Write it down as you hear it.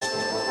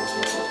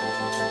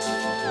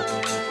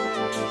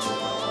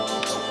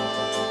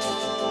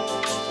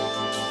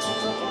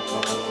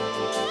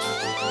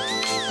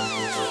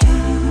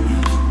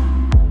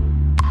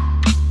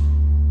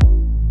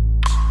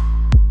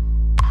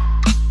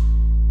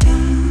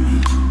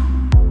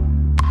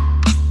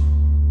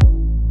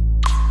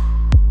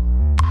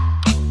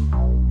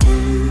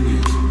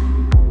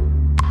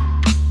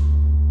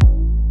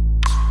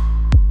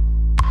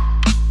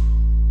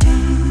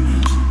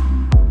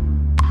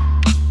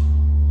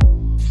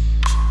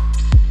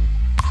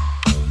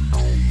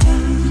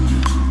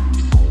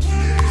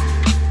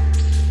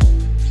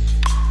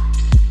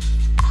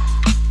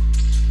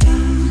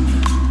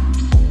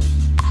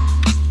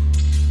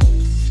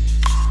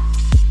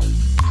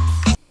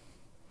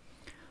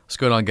What's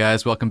going on,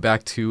 guys? Welcome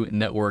back to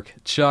Network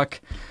Chuck.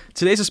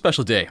 Today's a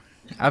special day.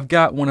 I've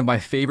got one of my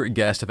favorite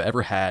guests I've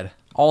ever had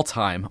all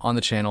time on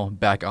the channel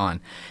back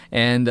on.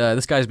 And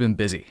this guy's been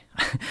busy.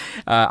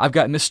 I've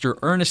got Mr.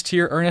 Ernest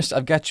here. Ernest,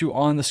 I've got you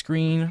on the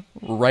screen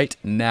right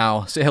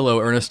now. Say hello,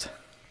 Ernest.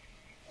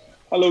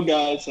 Hello,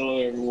 guys. Hello,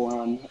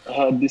 everyone.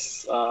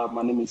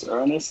 My name is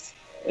Ernest,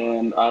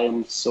 and I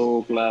am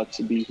so glad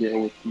to be here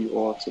with you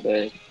all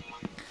today.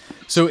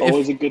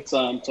 Always a good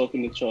time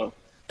talking to Chuck.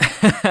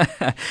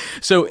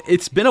 So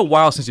it's been a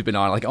while since you've been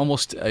on, like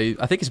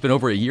I think it's been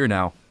over a year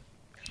now,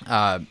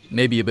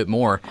 maybe a bit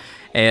more.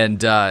 And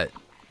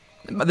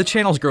the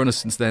channel's grown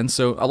since then,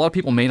 so a lot of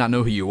people may not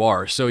know who you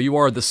are. So you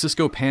are the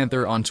Cisco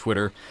Panther on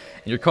Twitter.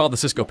 And you're called the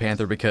Cisco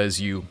Panther because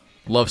you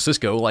love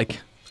Cisco like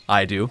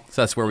I do.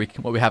 So that's what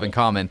we have in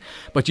common.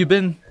 But you've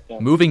been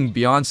moving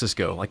beyond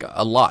Cisco, like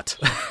a lot,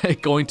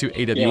 going to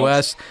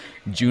AWS,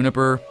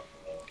 Juniper.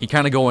 You're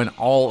kind of going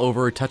all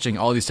over, touching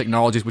all these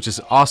technologies, which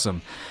is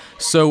awesome.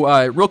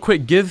 So real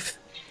quick, in case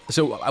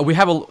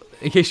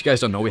you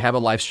guys don't know, we have a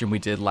live stream we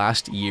did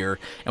last year,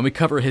 and we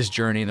cover his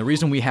journey. And the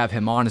reason we have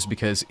him on is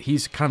because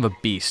he's kind of a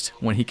beast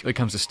when it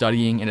comes to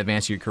studying and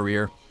advancing your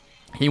career.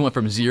 He went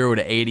from 0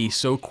 to 80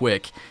 so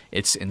quick,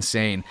 it's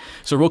insane.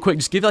 So real quick,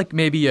 just give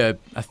maybe a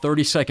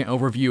 30-second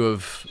overview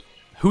of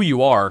who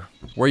you are,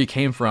 where you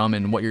came from,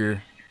 and what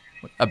you're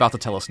about to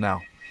tell us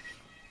now.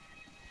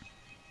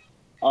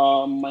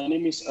 My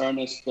name is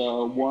Ernest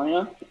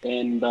Warner,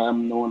 and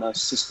I'm known as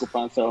Cisco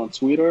Panther on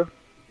Twitter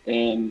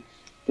and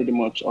pretty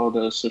much all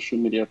the social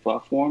media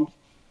platforms.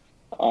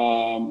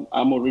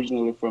 I'm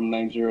originally from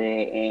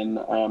Nigeria, and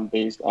I'm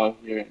based out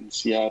here in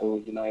Seattle,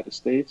 United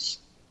States.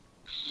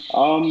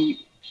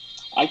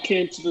 I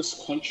came to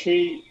this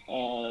country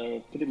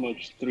pretty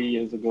much 3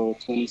 years ago,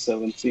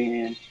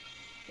 2017,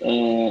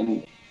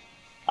 and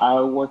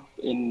I worked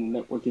in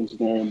network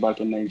engineering back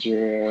in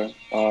Nigeria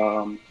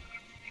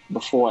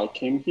before I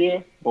came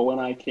here. But when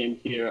I came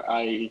here,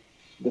 I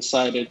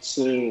decided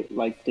to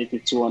take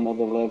it to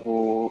another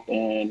level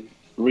and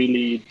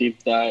really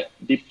deep dive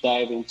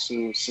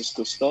into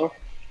Cisco stuff.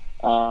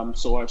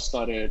 So I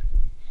started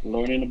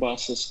learning about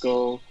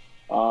Cisco,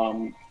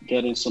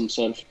 getting some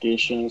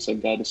certifications. I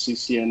got the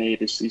CCNA,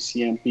 the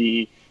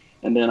CCNP,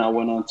 and then I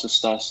went on to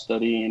start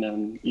studying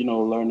and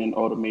learning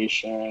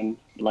automation.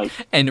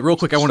 And real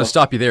quick, I want to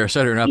stop you there.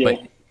 Sorry to interrupt,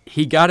 but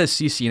he got his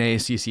CCNA,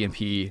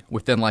 CCNP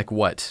within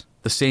what?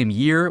 The same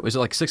year? Was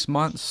it 6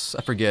 months?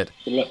 I forget.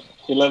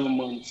 11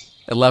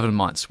 months. 11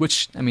 months,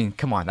 which, I mean,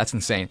 come on, that's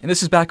insane. And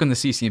this is back when the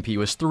CCNP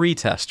was 3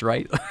 tests,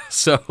 right?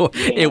 So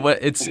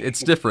it's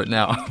different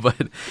now.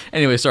 But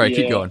anyway, sorry,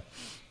 keep going.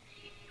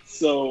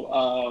 So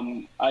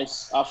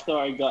after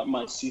I got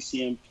my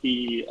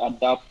CCNP, at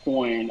that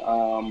point,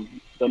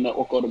 the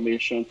network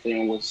automation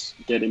thing was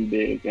getting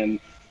big, and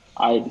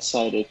I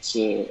decided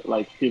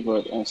to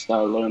pivot and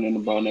start learning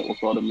about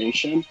network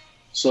automation.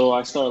 So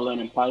I started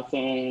learning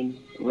Python,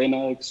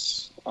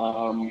 Linux.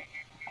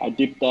 I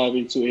deep dive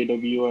into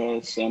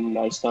AWS, and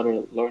I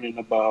started learning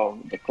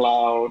about the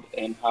cloud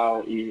and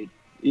how it,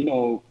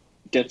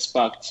 gets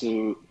back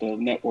to the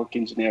network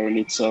engineering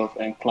itself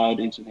and cloud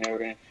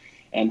engineering,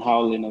 and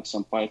how Linux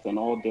and Python,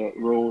 all the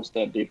roles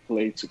that they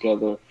play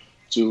together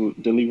to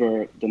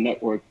deliver the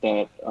network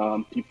that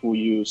people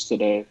use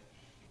today.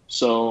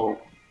 So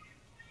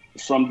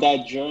from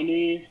that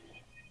journey,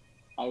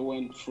 I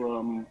went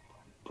from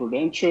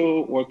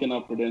working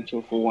at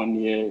Prudential for 1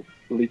 year.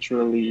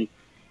 Literally,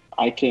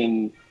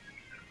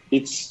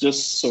 it's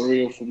just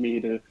surreal for me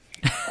to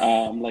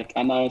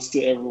announce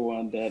to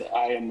everyone that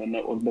I am a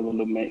network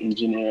development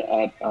engineer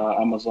at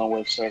Amazon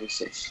Web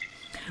Services.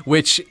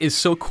 Which is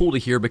so cool to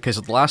hear, because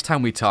the last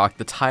time we talked,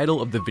 the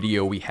title of the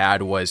video we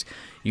had was,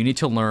 you need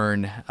to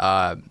learn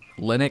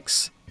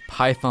Linux,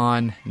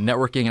 Python,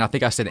 networking, and I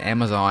think I said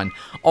Amazon,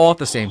 all at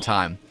the same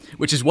time,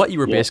 which is what you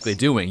were basically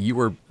doing. You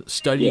were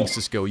studying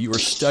Cisco, you were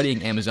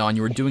studying Amazon,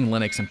 you were doing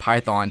Linux and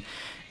Python,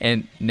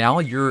 and now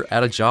you're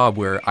at a job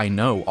where I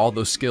know all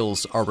those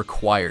skills are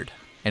required.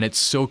 And it's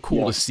so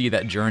cool to see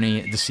that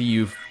journey, to see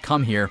you've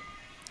come here.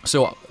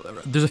 So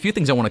there's a few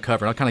things I want to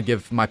cover, and I'll kind of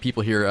give my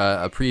people here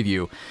a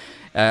preview.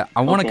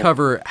 I want to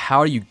cover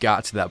how you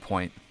got to that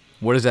point.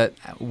 What does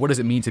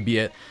it mean to be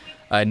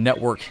a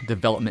network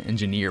development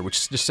engineer,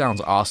 which just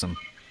sounds awesome.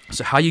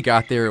 So how you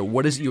got there,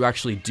 what is it you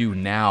actually do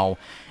now,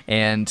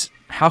 and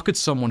how could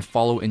someone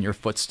follow in your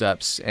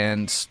footsteps?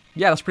 And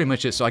yeah, that's pretty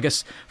much it. So I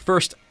guess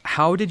first,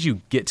 how did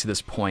you get to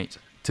this point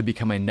to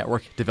become a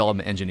network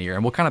development engineer?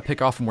 And we'll kind of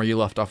pick off from where you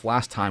left off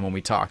last time when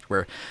we talked,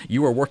 where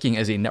you were working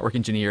as a network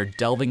engineer,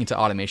 delving into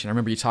automation. I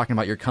remember you talking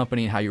about your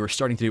company and how you were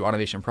starting to do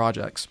automation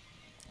projects.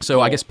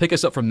 So I guess pick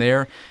us up from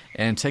there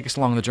and take us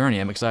along the journey.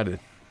 I'm excited.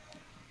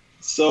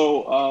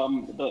 So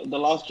the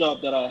last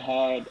job that I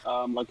had,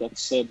 like I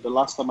said, the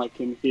last time I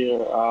came here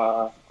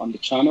on the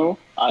channel,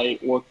 I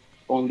worked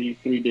only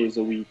 3 days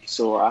a week.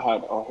 So I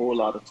had a whole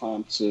lot of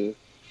time to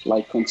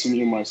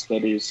continue my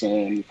studies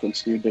and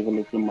continue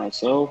developing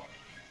myself.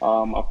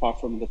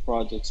 Apart from the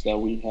projects that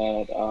we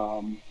had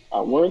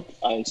at work,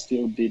 I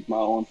still did my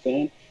own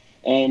thing.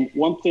 And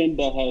one thing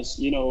that has,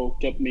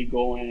 kept me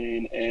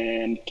going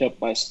and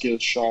kept my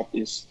skills sharp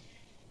is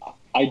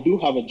I do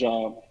have a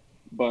job,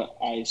 but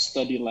I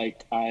study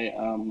like I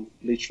am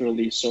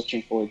literally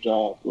searching for a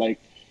job. Like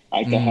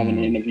I can have an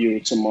Mm. interview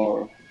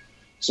tomorrow.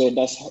 So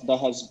that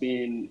has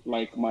been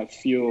like my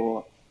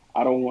fuel.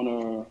 I don't want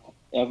to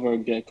ever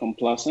get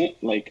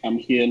complacent. Like I'm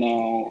here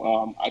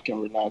now. I can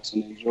relax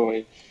and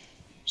enjoy.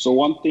 So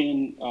one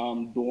thing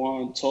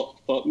Duane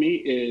taught me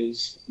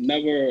is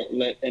never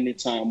let any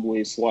time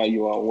waste while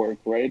you are at work,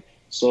 right?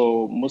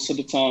 So most of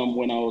the time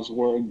when I was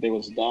work, there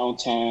was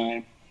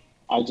downtime.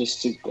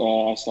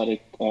 I started,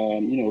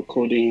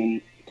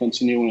 coding,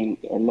 continuing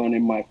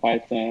learning my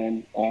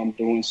Python,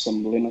 doing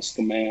some Linux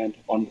command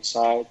on the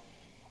side.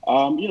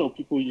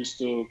 People used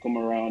to come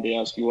around. They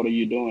ask you, "What are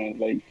you doing?"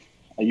 Like,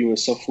 "Are you a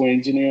software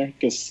engineer?"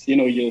 Because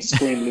your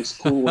screen looks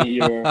cool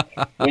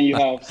when you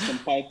have some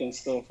Python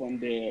stuff on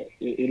there.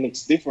 It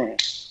looks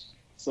different.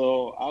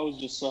 So I was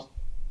just,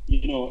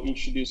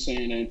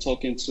 introducing and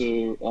talking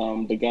to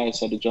the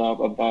guys at the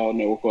job about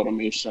network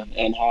automation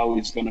and how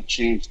it's going to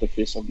change the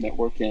face of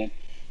networking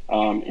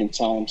in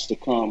times to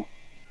come.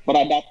 But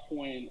at that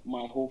point,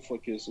 my whole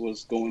focus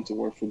was going to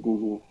work for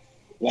Google,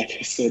 like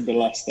I said the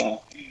last time.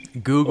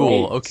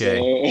 Google. Right. So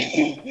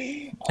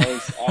Okay.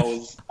 I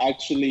was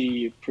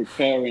actually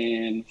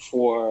preparing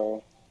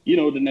for,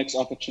 the next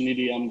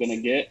opportunity I'm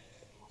gonna get,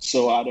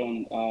 so I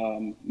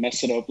don't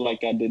mess it up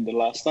like I did the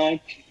last time.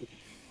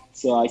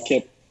 So I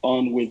kept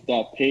on with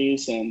that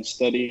pace and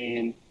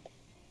studying,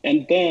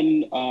 and then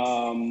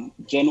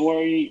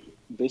January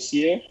this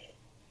year,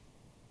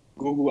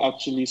 Google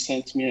actually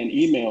sent me an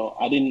email.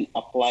 I didn't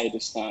apply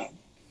this time.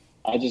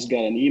 I just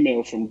got an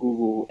email from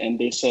Google and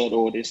they said,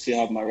 "Oh, they still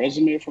have my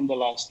resume from the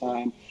last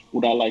time.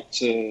 Would I like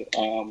to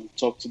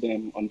talk to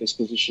them on this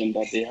position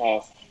that they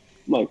have?"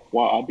 I'm like,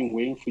 wow, I've been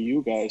waiting for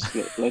you guys.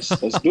 Let's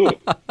do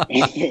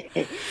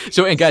it.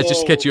 So, and guys,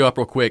 just to catch So you up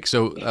real quick.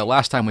 So,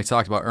 last time we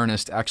talked about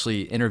Ernest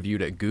actually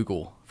interviewed at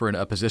Google for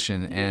a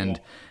position, yeah, and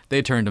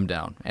they turned him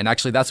down. And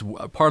actually, that's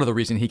part of the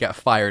reason he got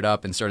fired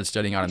up and started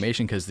studying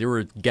automation because there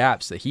were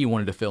gaps that he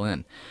wanted to fill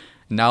in.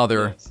 Now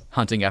they're yes.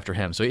 hunting after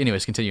him. So,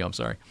 anyways, continue. I'm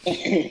sorry.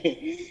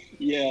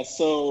 Yeah,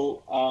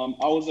 so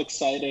I was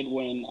excited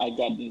when I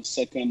got the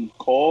second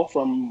call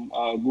from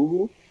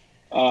Google.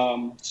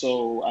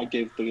 So I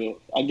gave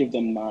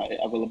them my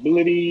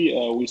availability.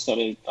 We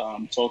started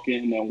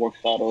talking and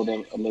worked out all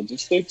the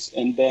logistics,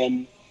 and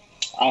then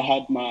I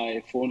had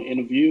my phone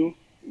interview,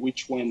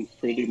 which went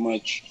pretty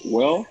much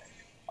well.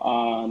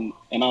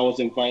 And I was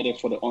invited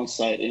for the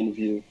on-site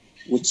interview,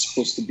 which is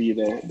supposed to be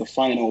the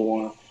final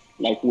one,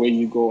 like where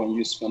you go and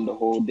you spend the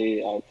whole day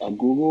at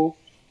Google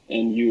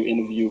and you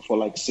interview for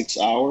like 6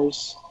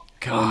 hours,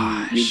 and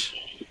Gosh.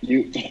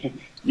 you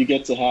you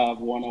get to have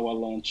 1 hour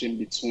lunch in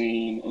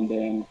between, and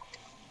then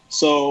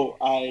so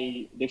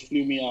they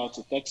flew me out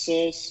to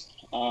Texas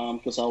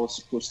because I was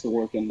supposed to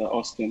work in the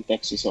Austin,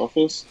 Texas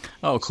office.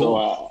 Oh, So cool.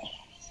 I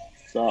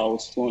so I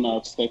was flown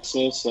out to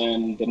Texas,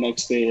 and the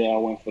next day I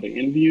went for the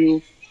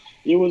interview.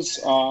 It was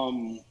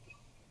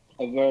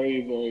a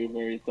very, very,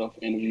 very tough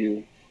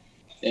interview,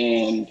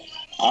 and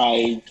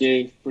I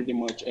gave pretty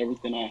much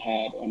everything I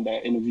had on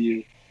that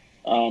interview.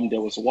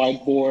 There was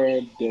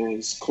whiteboard, there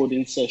was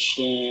coding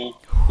session,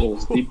 there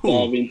was deep Ooh.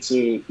 dive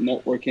into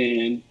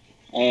networking,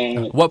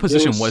 and What there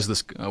position was was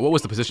this? What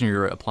was the position you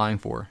were applying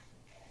for?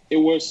 it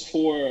was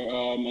for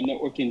a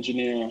network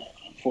engineer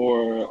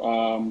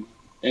for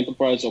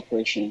enterprise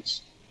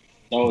operations.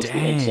 That was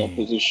the exact Dang.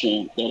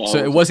 position that I So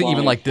it was wasn't even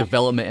applying like for.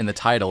 development in the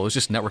title. It was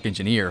just network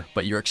engineer,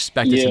 but you're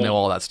expected to Yeah, know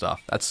all that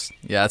stuff. That's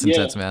yeah.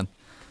 intense, man.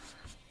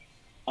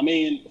 I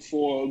mean,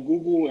 for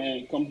Google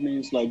and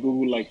companies like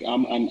Google, like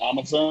and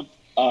Amazon,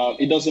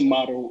 it doesn't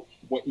matter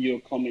what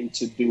you're coming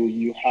to do.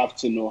 You have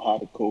to know how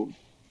to code.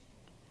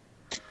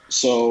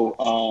 So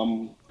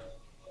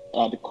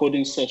the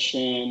coding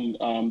session,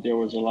 there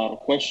was a lot of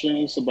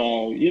questions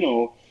about,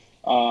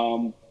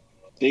 um,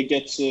 they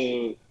get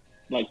to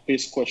like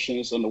paste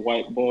questions on the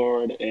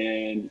whiteboard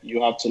and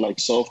you have to like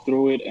solve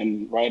through it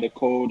and write a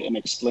code and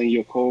explain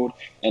your code,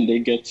 and they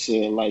get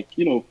to like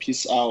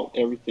piece out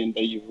everything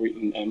that you've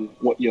written and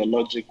what your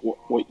logic,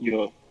 what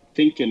your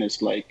thinking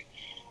is like.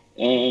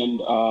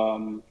 And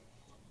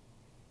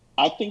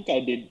I think I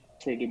did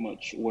pretty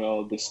much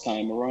well this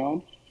time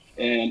around,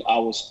 and I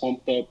was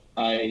pumped up.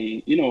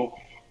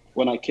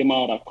 When I came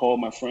out, I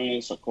called my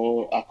friends. I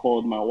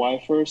called my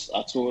wife first.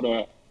 I told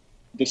her,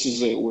 "This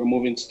is it. We're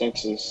moving to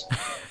Texas."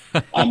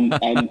 And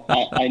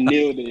I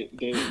nailed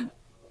it.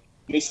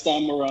 This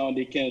time around,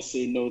 they can't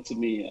say no to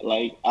me.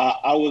 Like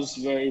I was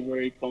very,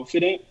 very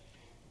confident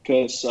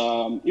because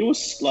it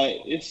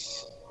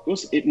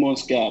was 8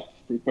 months gap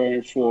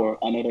preparing for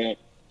another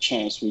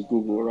chance with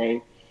Google,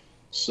 right?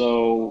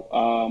 So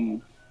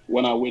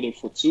when I waited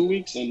for 2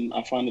 weeks and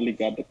I finally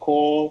got the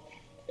call,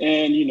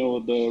 and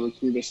the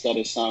recruiter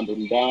started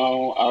sounding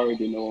down, I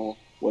already know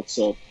what's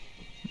up.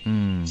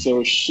 Mm.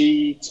 So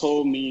she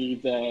told me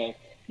that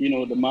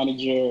the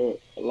manager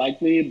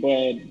liked me,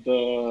 but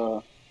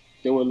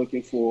they were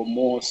looking for a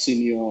more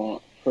senior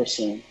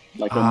person.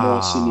 like a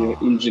more senior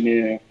Ah,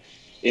 engineer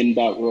in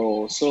that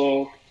role.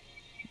 So,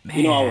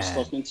 I was man.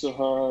 talking to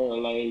her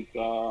like,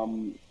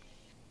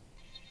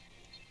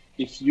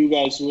 if you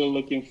guys were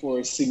looking for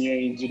a senior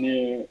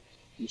engineer,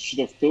 you should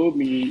have told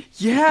me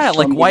Yeah,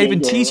 like from the why even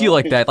get-go, tease you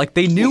like right? that? Like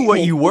they knew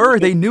what you were,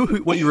 they knew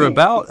what you were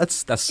about. That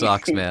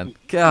sucks, man.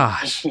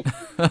 Gosh.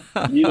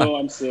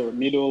 I'm still a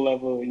middle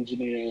level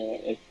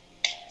engineer.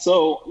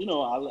 So,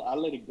 I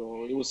let it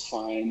go. It was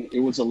fine. It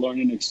was a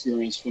learning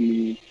experience for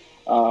me.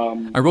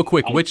 Real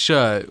quick, I which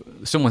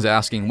someone's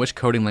asking which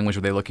coding language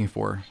were they looking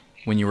for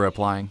when you were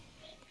applying?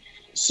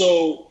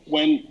 So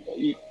when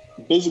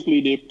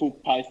basically they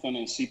put Python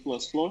and C++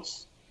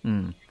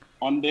 Hmm.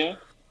 on there,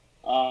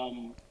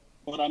 um,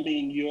 but I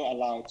mean you're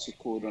allowed to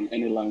code on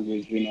any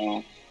language.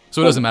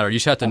 So it But doesn't matter. You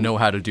just have to um, know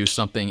how to do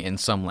something in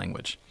some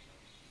language.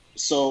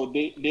 so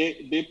they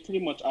pretty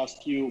much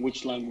ask you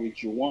which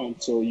language you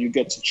want. So you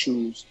get to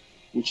choose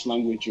which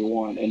language you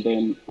want, and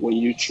then when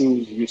you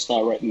choose, you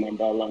start writing on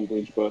that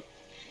language. But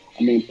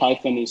I mean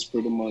Python is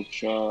pretty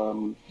much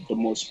the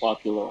most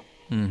popular.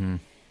 Mm-hmm.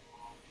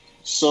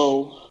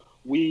 So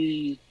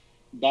we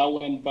that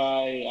went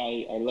by.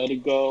 I let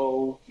it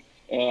go.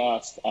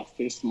 I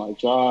faced my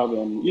job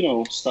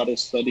and started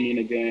studying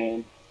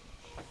again.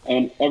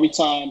 And every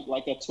time,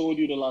 like I told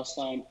you the last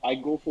time, I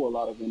go for a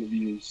lot of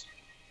interviews.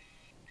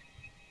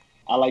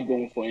 I like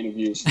going for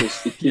interviews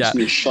because it Yeah, keeps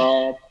me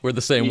sharp. we're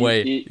the same It,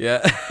 way. it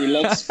Yeah. it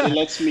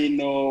lets me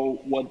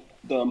know what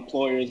the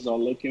employers are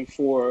looking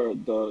for,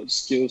 the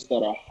skills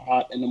that are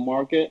hot in the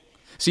market,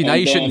 See, now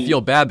and you shouldn't then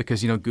feel bad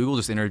because Google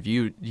just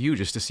interviewed you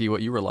just to see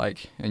what you were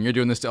like, and you're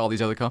doing this to all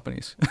these other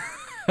companies.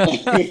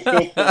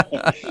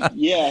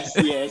 yes,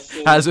 yes.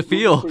 How So does it Google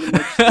feel? pretty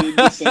much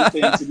did the same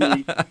thing to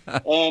me,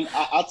 and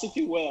I took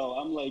it well.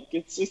 I'm like,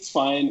 it's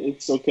fine,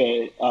 it's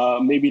okay.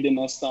 Maybe the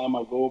next time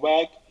I go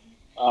back,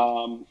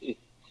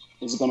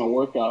 it's gonna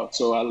work out.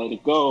 So I let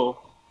it go.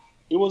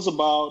 It was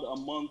about a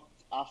month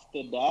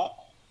after that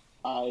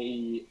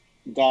I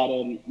got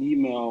an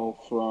email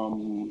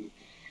from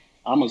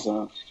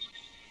Amazon.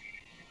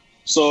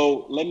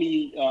 So let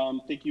me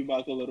take you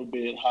back a little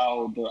bit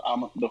how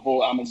the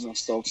whole Amazon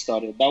stuff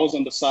started. That was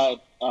on the side.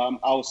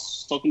 I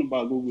was talking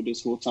about Google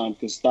this whole time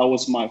because that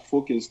was my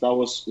focus. That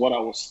was what I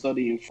was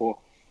studying for.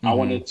 I Hmm.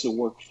 wanted to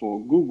work for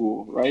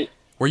Google, right?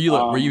 Were you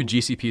Um,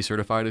 GCP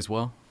certified as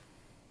well?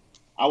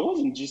 I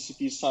wasn't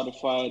GCP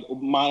certified.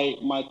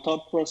 My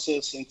thought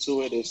process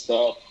into it is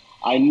that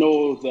I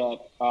know that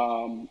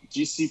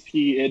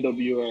GCP,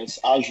 AWS,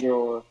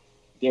 Azure,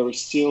 there is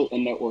still a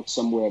network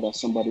somewhere that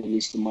somebody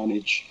needs to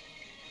manage.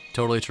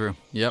 Totally true.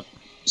 Yep.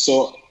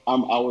 So I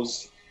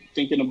was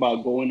thinking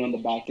about going on the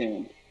back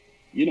end,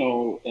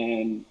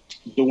 and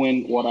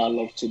doing what I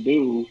love to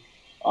do.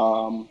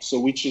 So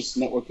which is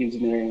network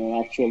engineering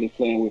and actually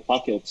playing with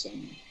packets.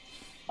 And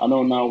I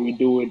know now we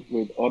do it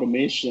with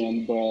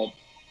automation, but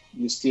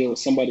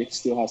somebody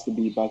still has to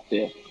be back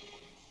there.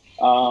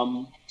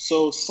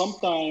 So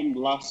sometime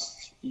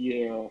last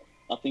year,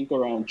 I think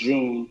around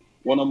June,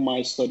 one of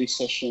my study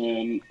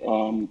session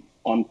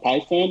on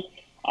Python,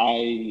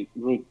 I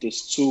wrote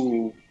this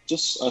tool,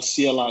 just a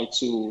CLI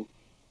tool.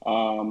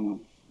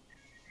 Um,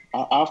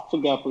 I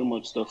forgot pretty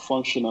much the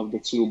function of the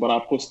tool, but I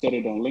posted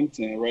it on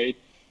LinkedIn, right?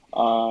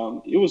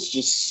 It was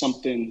just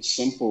something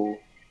simple.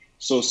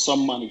 So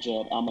some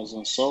manager at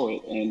Amazon saw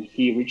it and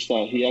he reached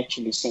out. He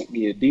actually sent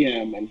me a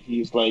DM and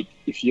he's like,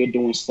 "If you're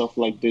doing stuff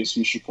like this,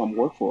 you should come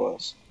work for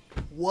us."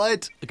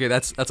 What? Okay,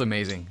 that's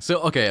amazing. So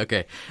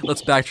okay,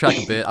 let's backtrack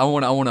a bit. I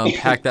want to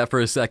unpack that for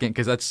a second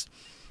because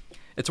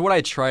it's what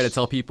I try to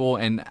tell people,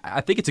 and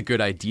I think it's a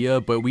good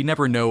idea, but we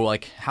never know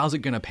like how's it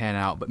gonna pan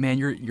out. But man,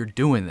 you're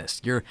doing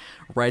this. You're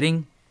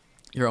writing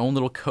your own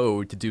little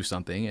code to do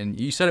something, and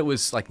you said it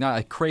was like not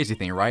a crazy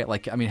thing, right?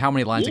 Like I mean, how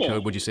many lines of Yeah,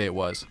 code would you say it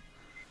was?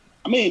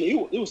 I mean,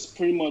 it was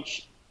pretty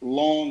much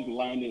long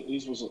line.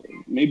 This was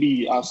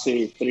maybe I'll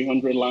say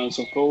 300 lines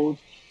of code.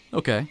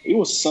 Okay. It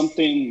was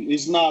something.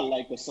 It's not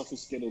like a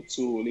sophisticated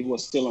tool. It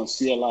was still on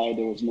CLI.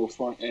 There was no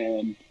front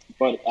end,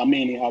 but I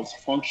mean, it has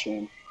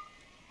function.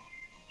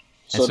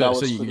 And So so, that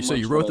so was you pretty so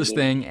you much what wrote I this did.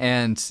 thing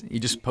and you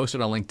just posted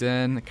on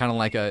LinkedIn, kind of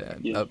like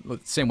Yeah, a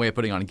same way of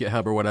putting it on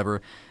GitHub or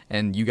whatever,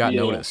 and you got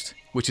yeah, noticed,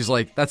 which is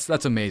like that's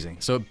amazing.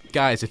 So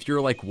guys, if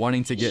you're like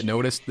wanting to get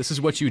noticed, this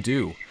is what you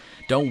do.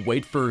 Don't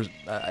wait for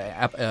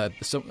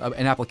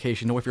an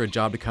application. Don't wait for a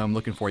job to come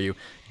looking for you.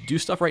 Do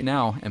stuff right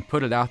now and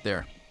put it out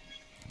there.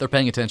 They're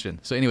paying attention.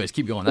 So, anyways,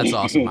 keep going. That's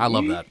awesome. I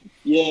love that.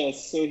 yeah.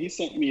 So he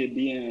sent me a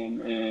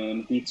DM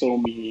and he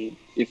told me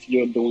if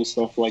you're doing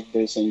stuff like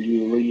this and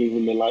you really,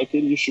 really like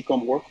it, you should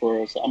come work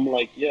for us. I'm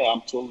like, yeah,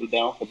 I'm totally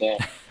down for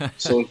that.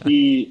 So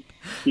he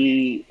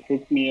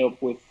hooked me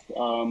up with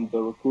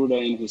the recruiter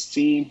in his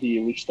team. He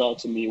reached out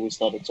to me. We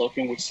started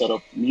talking. We set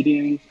up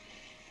meetings,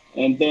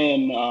 and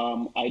then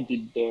I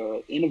did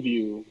the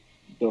interview,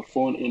 the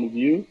phone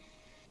interview,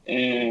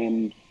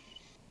 and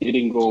it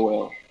didn't go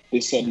well.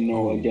 They said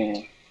no Oh,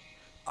 again.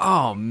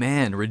 Oh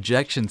man,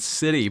 rejection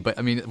city. But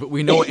I mean,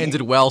 we know it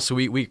ended well, so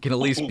we can at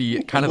least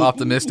be kind of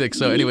optimistic.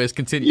 So, anyways,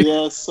 continue.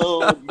 Yeah,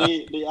 so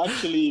they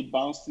actually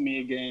bounced me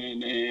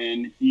again,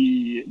 and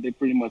they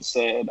pretty much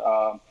said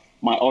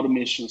my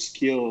automation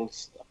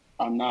skills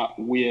are not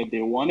where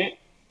they want it,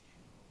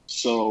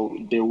 so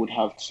they would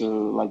have to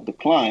like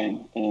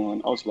decline.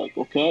 And I was like,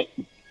 okay,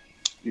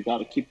 you got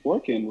to keep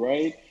working,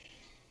 right?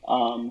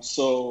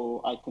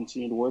 So I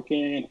continued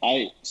working.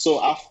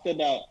 So after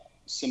that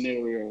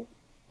scenario,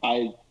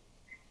 I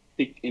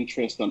picked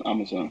interest on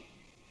Amazon.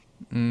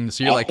 So you're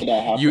After like,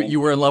 that you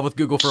happened, were in love with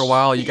Google for a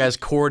while. You guys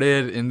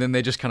courted, and then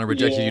they just kind of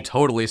rejected you yeah.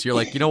 totally. So you're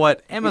like, you know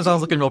what? Amazon's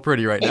looking real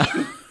pretty right now.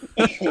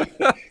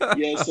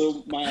 Yeah,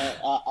 so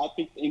I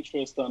picked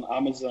interest on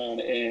Amazon,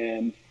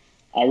 and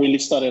I really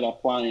started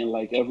applying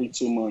like every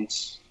 2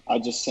 months. I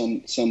just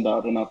send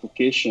out an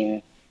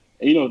application.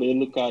 They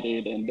look at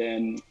it, and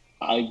then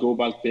I go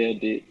back there.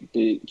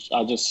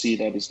 I just see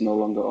that it's no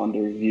longer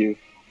under review.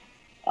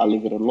 I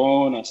leave it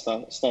alone. I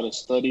started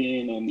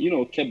studying, and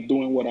kept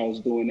doing what I was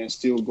doing, and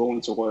still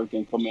going to work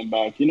and coming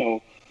back.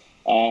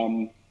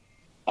 Um,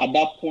 at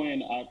that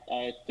point,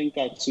 I think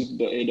I took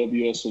the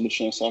AWS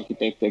Solutions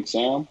Architect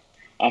exam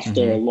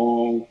after a hmm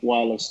long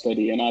while of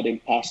study, and I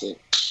didn't pass it.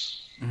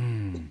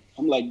 Mm.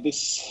 I'm like,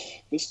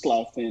 this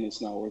cloud thing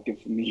is not working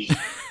for me.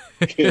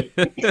 I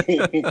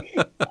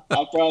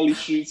probably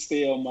should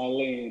stay on my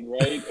lane,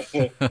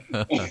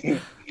 right?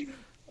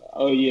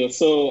 Oh yeah.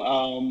 So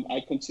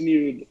I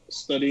continued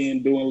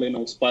studying, doing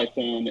Linux,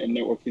 Python, and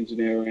network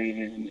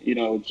engineering,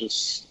 and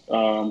just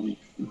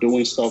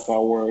doing stuff at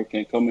work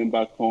and coming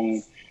back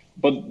home.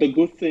 But the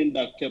good thing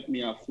that kept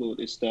me afloat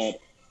is that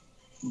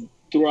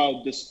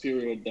throughout this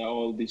period that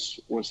all this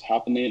was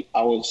happening,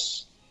 I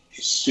was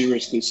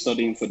seriously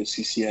studying for the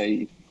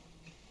CCIE.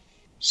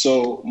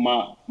 So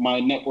my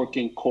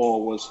networking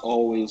core was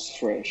always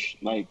fresh.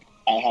 Like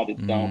I had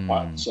it down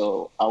pat. Mm.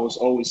 So I was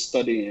always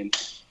studying.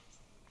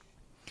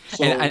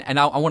 And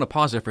So I want to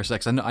pause there for a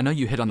sec. 'Cause I know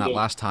you hit on that yeah,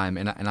 last time,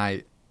 and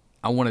I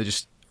want to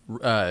just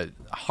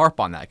harp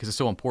on that because it's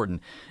so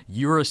important.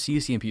 You're a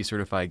CCNP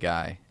certified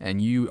guy,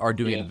 and you are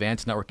doing yeah,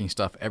 advanced networking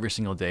stuff every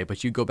single day.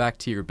 But you go back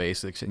to your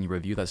basics and you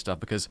review that stuff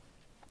because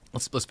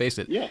let's face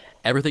it, yeah,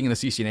 everything in the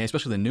CCNA,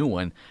 especially the new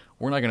one,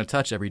 we're not going to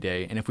touch every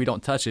day, and if we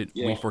don't touch it,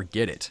 we yeah,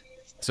 forget it.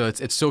 So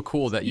it's so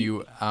cool that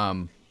you.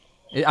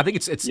 I think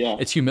yeah.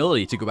 it's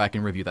humility to go back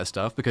and review that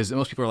stuff because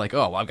most people are like,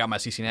 oh, well, I've got my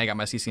CCNA, I got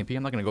my CCNP,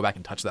 I'm not going to go back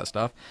and touch that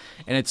stuff,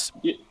 and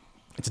Yeah.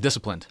 it's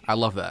disciplined. I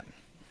love that.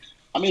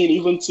 I mean,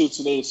 even to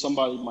today,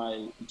 somebody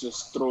might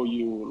just throw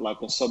you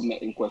like a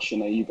subnetting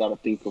question, and you got to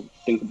think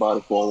about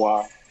it for a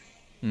while.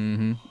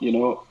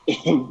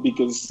 Mm-hmm.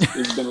 Because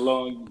it's been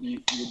long. You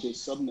did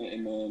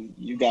subnetting, and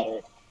you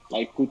gotta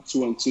like put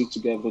two and two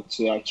together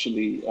to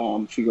actually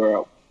figure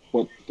out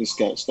what this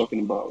guy's talking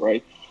about,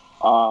 right?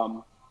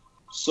 Um,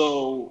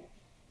 so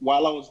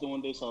while I was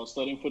doing this, I was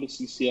studying for the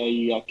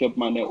CCIE. I kept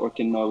my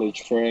networking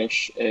knowledge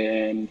fresh,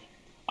 and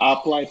I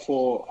applied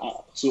for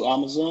to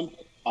Amazon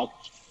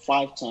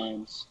 5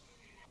 times.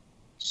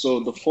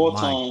 So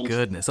My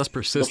goodness, that's the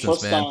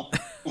persistence, first man. time,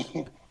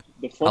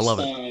 the I first love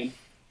it. time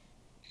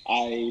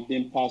I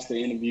didn't pass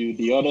the interview.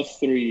 The other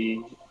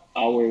three,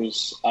 I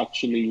was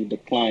actually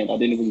declined. I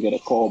didn't even get a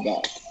call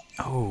back.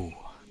 Oh,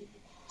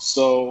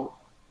 So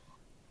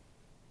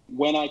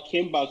when I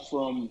came back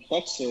from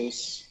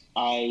Texas,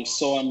 I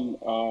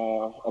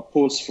saw a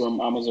post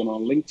from Amazon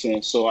on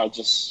LinkedIn. So I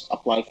just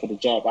applied for the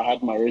job. I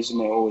had my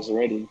resume always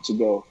ready to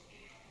go.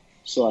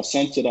 So I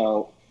sent it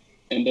out.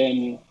 And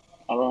then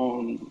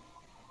around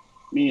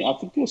I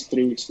think it was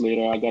 3 weeks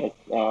later, I got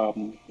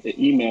an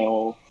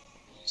email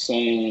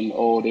saying,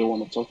 "Oh, they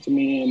want to talk to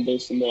me and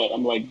this and that."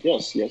 I'm like,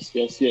 "Yes, yes,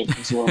 yes, yes.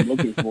 This is what I'm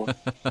looking for.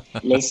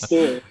 Let's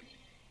do it."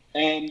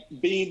 And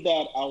being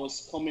that I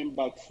was coming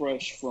back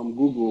fresh from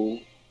Google,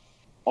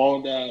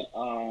 all that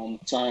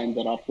time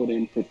that I put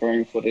in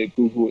preparing for the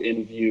Google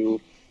interview,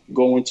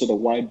 going to the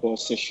whiteboard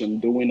session,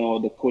 doing all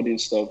the coding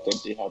stuff that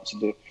they had to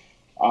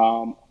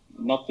do,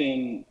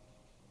 nothing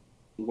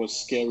was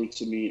scary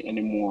to me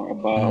anymore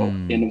about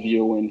mm,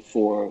 interviewing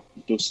for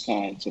those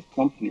kinds of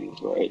companies,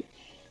 right?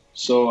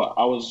 So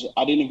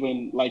I didn't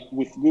even like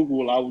with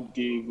Google, I would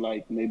give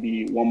like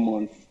maybe 1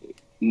 month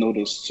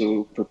notice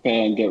to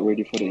prepare and get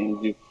ready for the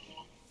interview.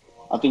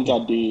 I think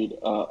I did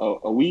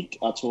a week.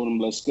 I told them,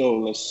 let's go,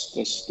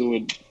 let's do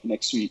it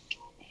next week.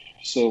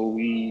 So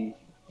we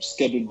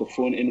scheduled the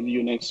phone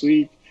interview next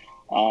week.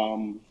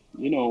 Um,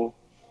 you know,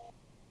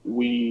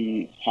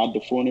 we had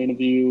the phone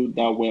interview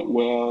that went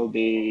well.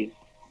 They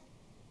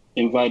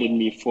invited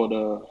me for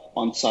the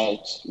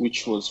on-site,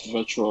 which was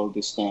virtual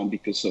this time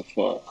because of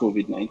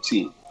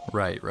COVID-19.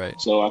 right, right.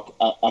 So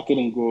I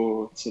couldn't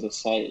go to the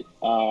site,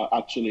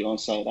 actually on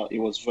site. It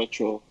was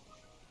virtual.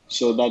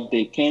 So that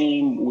day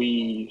came,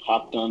 we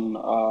hopped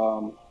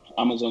on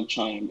Amazon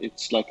Chime.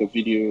 It's like a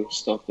video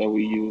stuff that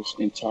we use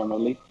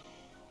internally.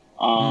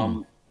 Mm.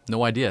 Um,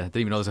 No idea. Didn't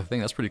even know that was a thing.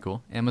 That's pretty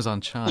cool.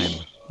 Amazon Chime.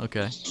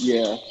 Okay.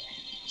 yeah,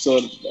 so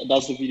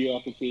that's the video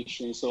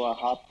application. So I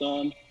hopped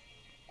on.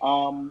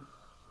 Um,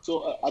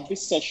 So at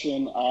this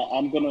session,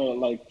 I'm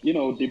gonna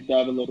deep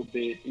dive a little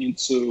bit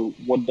into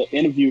what the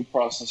interview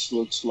process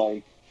looks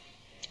like.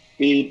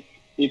 It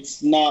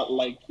it's not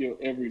like your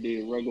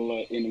everyday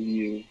regular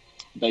interview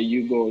that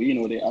you go.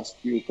 They ask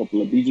you a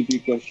couple of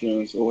BGP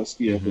questions,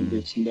 OSPF, and Hmm.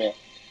 this and that.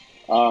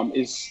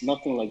 It's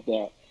nothing like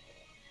that.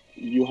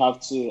 You have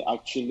to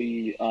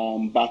actually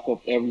back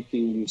up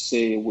everything you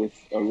say with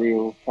a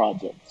real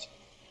project.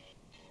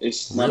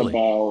 It's not Really?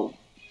 about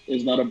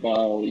it's not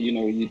about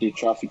you did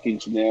traffic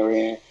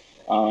engineering.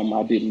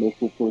 I did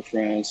local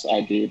preference.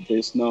 I did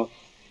this. No,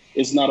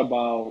 it's not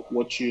about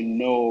what you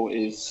know.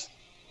 Is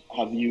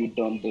have you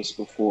done this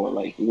before?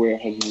 Like where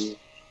have you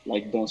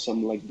done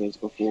something like this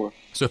before?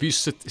 So if you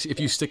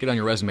stick it on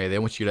your resume, they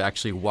want you to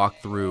actually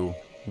walk through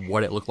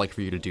what it looked like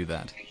for you to do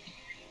that.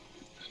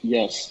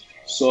 Yes.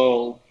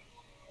 So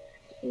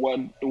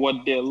what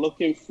they're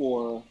looking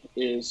for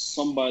is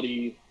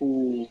somebody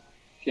who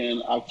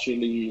can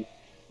actually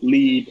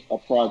lead a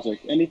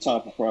project, any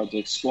type of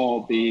project,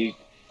 small, big,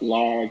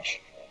 large,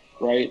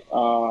 right?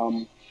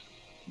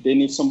 They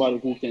need somebody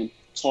who can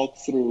talk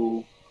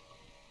through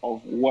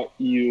of what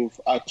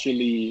you've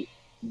actually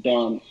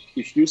done.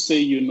 If you say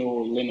you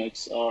know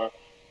Linux or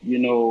you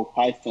know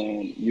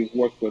Python, you've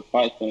worked with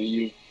Python,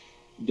 you've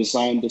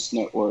designed this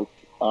network,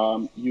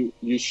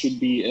 you should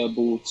be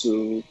able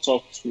to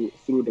talk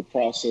through the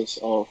process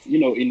of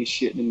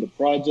initiating the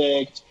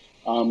project,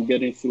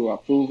 getting through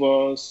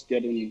approvals,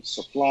 getting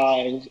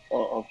supplies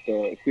of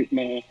the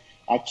equipment,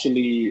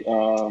 actually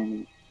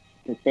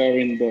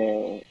preparing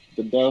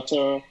the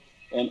data,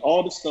 and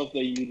all the stuff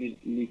that you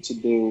need to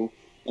do.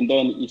 And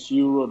then if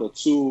you wrote a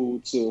tool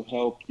to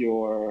help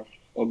your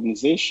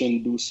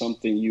organization do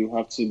something, you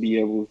have to be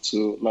able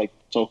to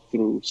talk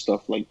through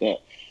stuff like that.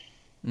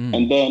 And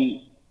Mm.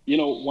 then,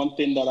 one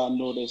thing that I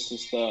noticed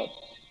is that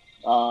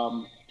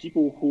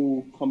people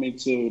who come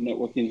into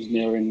network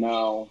engineering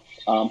now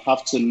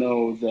have to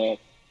know that,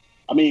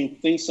 I mean,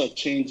 things are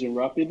changing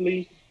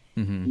rapidly.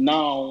 Hmm.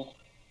 Now,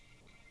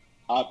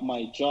 at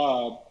my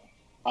job,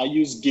 I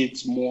use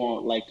Git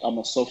more like I'm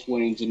a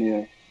software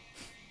engineer.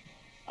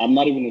 I'm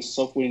not even a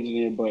software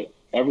engineer, but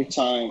every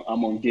time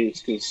I'm on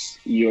Git, because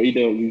you're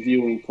either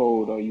reviewing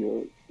code or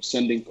you're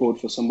sending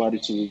code for somebody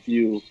to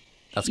review,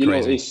 That's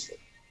crazy. it's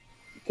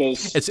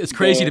because It's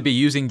crazy to the be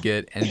using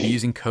Git and be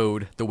using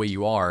code the way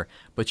you are,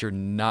 but you're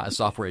not a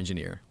software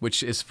engineer,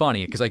 which is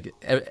funny because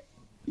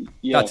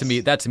yes.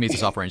 that to me is a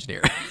software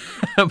engineer.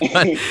 But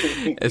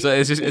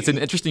it's an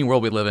interesting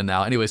world we live in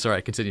now. Anyway,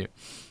 sorry, continue.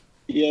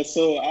 Yeah,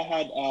 so I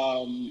had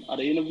at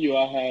the interview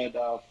I had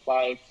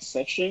 5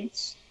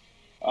 sessions.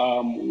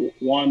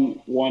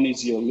 One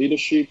is your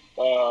leadership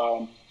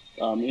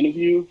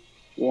interview.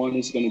 One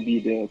is going to be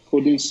the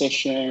coding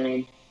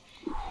session.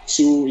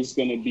 Two is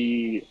going to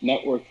be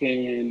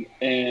networking,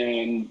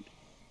 and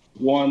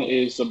one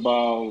is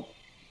about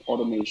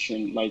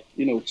automation, like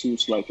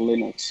tools like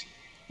Linux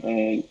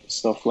and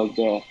stuff like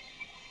that.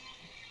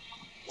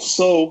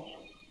 So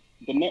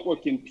the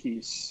networking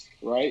piece,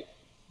 right?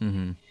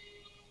 Hmm.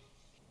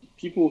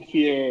 People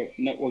hear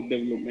network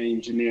development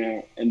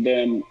engineer, and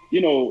then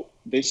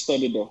they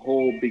study the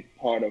whole big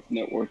part of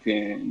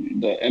networking,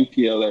 the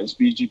MPLS,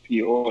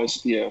 BGP,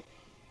 OSPF,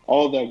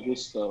 all that good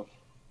stuff.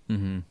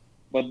 Hmm.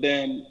 But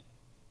then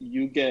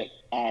you get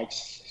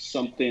asked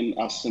something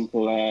as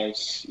simple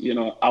as,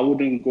 I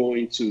wouldn't go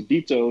into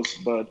details,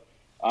 but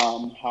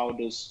how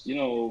does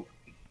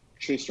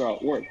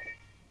traceroute work?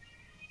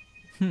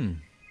 Hmm.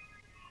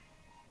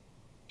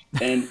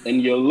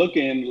 And you're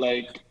looking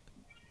like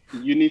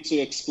you need to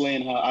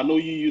explain how. I know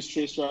you use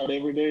traceroute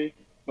every day,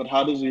 but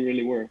how does it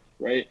really work,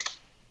 right?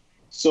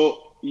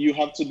 So you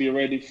have to be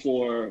ready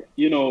for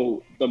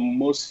the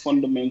most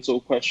fundamental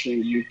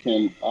question you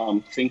can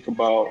think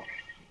about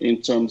in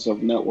terms of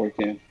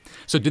networking.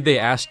 So did they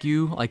ask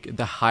you like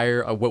the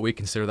higher what we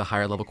consider the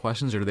higher level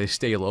questions, or do they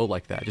stay low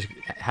like that? Just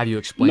have you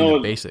explain the No,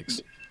 basics?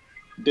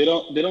 they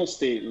don't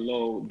stay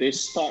low. They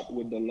start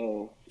with the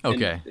low, and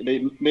Okay.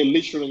 they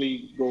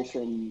literally go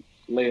from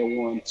layer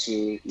 1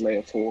 to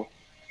layer 4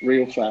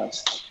 real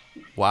fast.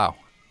 Wow.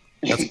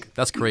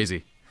 That's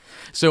crazy.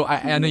 So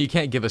I know you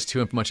can't give us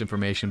too much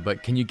information,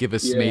 but can you give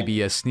us Yeah.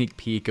 maybe a sneak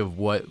peek of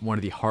what one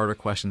of the harder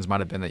questions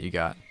might have been that you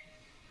got?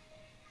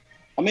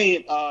 I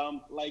mean,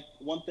 like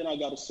one thing I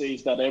gotta say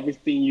is that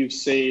everything you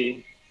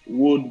say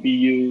would be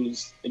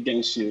used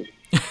against you.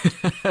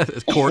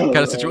 Court kind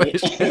of Right?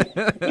 situation.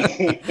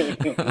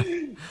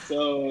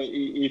 So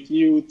if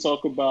you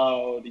talk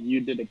about you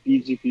did a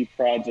BGP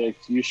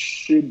project, you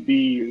should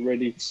be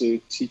ready to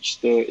teach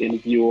the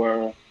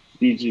interviewer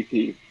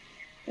BGP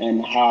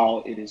and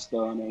how it is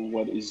done and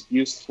what it's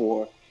used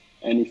for.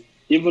 And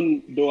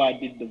even though I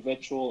did the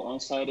virtual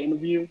on-site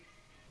interview,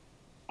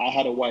 I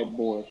had a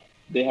whiteboard.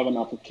 They have an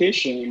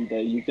application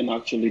that you can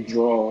actually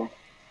draw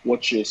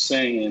what you're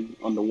saying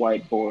on the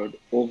whiteboard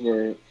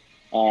over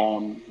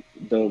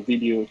the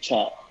video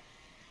chat.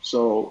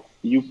 So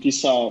you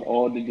piece out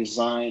all the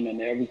design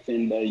and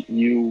everything that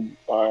you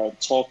are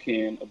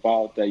talking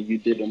about that you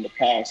did in the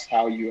past,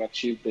 how you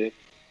achieved it,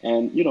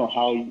 and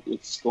how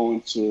it's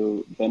going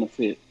to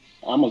benefit.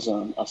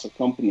 Amazon as a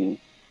company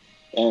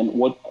and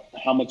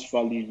how much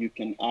value you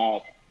can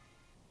add.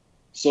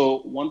 So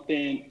one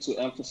thing to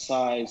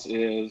emphasize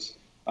is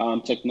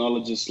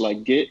technologies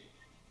like Git,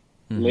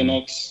 Mm-hmm.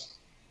 Linux,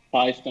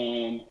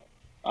 Python,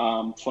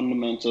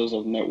 fundamentals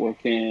of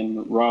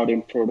networking,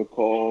 routing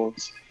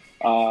protocols,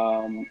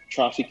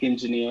 traffic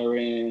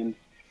engineering,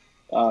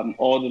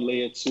 all the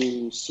layer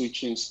two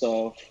switching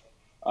stuff.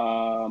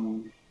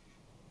 Um,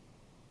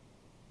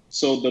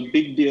 so the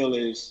big deal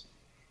is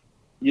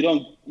you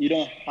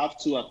don't have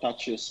to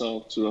attach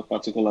yourself to a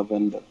particular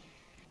vendor.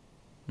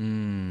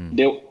 Mm.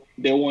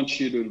 They want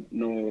you to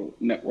know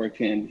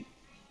networking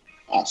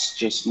as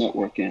just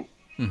networking.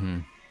 Mm-hmm.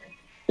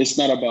 It's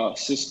not about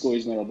Cisco.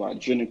 It's not about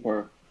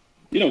Juniper.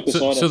 Because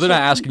So, all so that they're not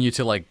stuff. asking you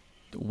to like,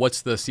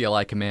 what's the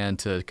CLI command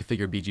to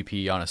configure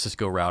BGP on a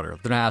Cisco router?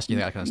 They're not asking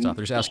you that kind of stuff.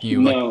 They're just asking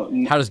you like,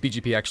 No, how does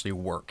BGP actually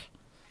work?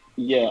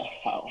 yeah.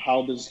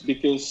 How does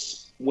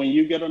because when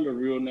you get on the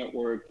real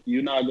network,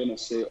 you're not gonna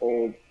say,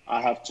 "Oh,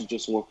 I have to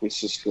just work with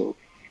Cisco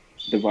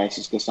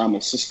devices because I'm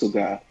a Cisco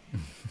guy,"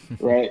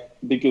 right?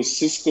 Because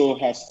Cisco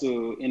has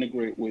to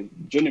integrate with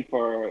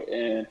Juniper,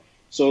 and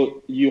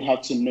so you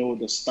have to know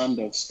the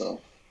standard stuff,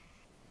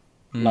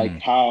 like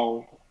Mm.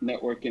 how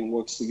networking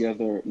works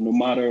together, no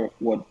matter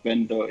what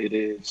vendor it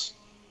is.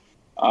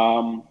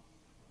 Um,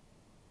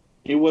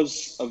 it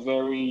was a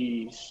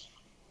very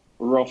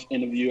rough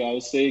interview, I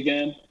would say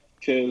again,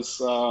 because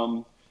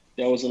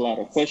there was a lot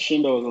of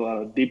questions, there was a lot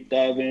of deep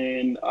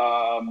diving.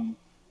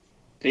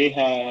 They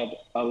had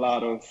a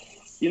lot of,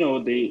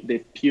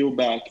 they peel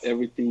back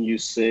everything you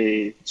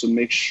say to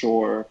make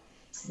sure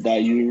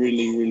that you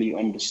really, really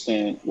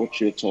understand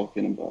what you're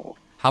talking about.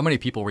 How many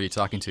people were you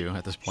talking to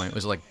at this point?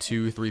 Was it like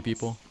two, three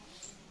people?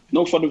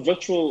 No, for the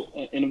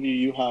virtual interview,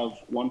 you have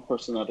one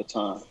person at a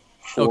time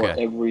for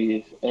Okay.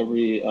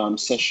 every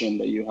session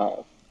that you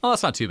have. Oh,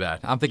 that's not too bad.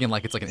 I'm thinking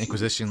like it's like an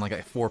inquisition,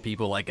 like four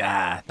people. Like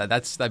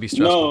that'd be stressful.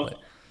 No, But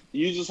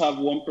you just have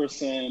one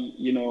person,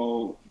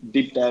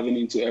 deep diving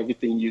into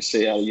everything you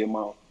say out of your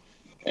mouth,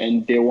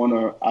 and they want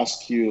to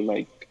ask you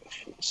like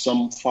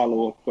some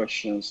follow-up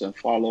questions and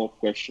follow-up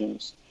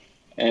questions.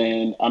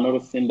 And another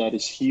thing that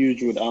is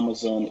huge with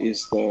Amazon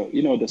is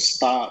the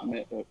start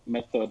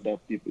method that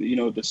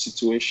people, the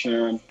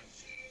situation,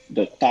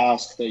 the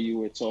task that you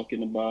were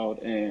talking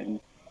about, and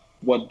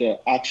what the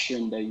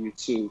action that you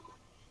took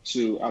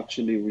to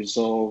actually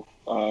resolve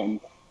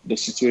the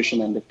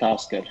situation and the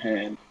task at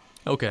hand.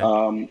 okay.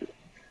 Um,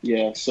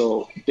 yeah,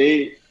 so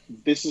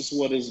this is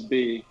what is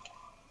big.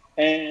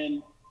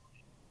 And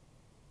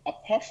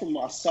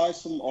aside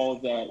from all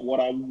that, what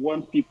I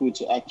want people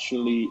to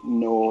actually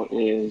know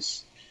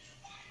is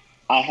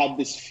I had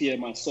this fear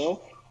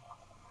myself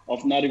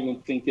of not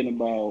even thinking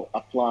about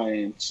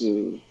applying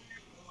to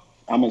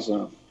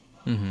Amazon.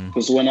 Mm-hmm.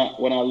 Because when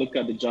I look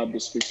at the job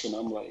description,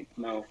 I'm like,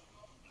 no,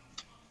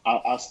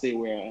 I'll stay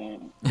where I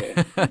am.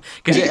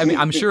 Because I mean,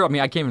 I'm Okay. sure. I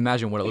mean, I can't even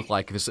imagine what it looked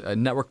like. If it's a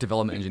network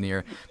development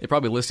engineer, they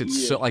probably listed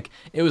Yeah. so like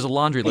it was a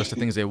laundry list of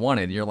things they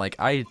wanted. And you're like,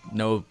 I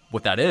know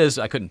what that is.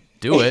 I couldn't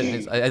do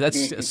it.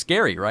 That's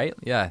scary, right?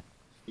 Yeah.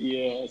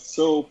 Yeah,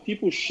 so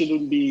people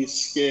shouldn't be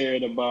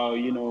scared about,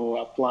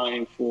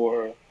 applying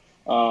for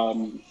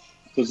um,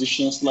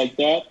 positions like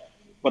that.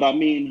 But I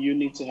mean, you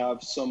need to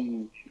have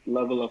some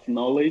level of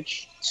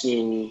knowledge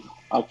to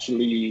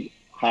actually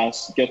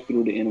get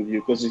through the interview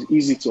because it's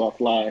easy to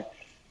apply,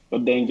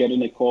 but then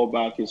getting a call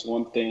back is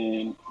one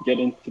thing,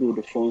 getting through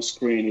the phone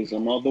screen is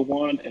another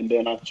one, and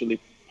then actually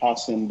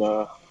passing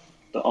the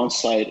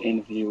on-site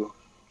interview,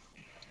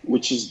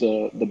 which is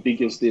the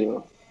biggest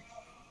deal.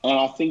 And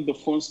I think the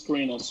phone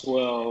screen as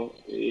well,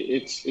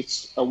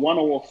 it's a 1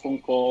 hour phone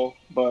call,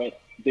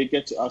 but they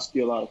get to ask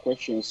you a lot of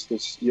questions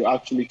because you're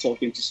actually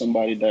talking to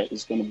somebody that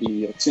is going to be in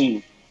your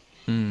team.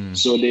 Mm,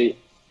 So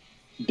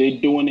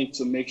they're doing it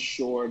to make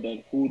sure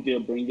that who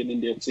they're bringing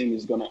in their team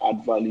is going to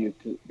add value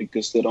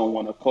because they don't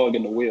want a cog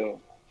in the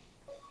wheel,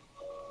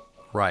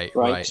 right.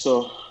 right? Right.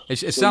 So It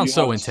so sounds you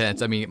so have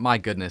intense. I mean, my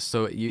goodness.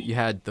 So you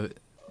had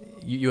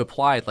you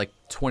applied like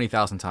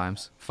 20,000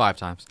 times, 5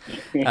 times,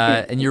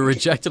 and you're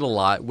rejected a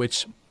lot,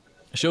 which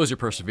shows your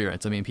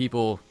perseverance. I mean,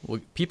 people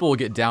will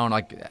get down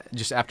like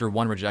just after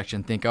one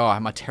rejection, think, "Oh,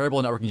 I'm a terrible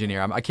network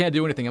engineer. I can't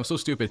do anything. I'm so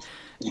stupid."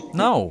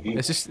 No,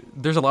 it's just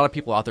there's a lot of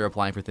people out there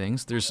applying for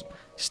things. There's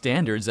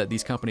standards that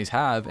these companies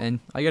have, and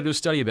I got to do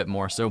study a bit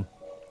more. So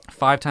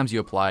 5 times you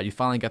applied, you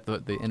finally got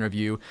the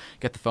interview,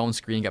 got the phone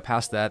screen, got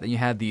past that, then you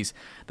had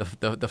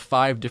the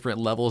 5 different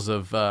levels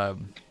of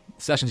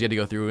sessions you had to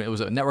go through. It was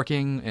a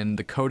networking and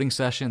the coding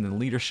session, and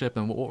leadership,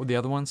 and what were the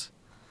other ones?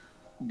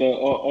 the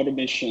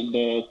automation,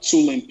 the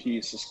tooling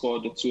piece is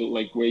called the tool,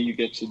 like where you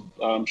get to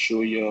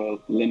show your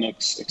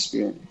Linux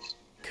experience.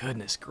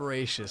 Goodness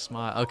gracious,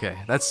 my okay.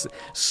 That's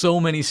so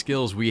many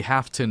skills we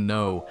have to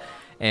know,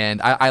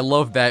 and I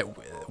love that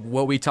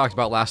what we talked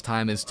about last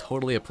time is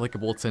totally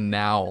applicable to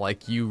now.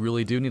 Like you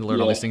really do need to learn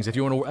all Yeah. these things if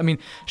you want to. I mean,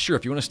 sure,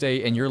 if you want to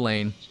stay in your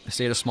lane,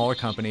 stay at a smaller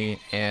company,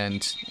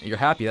 and you're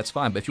happy, that's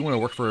fine. But if you want to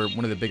work for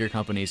one of the bigger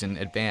companies and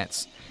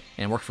advance,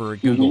 and work for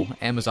Google, hmm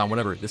Amazon,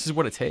 whatever, this is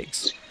what it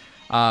takes.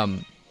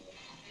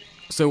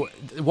 So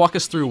walk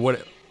us through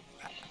what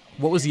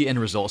was the end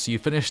result. So you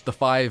finished the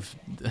 5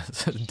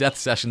 death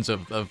sessions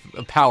of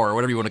power, or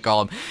whatever you want to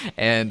call them,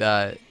 and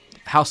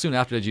how soon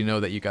after did you know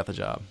that you got the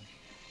job?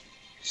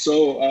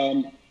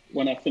 So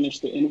when I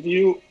finished the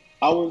interview,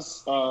 I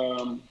was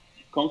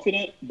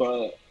confident,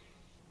 but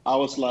I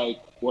was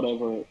like,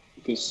 whatever,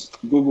 because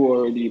Google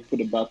already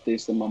put a bad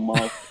taste in my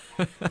mouth.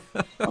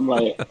 I'm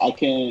like, I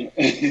can't,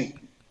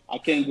 I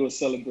can't go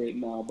celebrate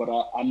now, but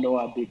I know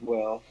I did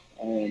well,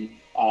 and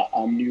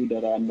I knew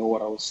that I know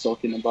what I was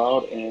talking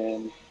about,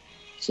 and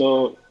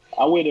so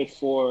I waited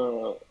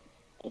for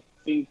I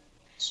think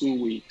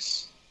 2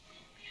 weeks,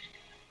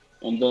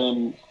 and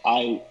then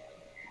I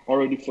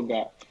already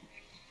forgot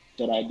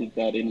that I did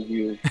that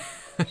interview.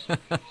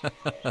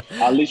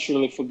 I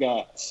literally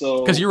forgot. Because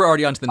So you were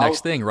already on to the I,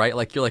 next thing, right?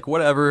 Like you're like,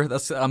 whatever. I'm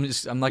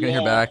not gonna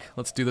hear yeah, back.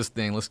 Let's do this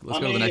thing. Let's I go to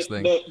the mean, next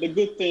thing. the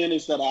good thing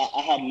is that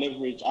I had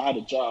leverage. I had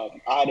a job.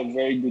 I had a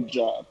very good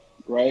job,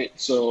 right?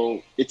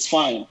 So it's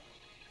fine.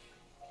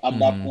 At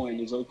that Mm-hmm.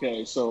 point, it's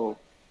okay. So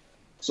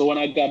when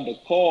I got the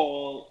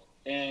call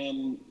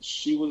and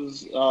she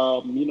was,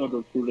 the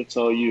recruiter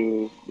tell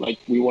you like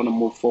we want to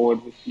move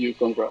forward with you.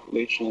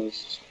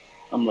 Congratulations.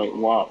 I'm like,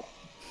 wow,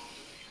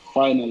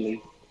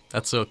 finally,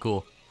 That's so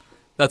cool.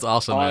 That's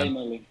awesome, man.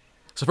 finally.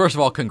 So first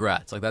of all,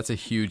 congrats. Like that's a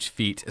huge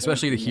feat, Thank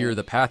especially to you, hear man.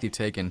 the path you've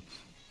taken.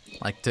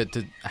 Like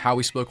to how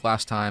we spoke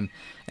last time,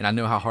 and I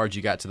know how hard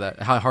you got to that,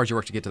 how hard you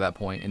worked to get to that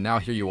point, and now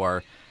here you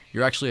are.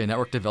 You're actually a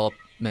network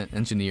development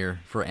engineer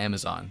for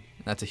Amazon.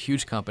 That's a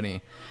huge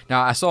company.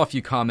 Now I saw a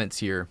few comments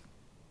here.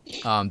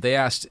 They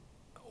asked,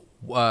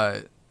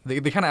 they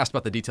kind of asked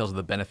about the details of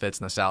the benefits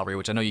and the salary,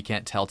 which I know you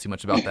can't tell too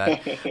much about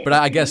that. But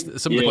I guess some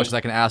of the Yeah, questions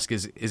I can ask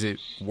is it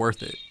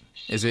worth it?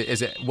 Is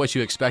it what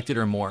you expected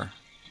or more?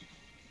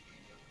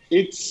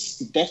 it's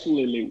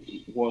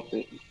definitely worth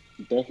it.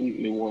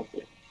 Definitely worth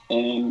it.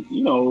 And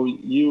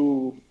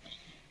you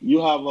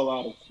have a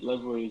lot of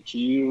leverage.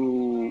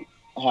 You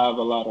have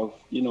a lot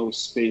of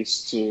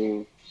space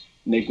to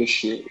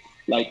negotiate.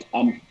 Like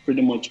I'm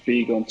pretty much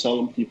big on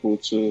telling people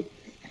to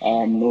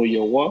know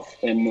your worth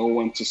and know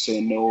when to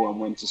say no and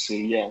when to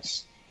say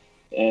yes,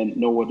 and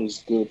know what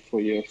is good for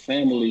your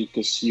family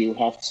because you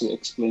have to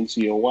explain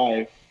to your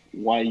wife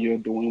why you're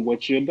doing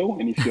what you're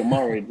doing if you're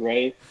married,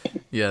 right?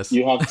 Yes,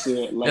 You have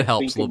to it like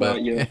helps think a little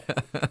about your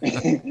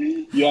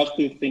bit. you have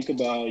to think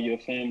about your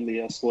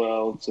family as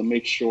well to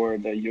make sure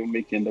that you're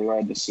making the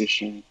right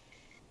decision.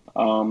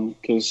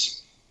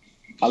 Because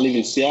I live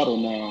in Seattle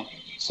now,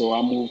 so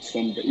I moved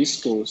from the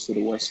East Coast to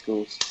the West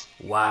Coast.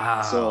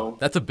 Wow, So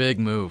that's a big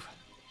move.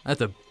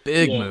 That's a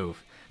big yeah,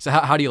 move. So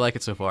how do you like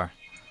it so far?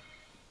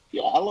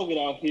 yeah, I love it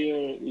out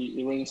here.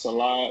 It rains a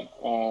lot.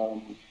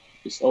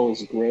 It's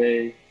always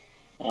gray.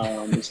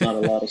 It's not a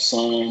lot of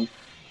sun.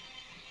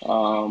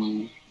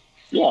 Um,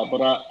 yeah,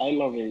 but I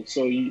love it.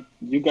 So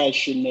you guys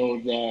should know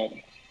that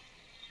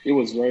it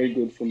was very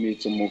good for me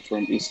to move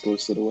from East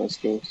Coast to the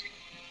West Coast.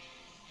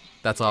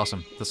 That's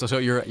awesome. So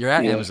you're at Yeah.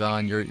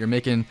 Amazon. You're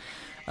making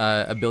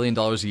 $1 billion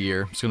a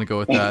year. I'm just gonna go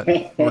with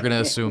that. We're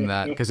gonna assume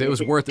that because it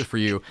was worth it for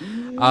you.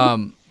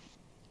 Um,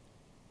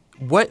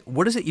 what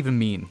does it even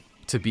mean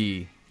to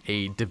be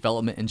a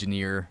development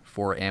engineer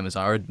for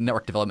Amazon or a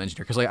network development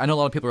engineer? Because like I know a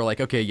lot of people are like,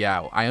 okay,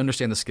 yeah, I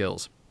understand the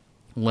skills,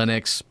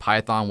 Linux,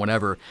 Python,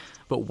 whatever,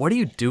 but what are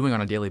you doing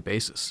on a daily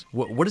basis?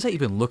 What does that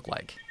even look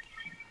like?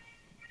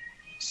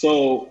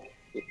 So,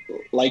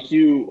 like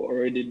you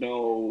already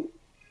know,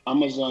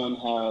 Amazon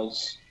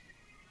has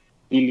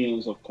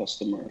billions of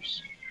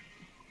customers.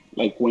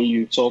 Like when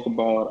you talk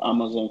about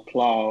Amazon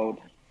Cloud,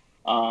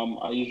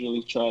 I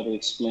usually try to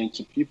explain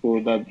to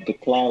people that the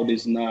cloud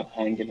is not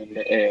hanging in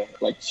the air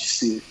like you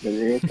see the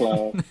real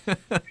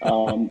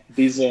cloud.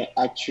 These are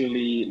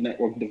actually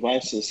network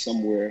devices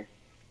somewhere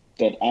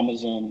that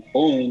Amazon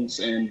owns,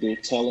 and they're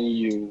telling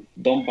you,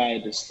 don't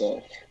buy this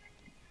stuff.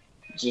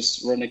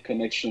 Just run a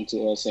connection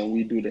to us, and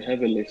we do the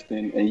heavy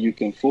lifting, and you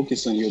can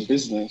focus on your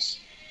business.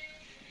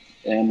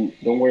 And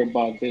don't worry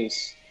about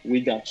this.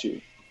 We got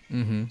you.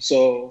 Mm-hmm.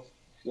 So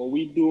what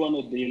we do on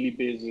a daily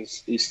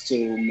basis is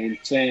to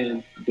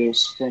maintain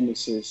those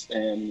promises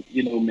and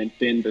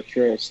maintain the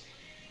trust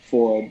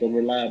for the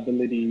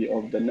reliability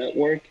of the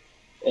network,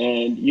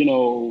 and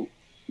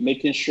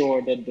making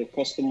sure that the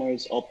customer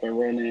is up and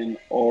running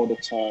all the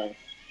time,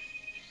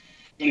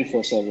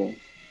 24/7.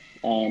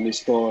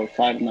 It's called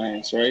five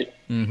nines, right?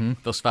 Mm-hmm.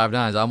 Those 5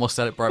 nines. I almost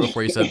said it right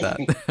before you said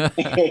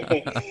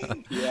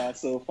that. Yeah,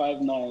 so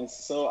five nines.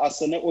 So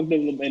as a network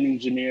development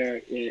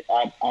engineer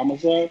at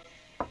Amazon,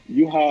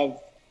 you have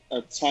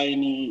a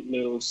tiny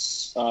little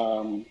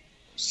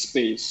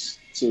space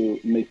to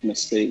make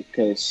mistake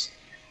because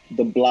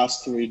the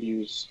blast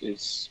radius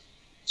is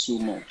too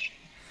much,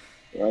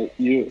 right?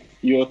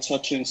 You're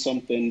touching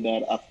something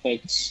that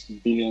affects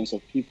billions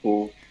of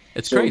people,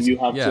 It's so crazy.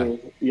 Yeah.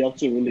 you have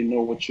to really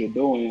know what you're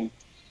doing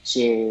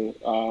to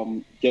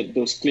get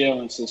those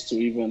clearances to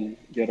even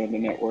get on the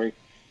network.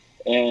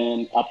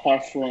 And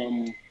apart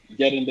from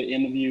getting the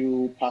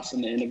interview,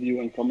 passing the interview,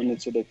 and coming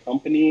into the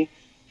company,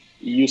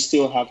 you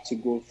still have to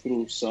go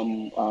through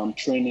some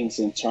trainings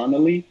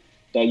internally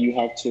that you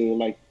have to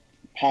like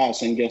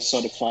pass and get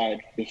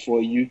certified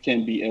before you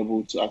can be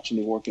able to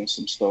actually work in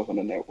some stuff on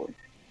the network.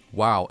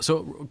 Wow.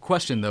 So,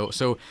 question though.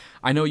 So,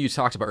 I know you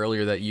talked about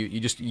earlier that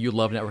you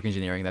love network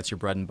engineering. That's your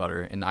bread and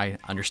butter, and I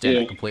understand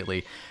Yeah. that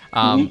completely.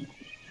 hmm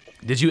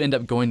Did you end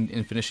up going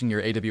and finishing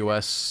your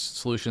AWS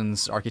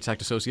Solutions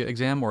Architect Associate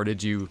exam, or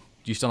do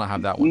you still not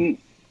have that one,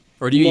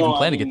 or do you even No, I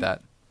plan to get didn't.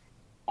 that?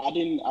 I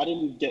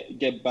didn't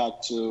get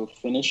back to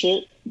finish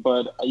it,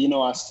 but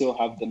I still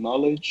have the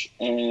knowledge,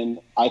 and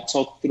I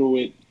talked through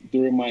it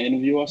during my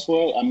interview as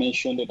well. I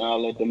mentioned it. I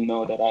let them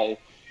know that I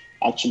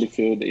actually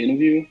failed the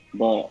interview,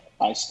 but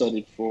I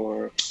studied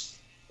for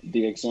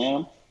the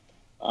exam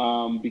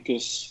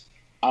because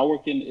I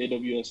work in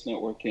AWS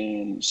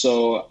networking.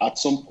 So at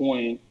some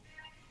point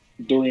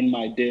during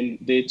my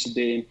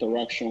day-to-day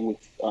interaction with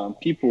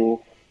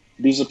people,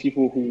 these are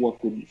people who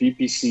work with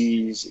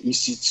VPCs,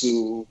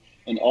 EC2,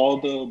 and all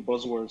the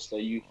buzzwords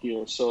that you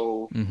hear.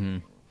 So Mm-hmm.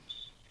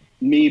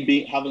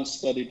 having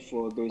studied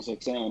for those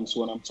exams,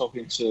 when I'm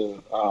talking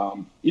to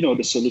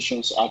the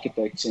solutions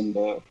architects in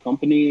the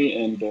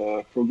company and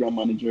the program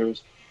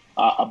managers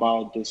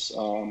about this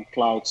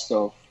cloud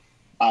stuff,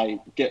 I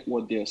get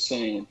what they're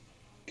saying,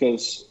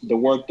 because the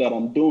work that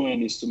I'm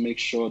doing is to make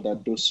sure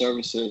that those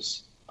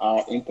services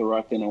are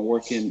interacting and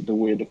working the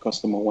way the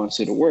customer wants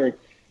it to work,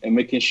 and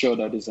making sure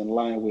that it's in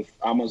line with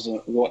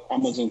what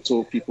Amazon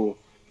told people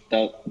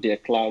that their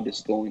cloud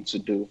is going to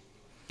do,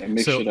 and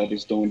make So sure that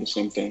it's doing the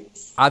same thing.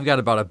 I've got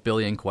about a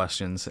billion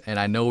questions, and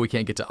I know we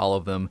can't get to all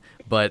of them,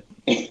 but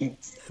Yeah,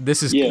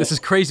 this is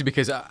crazy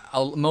because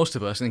most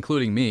of us,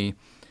 including me,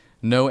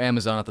 know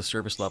Amazon at the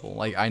service level.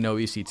 Like I know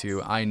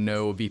EC2, I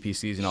know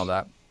VPCs and all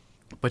that,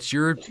 but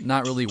you're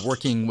not really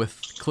working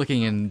with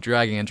clicking and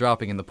dragging and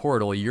dropping in the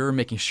portal. You're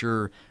making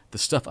sure the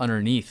stuff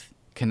underneath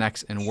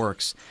connects and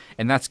works,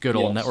 and that's good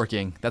old yes,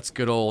 networking. That's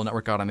good old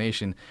network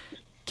automation.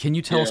 Can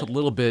you tell us yeah. a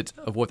little bit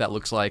of what that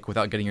looks like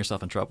without getting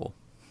yourself in trouble?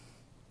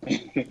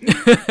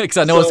 Because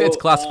I know it's So,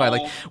 classified.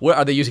 Like, what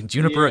are they using?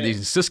 Juniper? Are they yeah,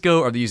 using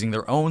Cisco? Are they using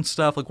their own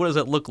stuff? Like, what does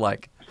that look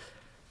like?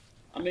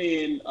 I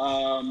mean,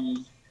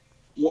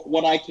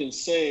 what I can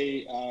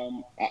say,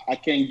 I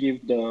can't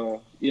give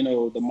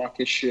the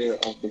market share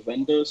of the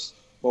vendors,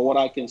 but what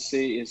I can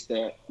say is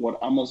that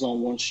what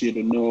Amazon wants you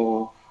to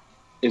know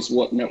is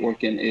what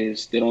networking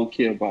is. They don't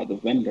care about the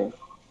vendor.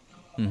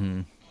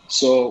 Mm-hmm.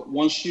 So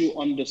once you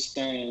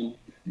understand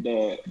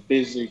the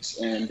basics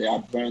and the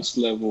advanced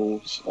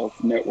levels of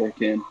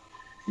networking,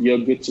 you're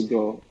good to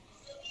go.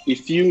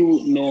 If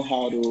you know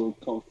how to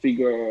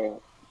configure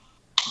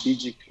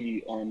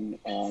BGP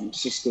on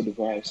Cisco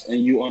device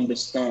and you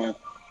understand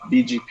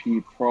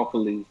BGP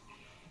properly,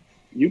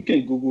 you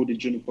can Google the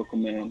Juniper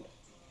command.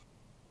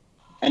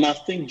 And I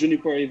think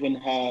Juniper even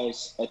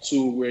has a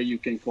tool where you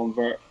can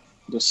convert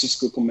the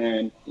Cisco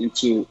command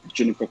into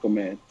Juniper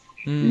command.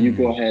 And you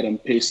go Mm. ahead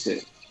and paste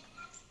it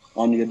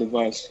on your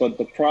device. But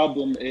the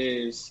problem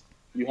is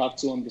you have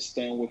to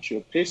understand what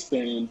you're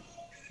pasting,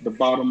 the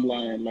bottom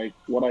line, like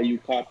what are you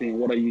copying,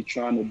 what are you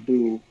trying to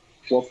do,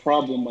 what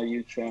problem are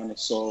you trying to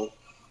solve.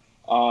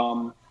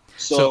 Um,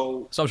 So,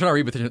 so so I'm trying to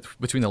read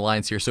between the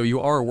lines here. So you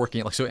are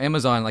working like so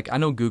Amazon. Like I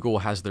know Google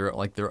has their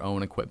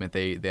own equipment.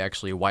 They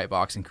actually white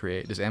box and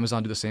create. Does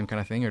Amazon do the same kind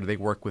of thing, or do they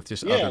work with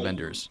just other yeah,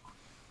 vendors?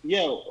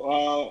 yeah,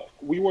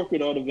 we work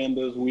with other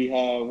vendors. We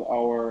have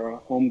our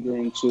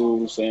homegrown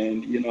tools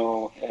and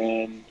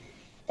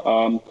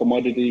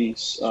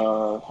commodities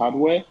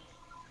hardware,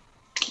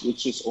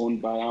 which is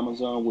owned by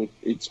Amazon with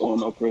its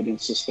own operating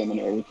system and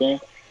everything.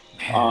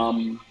 Man,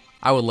 Um,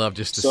 I would love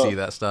just to see so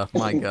that stuff.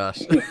 My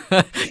gosh,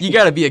 you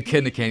got to be a kid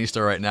in a candy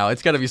store right now.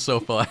 It's got to be so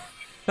fun.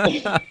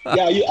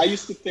 yeah, I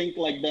used to think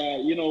like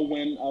that.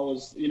 When I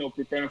was,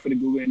 preparing for the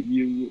Google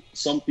interview,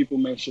 some people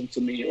mentioned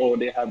to me, oh,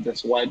 they have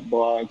this white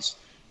box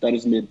that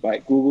is made by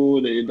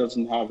Google. That it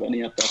doesn't have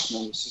any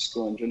attachment with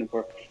Cisco and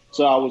Juniper.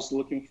 So I was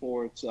looking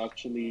forward to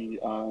actually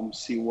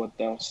see what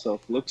that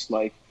stuff looks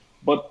like.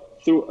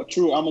 But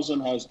through Amazon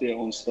has their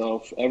own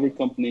stuff. Every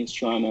company is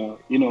trying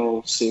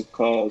to, save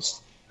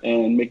costs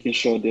and making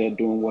sure they're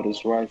doing what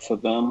is right for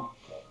them.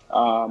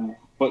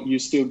 But you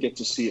still get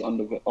to see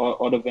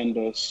other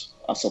vendors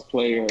as a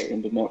player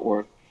in the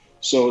network.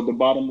 So the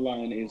bottom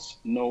line is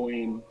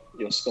knowing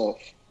your stuff.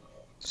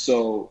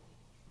 So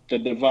the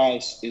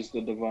device is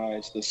the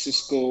device. The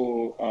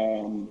Cisco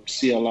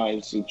CLI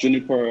is the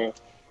Juniper,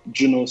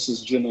 Junos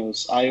is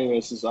Junos,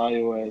 iOS is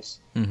iOS,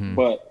 Hmm.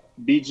 but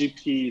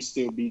BGP is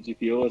still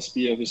BGP,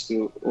 OSPF is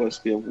still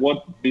OSPF.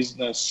 What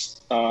business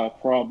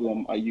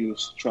problem are you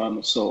trying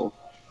to solve?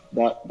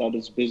 That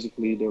is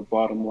basically the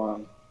bottom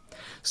line.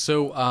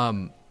 So,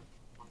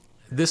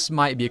 this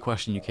might be a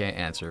question you can't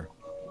answer,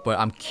 but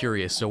I'm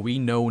curious. So we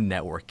know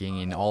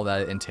networking and all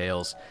that it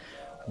entails.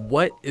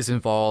 What is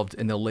involved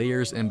in the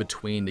layers in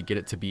between to get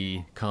it to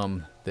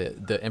become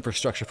the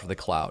infrastructure for the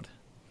cloud?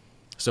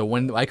 So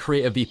when I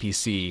create a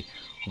VPC,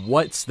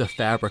 what's the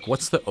fabric?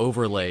 What's the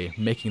overlay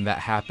making that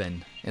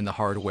happen in the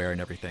hardware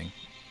and everything?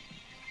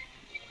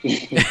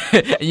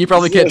 And you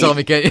probably can't So, tell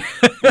me, can you?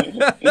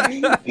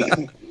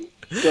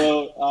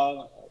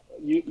 so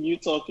you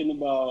talking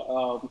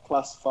about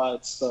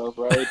classified stuff,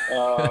 right?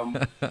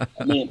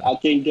 I mean, I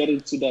can't get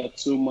into that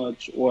too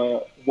much,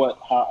 or what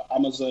how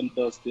Amazon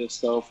does their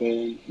stuff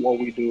and what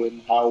we do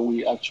and how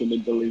we actually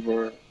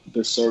deliver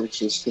the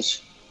services.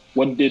 Because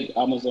what did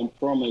Amazon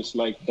promise?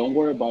 Like, don't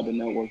worry about the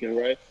networking,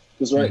 right?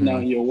 Because right now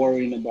Hmm. you're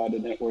worrying about the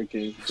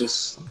networking.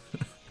 Just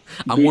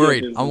I'm do your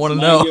worried. I business, want to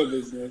mind know. your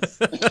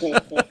business,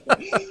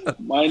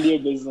 mind your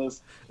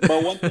business.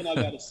 But one thing I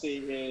gotta say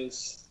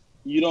is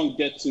you don't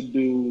get to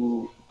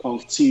do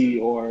conf T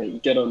or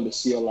get on the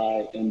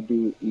CLI and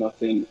do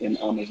nothing in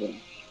Amazon.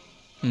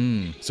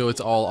 So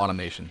it's all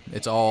automation.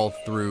 It's all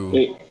through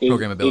It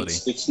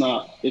programmability.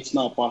 it's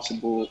not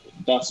possible.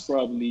 That's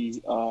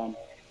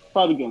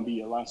probably gonna be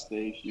your last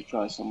day if you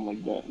try something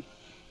like that.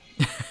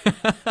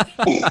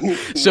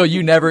 So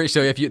you never.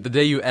 So if you the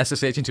day you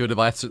SSH into a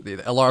device,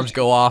 the alarms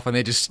go off and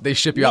they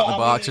ship you No, out the I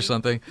box or mean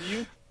something.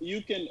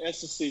 you can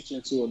SSH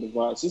into a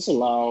device. It's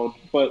allowed,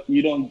 but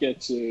you don't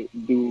get to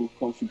do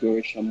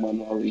configuration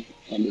manually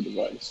on the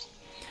device.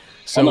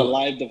 On a So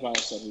live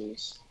device, at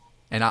least.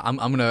 and I'm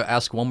gonna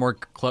ask one more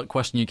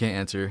question you can't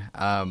answer.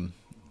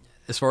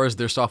 As far as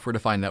their software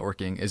defined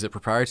networking, is it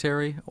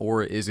proprietary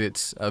or is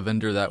it a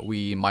vendor that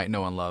we might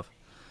know and love?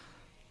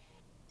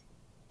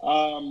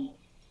 Um,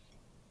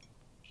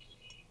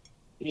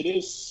 it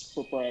is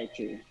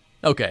proprietary.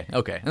 Okay,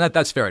 okay, and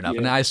that's fair enough.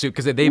 And Yeah, I assume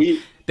because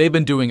we they've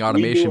been doing we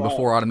automation do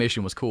before our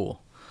automation was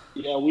cool.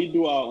 yeah we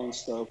do our own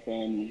stuff,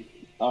 and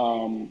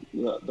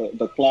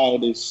the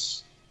cloud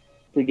is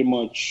pretty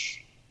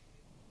much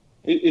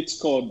it's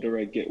called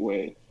direct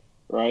gateway,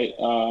 right?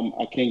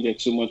 I can't get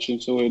too much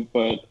into it,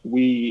 but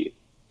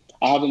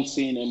I haven't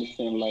seen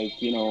anything like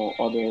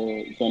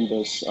other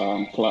vendors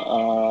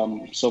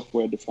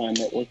software defined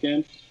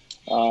networking.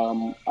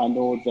 I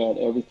know that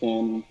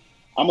everything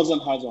Amazon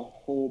has a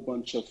whole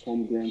bunch of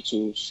homegrown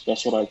tools.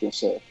 That's what I can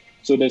say.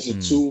 So there's a Hmm.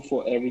 tool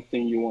for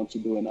everything you want to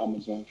do in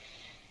Amazon,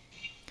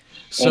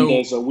 and So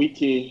there's a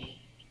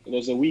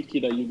wiki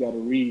that you got to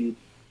read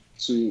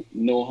to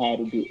know how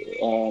to do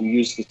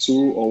use the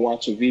tool or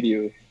watch a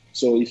video.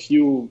 So if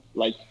you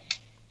like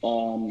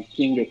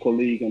ping a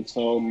colleague and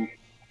tell them,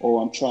 "Oh,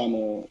 I'm trying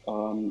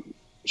to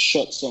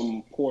shut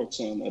some ports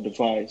on a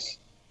device,"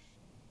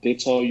 they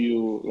tell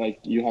you like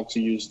you have to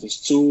use this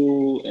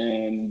tool,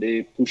 and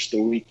they push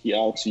the wiki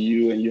out to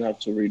you, and you have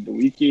to read the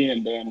wiki,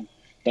 and then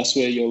that's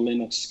where your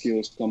Linux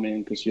skills come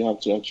in because you have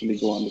to actually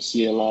go on the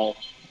CLI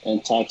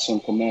and type some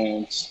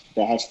commands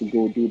that has to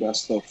go do that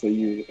stuff for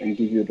you and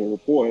give you the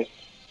report.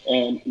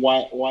 And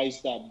why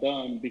is that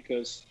done?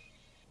 Because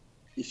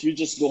if you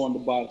just go on the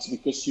box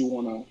because you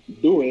want to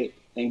do it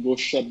and go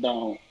shut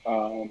down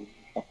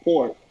a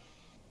port,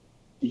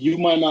 you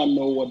might not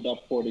know what that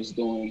port is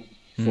doing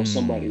for hmm.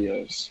 somebody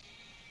else.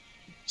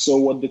 So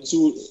what the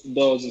tool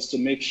does is to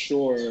make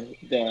sure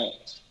that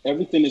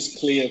everything is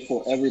clear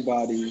for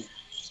everybody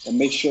and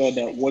make sure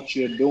that what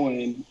you're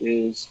doing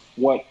is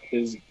what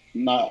is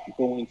not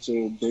going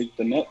to break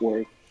the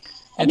network.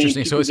 I mean,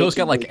 Interesting. So people so get it's to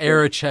got like break it.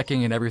 error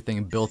checking and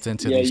everything built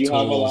into Yeah, these you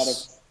have a lot of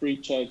tools.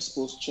 pre-checks,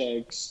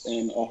 post-checks,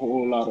 and a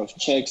whole lot of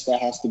checks that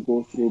has to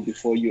go through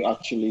before you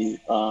actually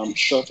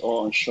shut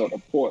or unshut a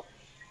port.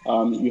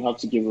 You have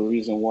to give a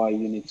reason why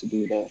you need to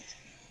do that.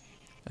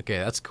 Okay,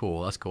 that's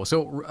cool. That's cool.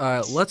 So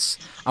let's.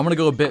 I'm gonna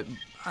go a bit,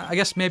 I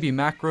guess maybe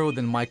macro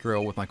than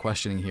micro with my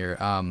questioning here.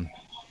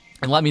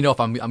 And let me know if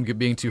I'm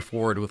being too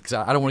forward with because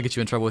I don't want to get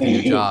you in trouble with your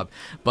new job.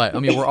 But I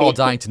mean, we're all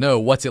dying to know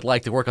what's it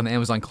like to work on the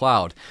Amazon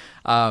cloud.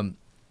 Um,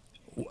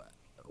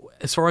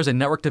 as far as a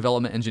network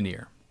development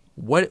engineer,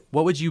 what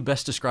would you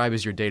best describe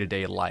as your day to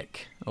day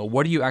like?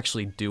 What are you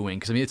actually doing?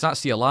 Because I mean, it's not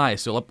CLI,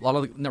 so a lot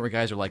of the network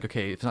guys are like,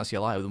 okay, if it's not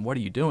CLI, then what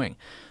are you doing?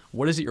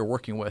 What is it you're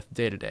working with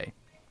day to day?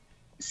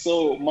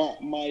 So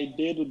my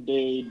day to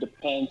day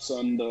depends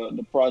on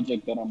the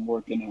project that I'm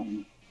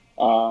working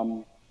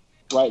on.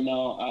 Right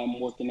now, I'm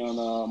working on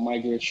a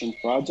migration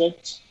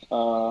project,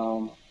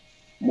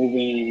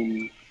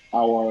 moving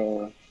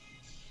our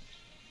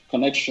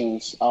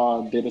connections,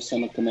 our data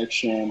center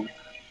connection.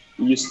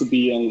 It used to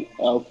be an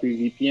L3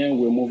 VPN.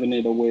 We're moving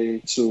it away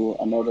to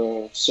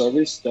another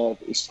service that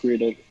is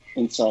created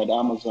inside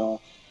Amazon.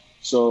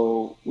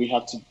 So we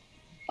have to.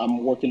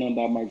 I'm working on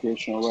that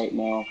migration right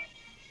now.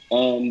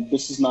 And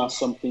this is not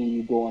something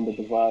you go on the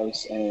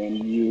device and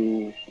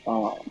you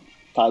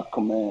type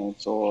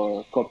commands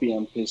or copy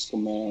and paste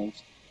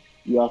commands.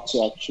 You have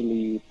to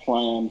actually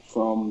plan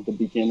from the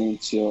beginning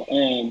till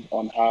end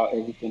on how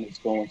everything is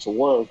going to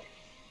work.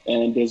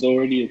 And there's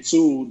already a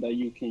tool that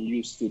you can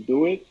use to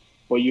do it,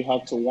 but you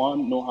have to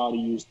one know how to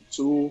use the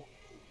tool,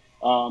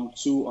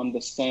 to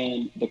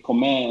understand the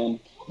command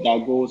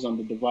that goes on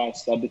the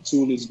device that the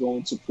tool is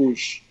going to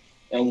push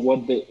and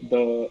what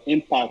the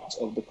impact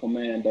of the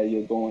command that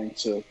you're going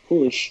to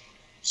push.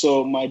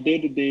 So my day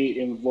to day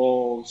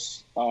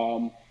involves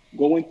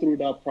going through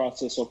that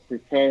process of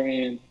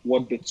preparing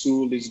what the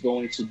tool is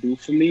going to do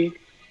for me.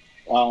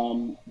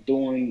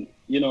 Doing,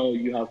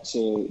 you have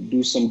to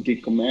do some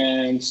git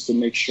commands to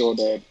make sure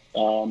that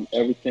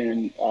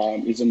everything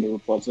is in the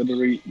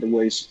repository the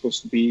way it's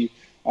supposed to be.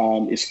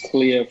 It's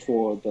clear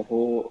for the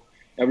whole.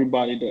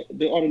 everybody,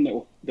 the other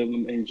network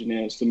development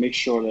engineers, to make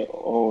sure that,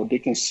 oh, they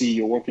can see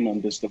you're working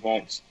on this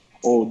device.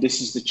 Oh,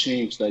 this is the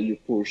change that you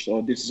pushed,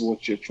 or this is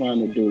what you're trying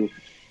to do.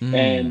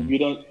 And Mm,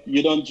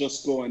 you don't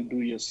just go and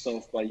do your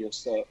stuff by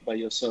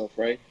yourself,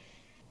 right?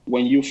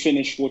 When you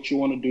finish what you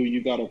want to do, you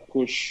got to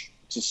push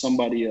to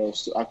somebody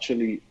else to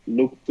actually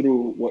look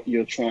through what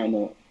you're trying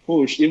to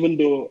push. Even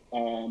though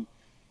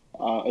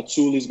a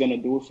tool is going to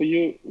do it for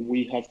you, we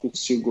have to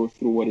still go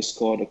through what is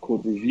called a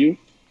code review. mm.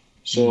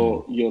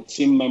 So your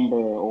team member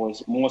or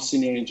more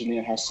senior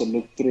engineer has to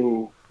look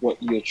through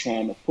what you're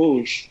trying to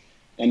push,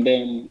 and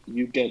then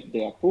you get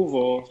the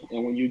approval.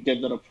 And when you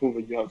get that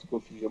approval, you have to go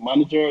through your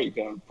manager, you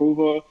get an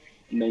approval,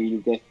 and then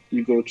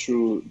you go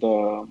through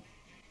the,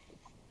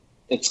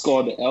 it's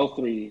called the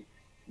L3.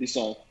 These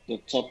are the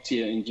top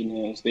tier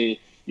engineers.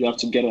 You have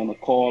to get on a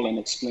call and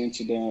explain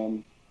to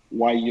them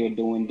why you're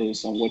doing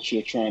this and what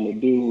you're trying to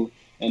do,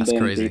 and That's then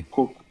crazy.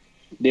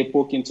 they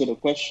poke into the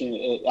question,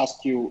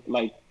 ask you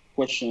like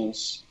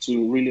questions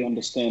to really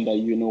understand that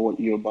you know what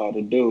you're about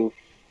to do,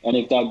 and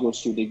if that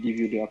goes through, they give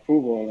you the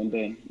approval, and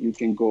then you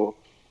can go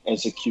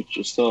execute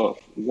your stuff.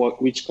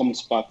 Which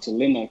comes back to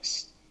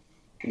Linux,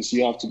 because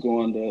you have to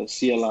go on the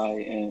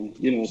CLI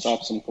and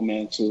type some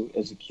command to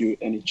execute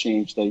any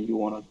change that you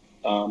want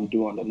to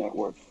do on the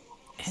network.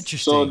 So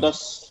Interesting.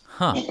 that's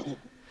Huh.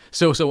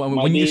 So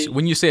my when day.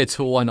 you say a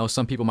tool, I know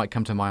some people might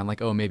come to mind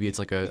like, oh, maybe it's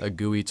like a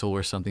GUI tool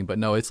or something, but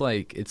no, it's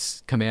like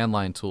it's command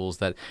line tools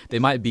that they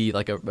might be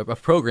like a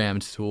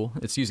programmed tool.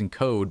 It's using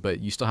code, but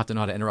you still have to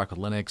know how to interact with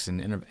Linux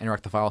and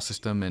interact the file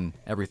system and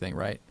everything,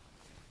 right?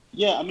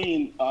 Yeah, I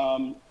mean,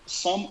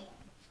 some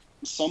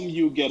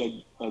you get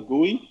a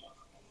GUI,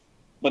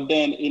 but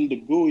then in the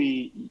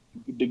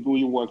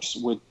GUI works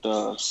with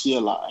the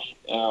CLI,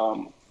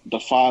 the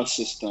file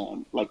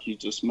system, like you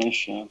just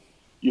mentioned.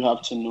 You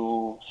have to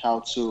know how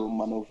to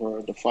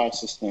maneuver the file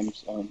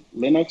systems on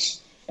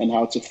Linux and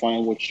how to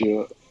find what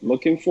you're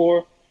looking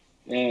for.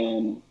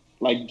 And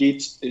like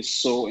Git is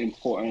so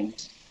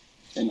important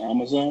in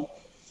Amazon.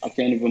 I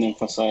can't even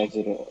emphasize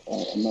it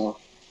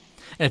enough.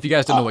 And if you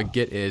guys don't know Uh, what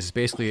Git is,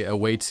 basically a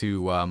way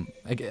to,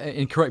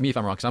 and correct me if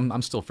I'm wrong, because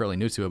I'm still fairly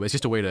new to it, but it's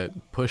just a way to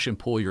push and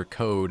pull your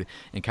code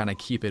and kind of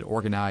keep it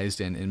organized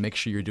and make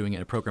sure you're doing it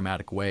in a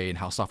programmatic way and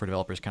how software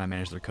developers kind of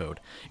manage their code.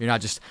 You're not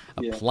just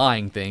yeah,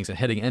 applying things and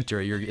hitting enter,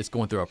 it's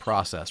going through a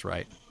process,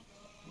 right?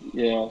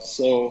 yeah.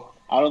 So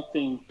I don't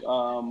think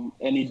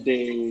any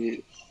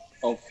day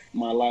of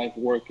my life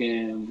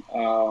working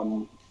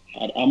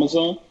at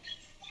Amazon,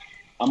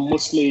 I'm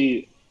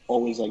mostly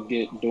always at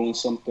Git doing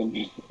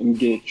something in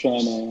Git,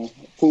 trying to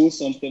pull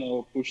something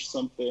or push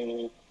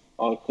something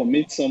or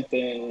commit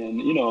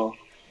something.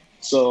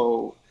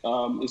 So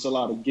there's a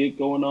lot of Git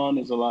going on.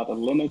 There's a lot of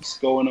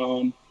Linux going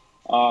on.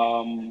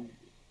 Um,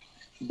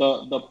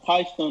 the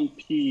Python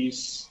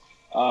piece,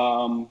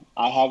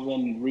 I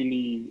haven't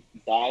really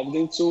dived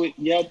into it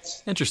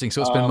yet. Interesting.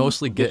 So it's been Um,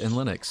 mostly Git and this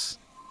Linux.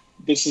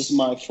 this is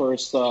my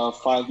first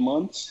 5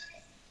 months.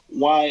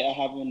 Why I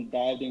haven't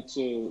dived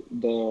into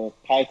the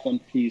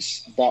Python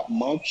piece that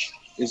much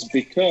is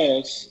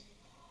because,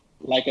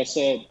 like I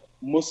said,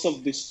 most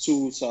of these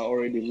tools are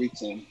already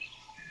written.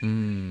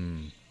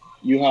 Hmm.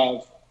 You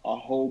have a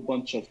whole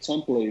bunch of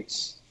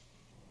templates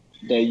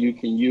that you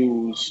can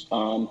use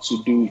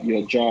to do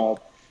your job.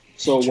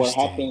 So what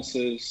Interesting. happens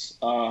is,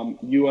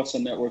 you as a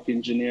network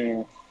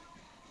engineer,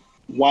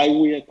 why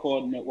we are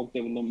called network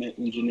development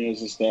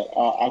engineers is that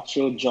our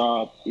actual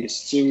job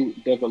is to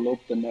develop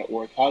the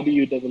network. How do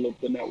you develop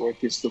the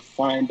network? Is to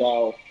find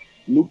out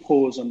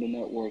loopholes on the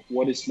network,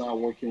 what is not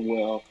working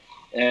well,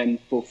 and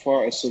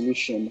prefer a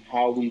solution,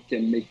 how we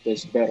can make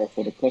this better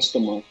for the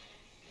customer.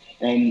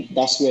 And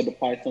that's where the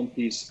Python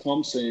piece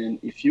comes in.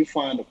 If you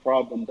find a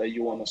problem that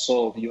you want to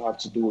solve, you have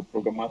to do it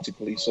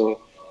programmatically. So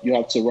you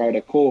have to write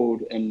a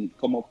code and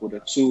come up with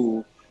a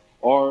tool.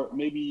 Or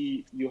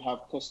maybe you have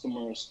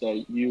customers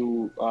that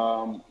you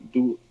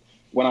do.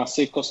 When I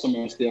say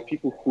customers, there are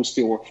people who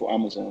still work for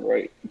Amazon,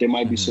 right? They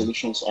might be Hmm.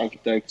 solutions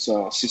architects,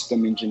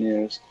 system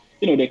engineers.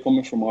 They're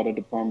coming from other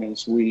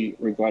departments. We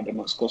regard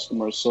them as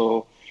customers.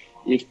 So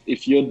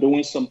if you're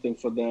doing something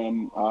for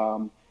them,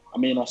 I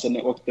mean, as a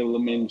network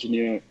development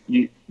engineer,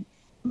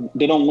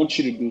 they don't want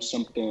you to do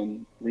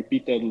something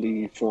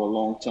repeatedly for a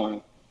long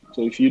time.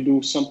 So if you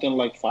do something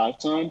like 5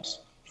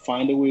 times,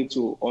 find a way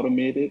to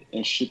automate it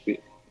and ship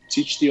it.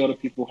 Teach the other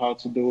people how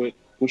to do it,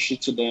 push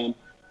it to them,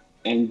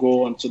 and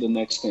go on to the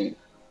next thing.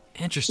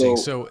 Interesting.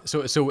 So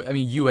So, I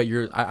mean, you at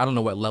your, I don't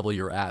know what level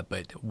you're at,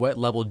 but what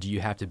level do you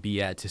have to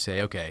be at to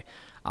say, okay,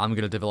 I'm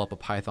going to develop a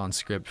Python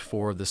script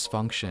for this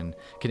function?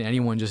 Can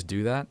anyone just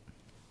do that?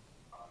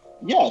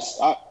 yes,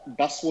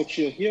 that's what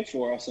you're here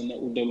for as a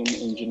network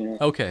development engineer.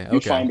 Okay, You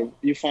okay.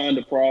 find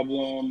a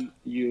problem.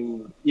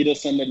 You either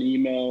send an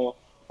email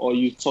or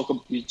you talk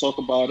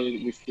about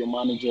it with your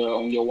manager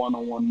on your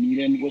one-on-one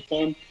meeting with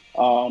them.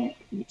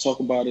 You talk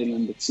about it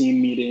in the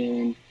team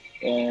meeting,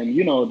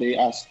 and they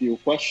ask you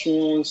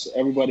questions.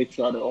 Everybody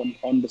try to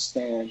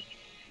understand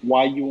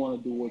why you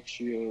want to do what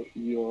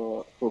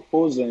you're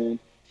proposing,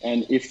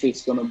 and if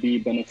it's going to be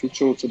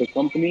beneficial to the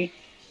company.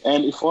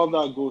 And if all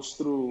that goes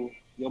through,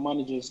 your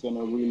manager is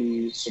gonna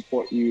really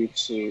support you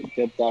to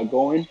get that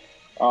going,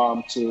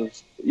 to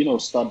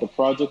start the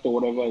project or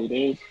whatever it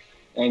is,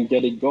 and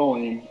get it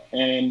going.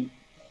 And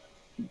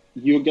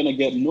you're gonna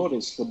get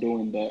noticed for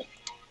doing that.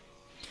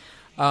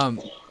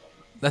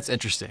 That's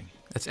interesting.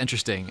 That's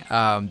interesting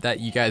that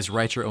you guys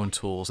write your own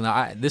tools.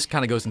 Now, this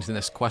kind of goes into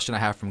this question I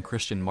have from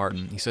Christian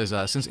Martin. He says,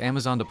 since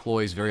Amazon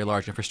deploys very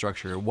large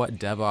infrastructure, what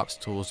DevOps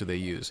tools do they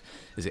use?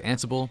 Is it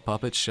Ansible,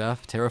 Puppet,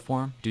 Chef,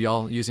 Terraform? Do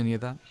y'all use any of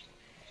that?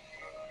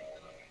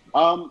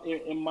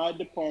 In my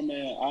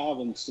department, I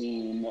haven't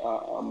seen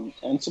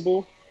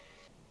Ansible.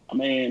 I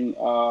mean,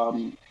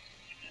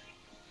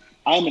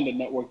 I'm in the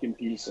networking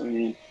piece. I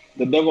mean,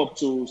 the DevOps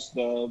tools,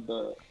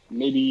 the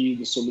maybe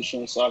the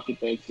solutions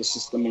architects, the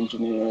system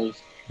engineers.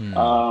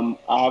 I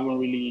haven't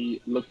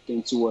really looked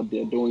into what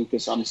they're doing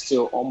because I'm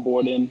still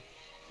onboarding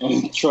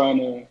and trying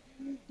to,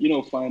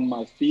 find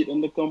my feet in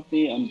the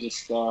company. I'm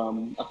just,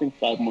 I think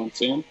 5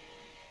 months in.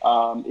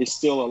 It's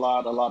still a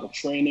lot of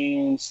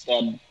trainings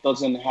that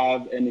doesn't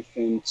have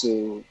anything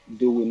to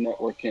do with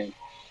networking.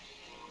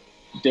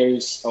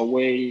 There's a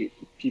way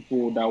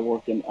people that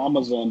work in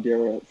Amazon,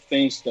 there are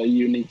things that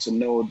you need to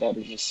know that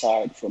is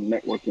aside from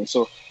networking.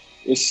 So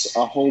it's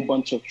a whole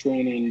bunch of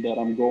training that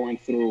I'm going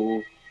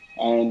through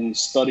and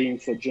studying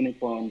for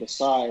Juniper on the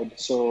side.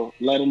 So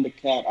letting the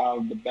cat out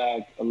of the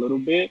bag a little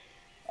bit.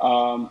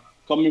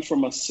 Coming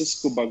from a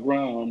Cisco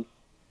background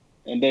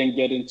and then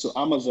getting to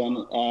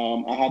Amazon,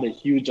 I had a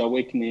huge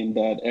awakening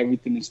that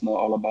everything is not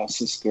all about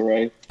Cisco,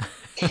 right?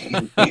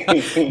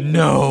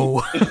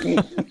 No.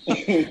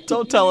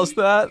 Don't tell us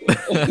that.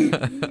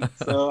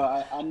 So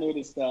I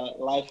noticed that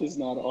life is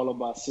not all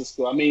about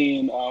Cisco. I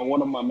mean,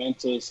 one of my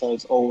mentors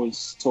has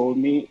always told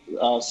me,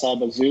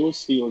 Cyber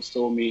Zeus, he always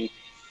told me,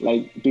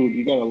 like, dude,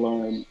 you got to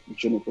learn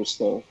Juniper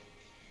stuff.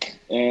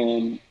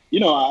 And,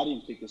 I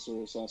didn't take it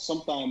serious.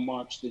 Sometime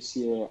March this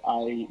year,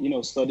 I,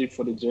 studied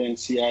for the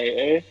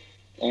JNCIA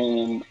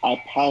and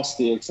I passed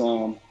the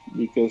exam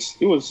because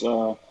it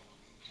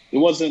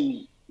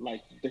wasn't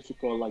like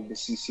difficult like the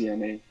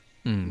CCNA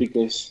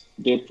because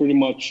they pretty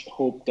much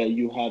hope that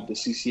you have the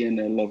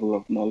CCNA level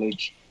of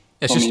knowledge.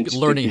 It's just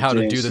learning how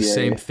to do the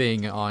same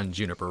thing on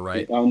Juniper,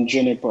 right? On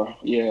Juniper,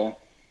 yeah.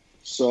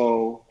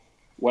 So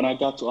when I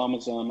got to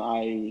Amazon,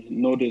 I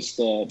noticed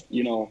that,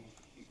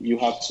 you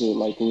have to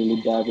like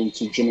really dive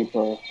into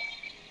Juniper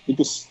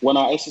because when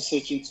I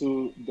SSH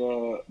into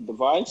the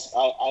device,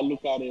 I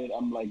look at it,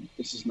 I'm like,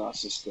 this is not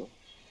Cisco.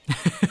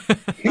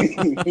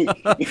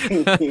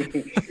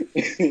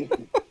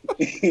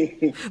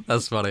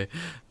 That's funny.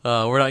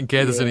 We're not in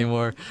Kansas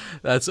anymore.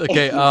 That's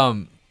okay.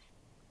 So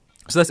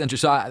that's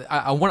interesting. So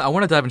I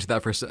want to dive into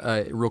that first,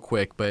 real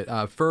quick.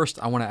 But first,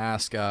 I want to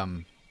ask.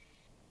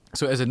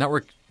 So as a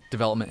network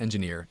development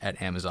engineer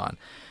at Amazon,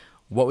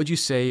 what would you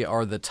say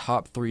are the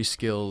top 3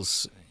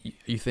 skills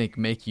you think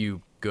make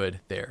you good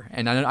there?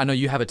 And I know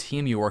you have a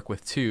team you work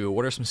with too.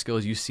 What are some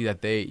skills you see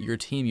that your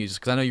team uses?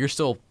 Because I know you're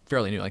still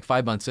fairly new, like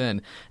 5 months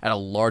in at a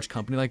large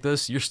company like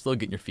this. You're still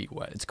getting your feet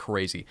wet. It's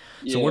crazy.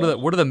 Yeah. So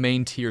what are the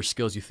main tier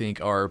skills you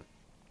think are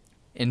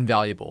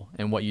invaluable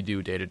in what you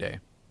do day to day?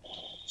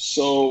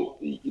 So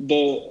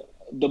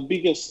the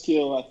biggest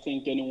skill I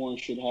think anyone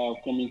should have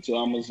coming to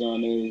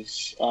Amazon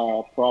is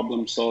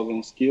problem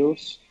solving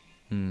skills.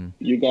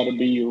 You got to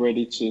be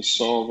ready to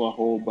solve a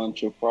whole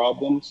bunch of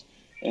problems.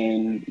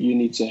 And you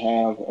need to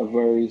have a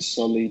very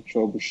solid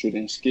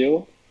troubleshooting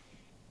skill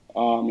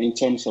in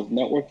terms of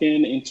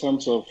networking, in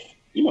terms of,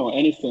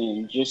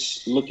 anything,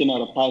 just looking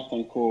at a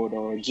Python code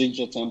or a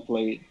Jinja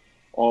template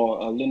or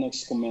a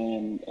Linux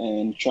command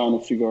and trying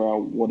to figure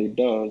out what it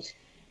does.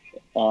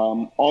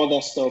 All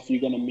that stuff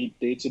you're going to meet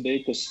day to day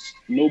because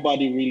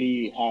nobody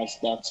really has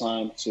that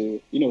time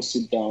to,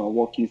 sit down and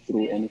walk you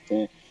through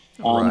anything.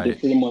 Right. They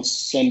pretty much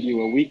send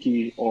you a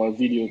wiki or a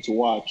video to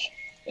watch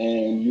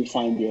and you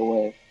find your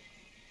way.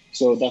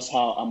 So that's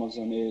how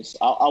Amazon is.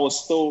 I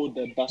was told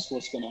that that's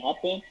what's going to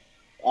happen.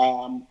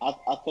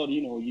 I thought,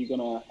 you're going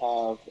to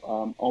have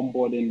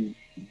onboarding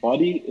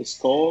buddy, it's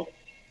called.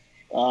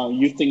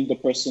 You think the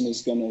person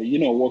is going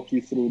to, walk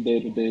you through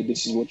day to day.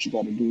 This is what you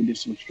got to do.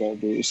 This is what you got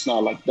to do. It's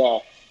not like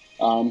that.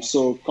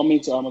 So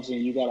coming to Amazon,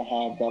 you got to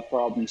have that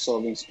problem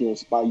solving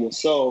skills by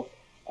yourself,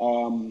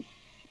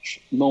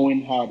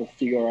 knowing how to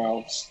figure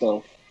out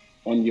stuff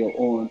on your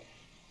own.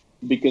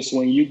 Because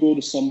when you go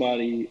to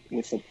somebody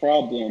with a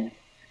problem,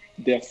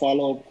 their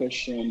follow-up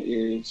question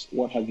is,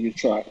 what have you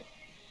tried?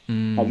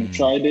 Have you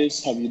tried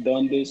this? Have you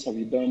done this? Have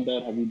you done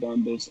that? Have you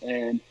done this?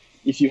 And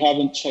if you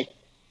haven't checked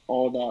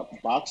all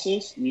that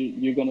boxes,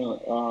 you're going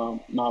to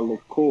not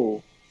look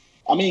cool.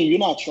 I mean, you're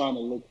not trying to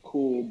look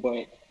cool,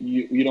 but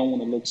you don't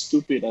want to look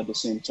stupid at the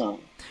same time.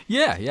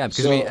 Yeah,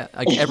 because I mean,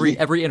 like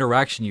every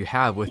interaction you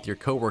have with your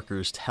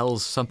coworkers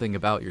tells something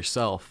about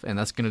yourself, and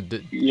that's going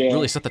to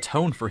really set the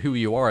tone for who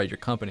you are at your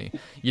company.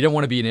 You don't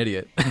want to be an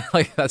idiot.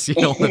 You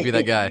don't want to be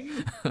that guy.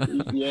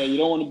 Yeah, you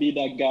don't want to be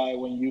that guy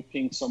when you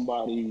ping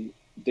somebody.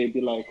 They'd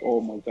be like, "Oh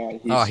my God,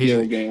 he's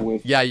here again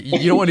with." Yeah,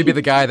 you don't want to be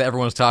the guy that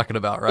everyone's talking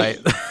about, right?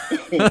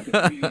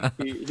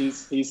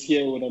 He's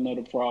here with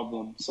another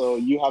problem. So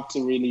you have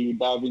to really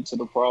dive into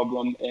the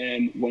problem,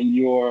 and when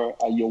you're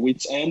at your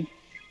wit's end,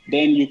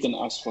 then you can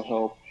ask for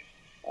help.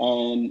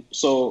 And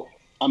so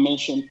I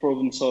mentioned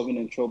problem solving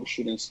and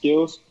troubleshooting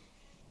skills.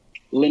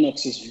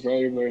 Linux is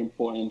very, very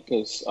important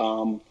because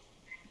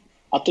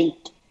I think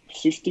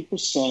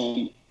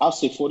 50%, I'll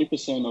say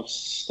 40% of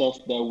stuff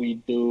that we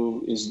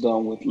do is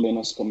done with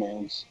Linux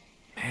commands.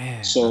 Man,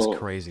 that's So,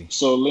 crazy.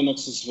 so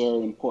Linux is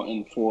very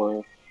important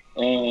for,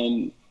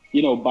 and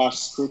Bash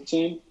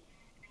scripting,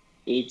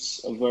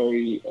 it's a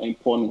very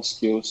important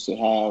skills to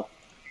have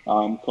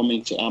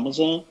coming to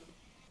Amazon.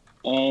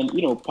 And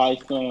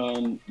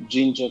Python,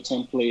 Jinja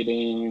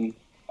templating,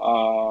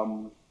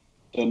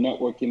 the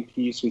networking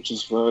piece, which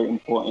is very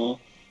important,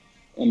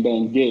 and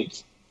then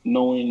Git,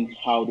 knowing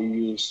how to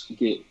use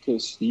Git,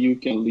 because you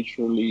can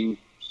literally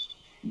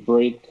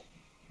break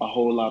a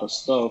whole lot of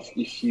stuff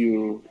if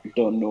you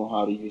don't know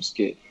how to use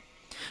Git.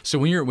 So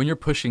when you're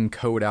pushing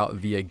code out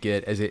via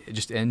Git, is it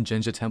just in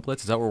Jinja templates?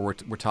 Is that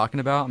what we're talking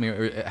about? I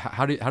mean,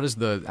 how does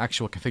the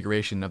actual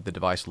configuration of the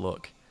device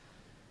look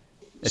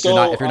if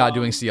you're not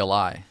doing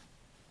CLI?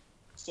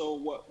 So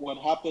what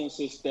happens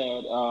is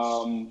that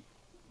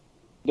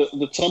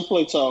the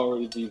templates are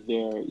already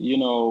there.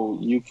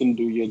 You can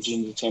do your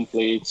Jinja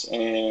templates,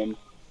 and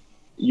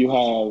you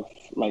have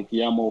like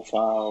YAML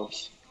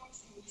files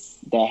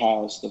that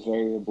has the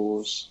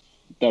variables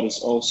that is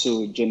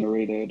also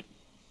generated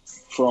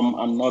from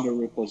another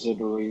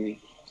repository.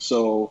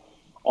 So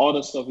all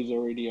the stuff is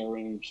already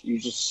arranged. You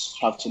just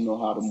have to know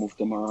how to move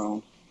them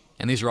around.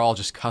 And these are all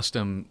just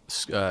custom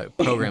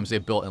programs they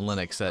built in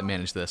Linux that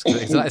manage this. 'Cause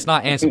it's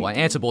not Ansible.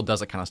 Ansible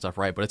does that kind of stuff,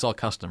 right? But it's all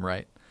custom,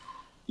 right?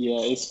 Yeah,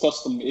 it's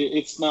custom.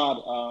 It's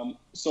not.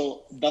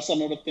 So that's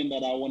another thing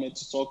that I wanted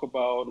to talk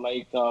about.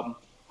 Like,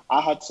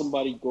 I had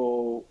somebody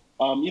go.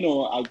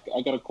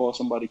 I got a call.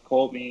 Somebody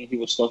called me. He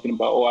was talking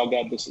about, oh, I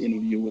got this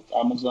interview with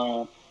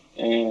Amazon,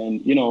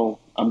 and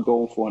I'm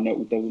going for a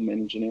network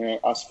development engineer.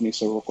 Asked me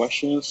several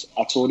questions.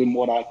 I told him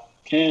what I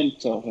can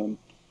tell him.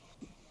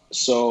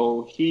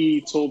 So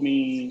he told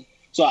me.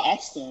 So I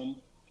asked him,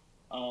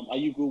 are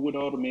you good with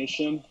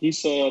automation? He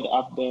said,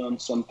 I've done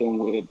something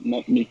with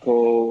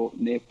NetMiko,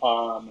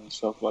 Napalm, and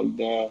stuff like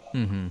that.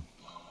 Mm-hmm.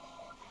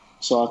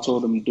 So I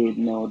told him, dude,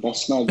 no,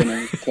 that's not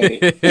going to cut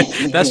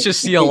it. That's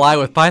just CLI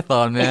with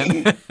Python,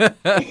 man.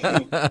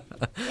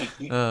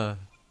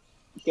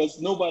 Because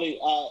nobody's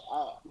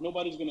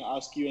going to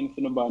ask you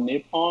anything about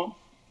Napalm.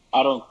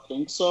 I don't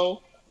think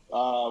so.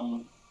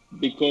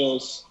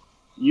 Because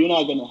you're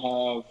not going to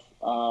have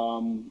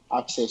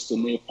access to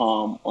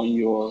Napalm on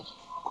your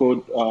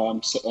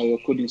your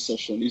coding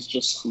session. It's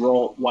just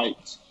raw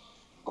white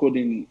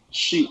coding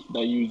sheet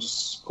that you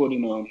just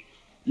coding on.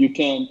 You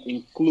can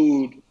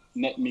include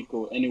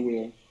NetMiko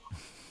anywhere.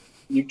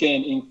 You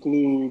can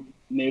include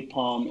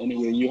Napalm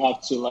anywhere. You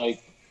have to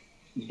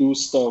do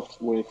stuff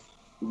with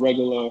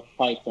regular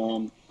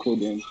Python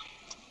coding.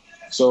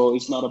 So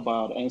it's not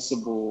about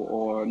Ansible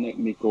or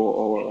NetMiko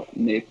or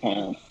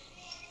Napalm.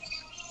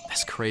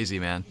 That's crazy,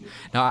 man.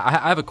 Now,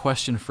 I have a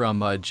question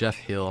from Jeff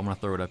Hill. I'm going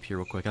to throw it up here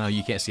real quick. I know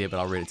you can't see it,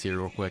 but I'll read it to you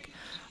real quick.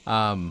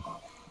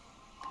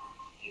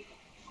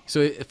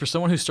 So for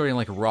someone who's starting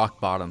like rock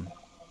bottom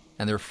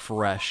and they're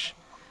fresh,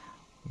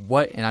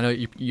 and I know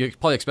you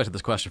probably expected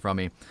this question from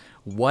me,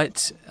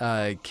 what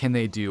can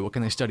they do? What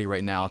can they study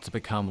right now to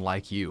become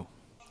like you?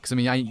 Because, I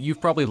mean,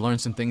 you've probably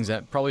learned some things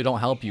that probably don't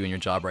help you in your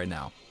job right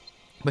now,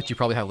 but you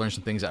probably have learned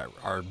some things that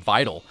are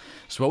vital.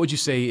 So what would you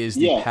say is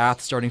the path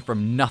starting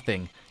from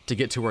nothing to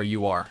get to where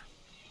you are?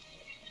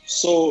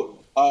 So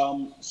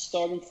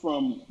starting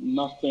from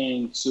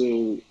nothing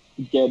to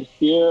get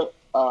here,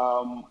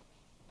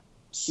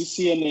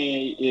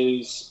 CCNA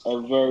is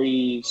a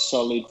very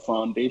solid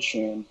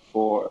foundation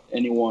for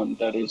anyone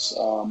that is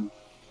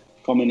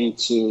coming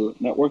into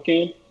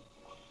networking.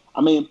 I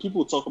mean,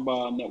 people talk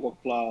about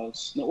Network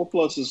Plus. Network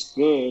Plus is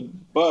good,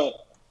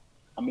 but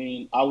I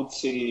mean, I would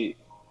say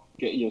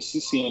get your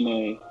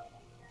CCNA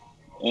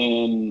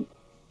and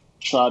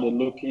try to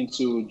look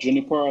into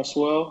Juniper as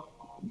well.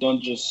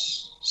 Don't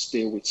just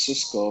stay with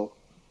Cisco.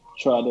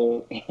 Try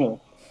to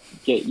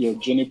get your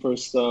Juniper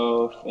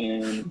stuff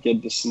and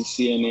get the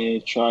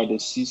CCNA, try the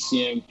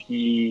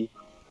CCNP.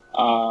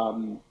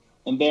 And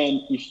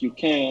then if you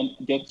can,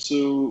 get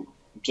to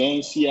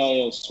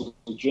JNCIS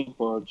with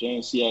Juniper,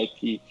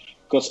 JNCIP,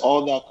 because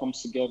all that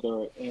comes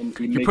together. And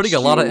you're putting a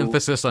lot of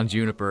emphasis on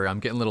Juniper. I'm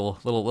getting a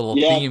little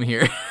theme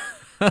here.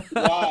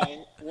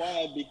 Why?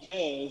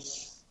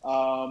 Because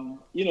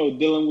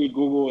dealing with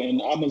Google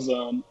and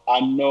Amazon, I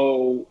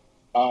know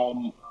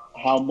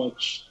how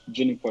much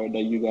Juniper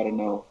that you gotta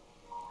know.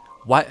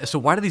 Why? So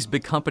why do these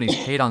big companies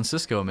hate on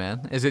Cisco,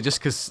 man? Is it just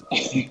because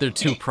they're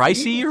too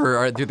pricey,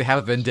 or do they have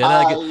a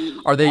vendetta?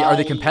 Are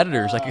they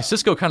competitors? Like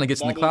Cisco kind of gets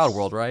in the cloud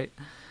world, right?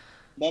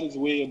 That is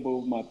way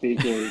above my pay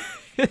grade.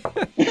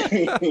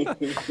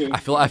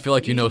 I feel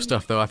like you know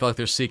stuff though. I feel like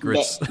there's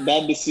secrets.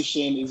 That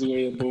decision is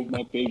way above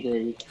my pay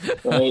grade,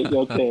 right?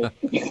 Okay.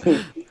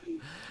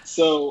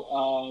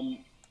 So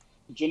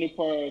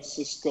Juniper,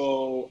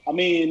 Cisco. I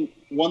mean,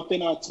 one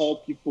thing I tell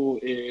people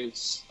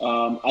is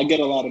I get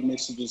a lot of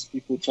messages,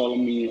 people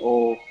telling me,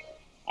 oh,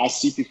 I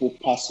see people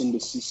passing the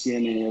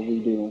CCNA every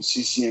day on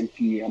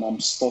CCNP, and I'm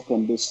stuck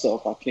on this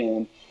stuff. I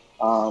can't.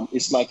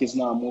 It's like it's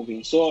not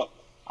moving. So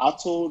I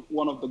told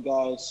one of the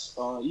guys,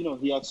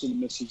 he actually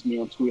messaged me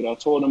on Twitter. I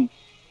told him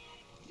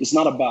it's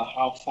not about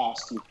how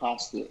fast you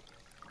passed it.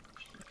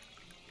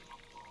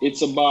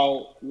 It's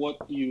about what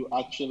you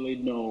actually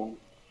know.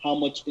 How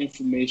much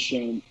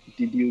information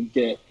did you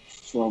get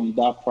from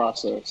that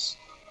process?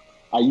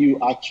 Are you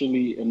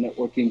actually a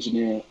network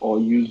engineer, or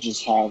you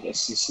just have a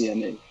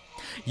CCNA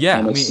Yeah,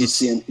 and I a mean, it's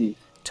CCNP?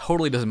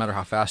 totally doesn't matter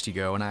how fast you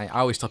go. And I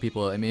always tell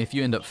people, I mean, if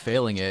you end up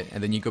failing it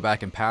and then you go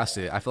back and pass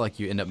it, I feel like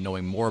you end up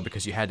knowing more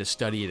because you had to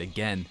study it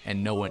again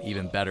and know it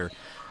even better.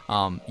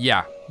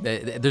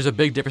 There's a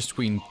big difference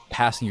between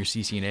passing your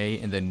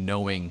CCNA and then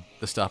knowing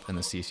the stuff in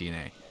the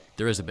CCNA.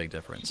 There is a big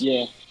difference.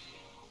 Yeah,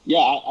 yeah.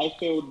 I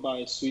failed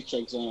by switch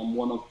exam,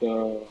 one of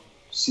the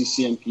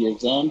CCNP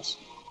exams,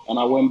 and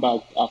I went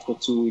back after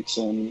 2 weeks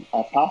and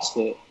I passed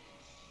it.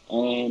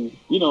 And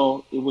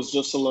it was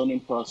just a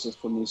learning process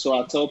for me. So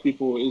I tell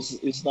people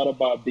it's not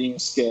about being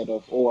scared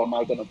of, oh, am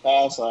I gonna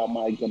pass or am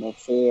I gonna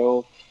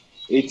fail?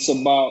 It's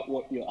about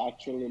what you're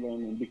actually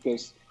learning,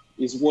 because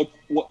is what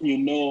you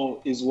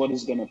know is what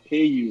is gonna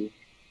pay you.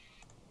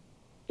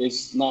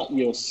 It's not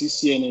your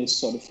CCNA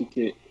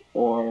certificate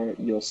or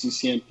your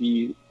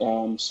CCNP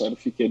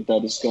certificate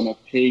that is gonna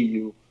pay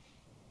you.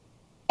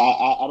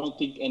 I don't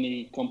think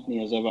any company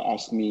has ever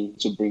asked me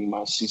to bring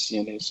my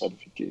CCNA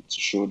certificate to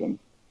show them.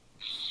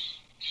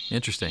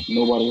 Interesting.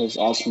 Nobody has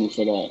asked me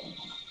for that.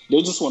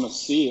 They just want to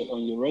see it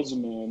on your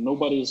resume.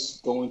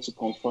 Nobody's going to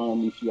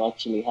confirm if you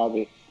actually have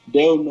it.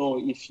 They'll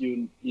know if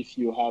you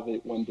have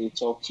it when they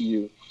talk to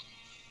you.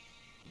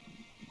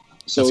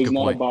 So That's a it's good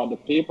not point. about the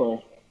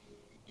paper.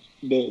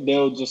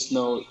 They'll just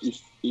know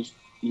if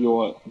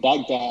you're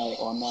that guy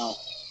or not.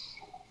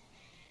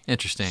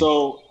 Interesting.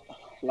 So,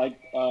 like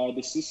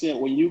the CCN,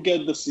 when you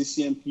get the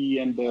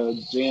CCNP and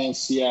the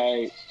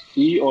JNCIE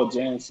or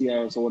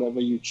JNCIS or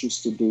whatever you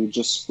choose to do,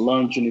 just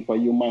learn Juniper.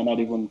 You might not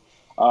even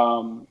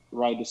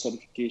write the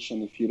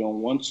certification if you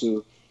don't want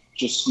to.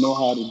 Just know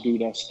how to do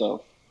that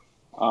stuff.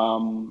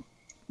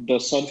 The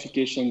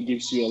certification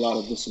gives you a lot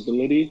of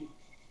visibility.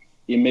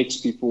 It makes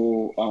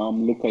people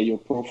look at your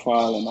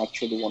profile and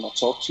actually want to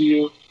talk to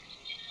you.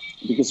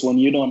 Because when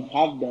you don't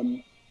have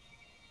them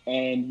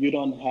and you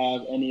don't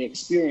have any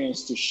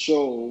experience to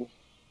show,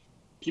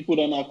 people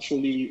don't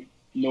actually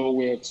know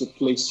where to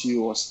place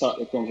you or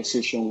start a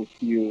conversation with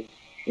you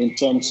in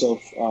terms of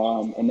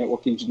a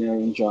network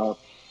engineering job.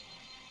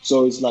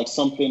 So it's like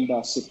something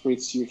that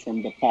separates you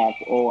from the pack.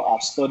 Oh,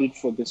 I've studied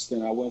for this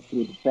thing, I went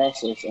through the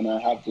process, and I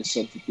have the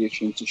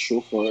certification to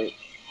show for it.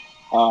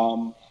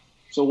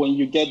 So when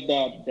you get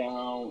that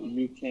down,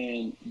 you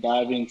can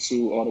dive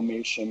into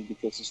automation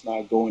because it's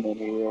not going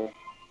anywhere.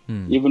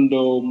 Even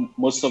though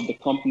most of the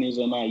companies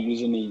are not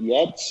using it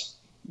yet,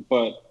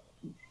 but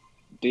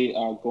they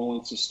are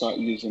going to start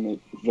using it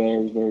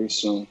very, very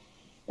soon.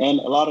 And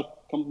a lot of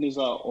companies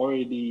are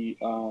already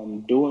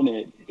doing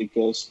it,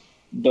 because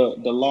the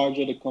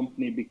larger the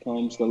company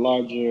becomes, the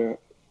larger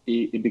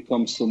it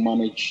becomes to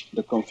manage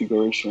the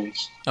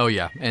configurations. Oh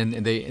yeah, and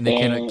they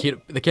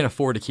can't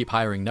afford to keep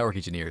hiring network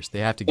engineers. They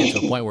have to get to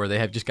a point where they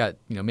have just got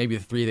maybe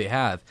the three they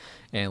have,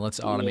 and let's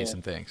automate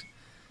some things.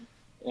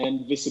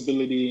 And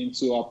visibility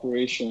into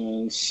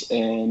operations,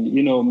 and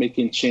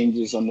making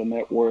changes on the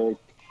network.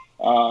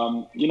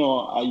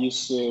 I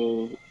used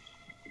to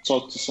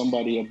talk to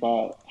somebody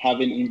about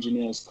having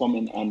engineers come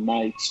in at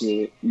night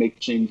to make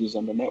changes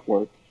on the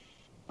network.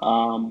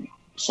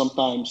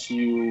 Sometimes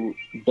you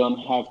don't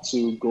have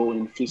to go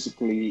in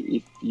physically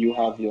if you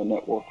have your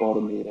network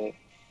automated.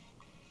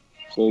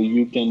 So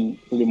you can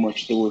pretty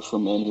much do it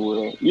from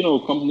anywhere.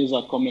 Companies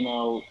are coming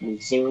out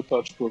with zero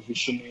touch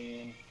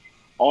provisioning.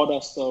 All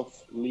that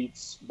stuff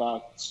leads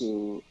back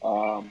to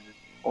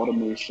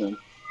automation.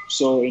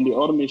 So in the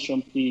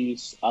automation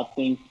piece, I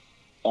think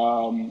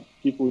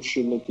people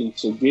should look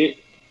into Git,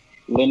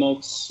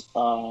 Linux,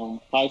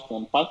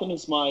 Python. Python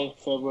is my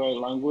favorite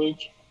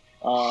language.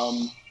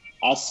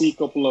 I see a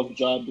couple of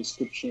job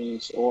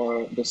descriptions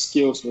or the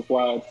skills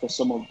required for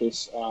some of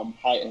these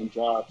high-end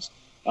jobs.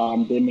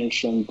 They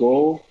mention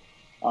Go,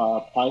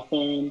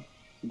 Python.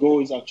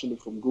 Go is actually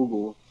from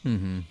Google.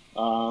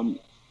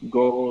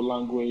 Go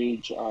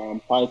language,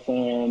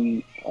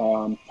 Python,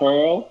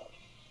 Perl,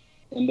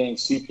 and then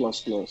C++.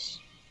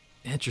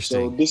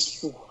 Interesting.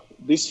 So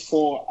these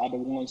four are the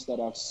ones that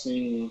I've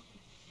seen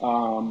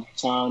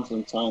times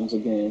and times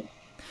again.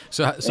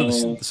 So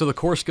the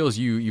core skills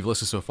you've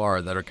listed so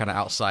far that are kind of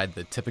outside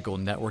the typical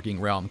networking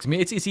realm. 'Cause, I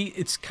mean,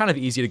 it's kind of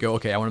easy to go,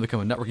 okay, I want to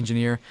become a network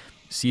engineer,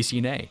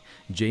 CCNA,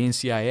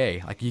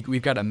 JNCIA. Like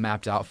we've got it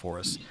mapped out for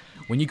us.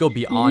 When you go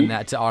beyond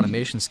that to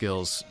automation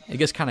skills, it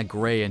gets kind of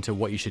gray into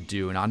what you should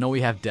do. And I know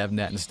we have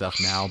DevNet and stuff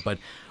now, but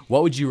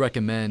what would you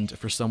recommend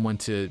for someone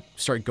to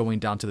start going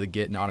down to the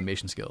Git and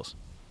automation skills?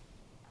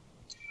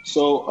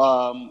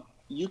 So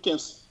you can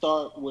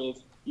start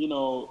with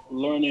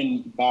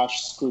learning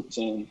Bash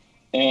scripting.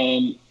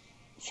 And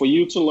for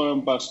you to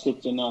learn Bash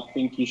scripting, I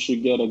think you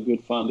should get a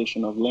good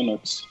foundation of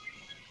Linux.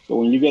 So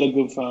when you get a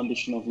good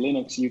foundation of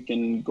Linux, you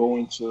can go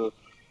into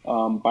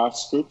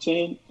Bash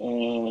scripting.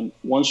 And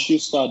once you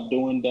start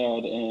doing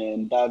that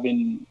and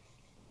diving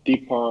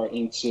deeper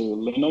into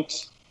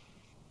Linux,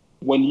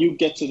 when you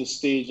get to the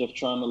stage of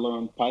trying to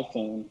learn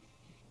Python,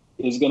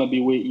 it's going to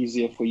be way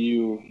easier for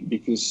you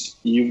because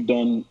you've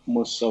done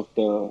most of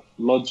the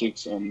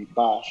logics on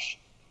Bash.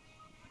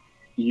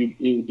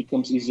 It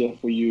becomes easier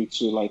for you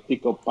to like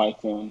pick up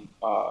Python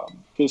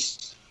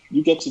because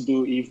you get to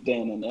do if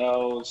then and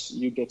else.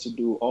 You get to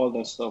do all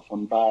that stuff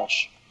on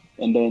Bash,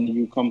 and then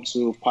you come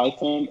to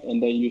Python,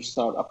 and then you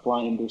start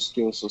applying those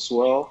skills as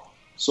well.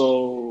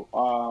 So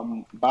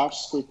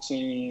Bash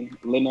scripting,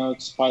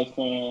 Linux,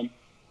 Python,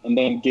 and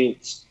then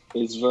Git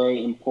is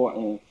very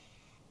important.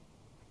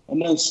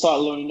 And then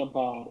start learning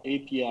about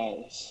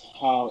APIs,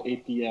 how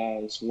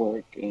APIs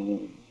work,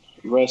 and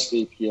REST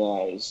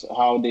APIs,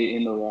 how they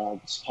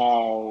interact,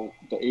 how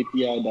the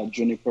API that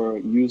Juniper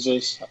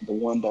uses, the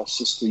one that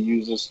Cisco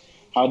uses,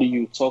 how do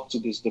you talk to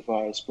this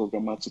device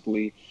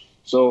programmatically?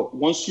 So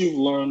once you've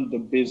learned the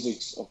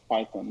basics of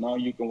Python, now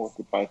you can work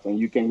with Python.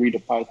 You can read the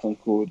Python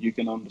code. You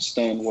can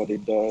understand what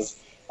it does.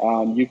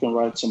 You can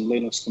write some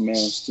Linux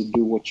commands to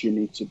do what you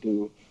need to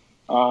do.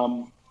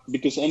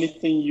 Because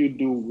anything you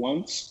do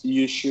once,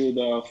 you should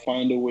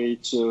find a way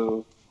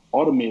to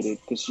automate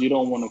it because you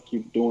don't want to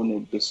keep doing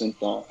it the same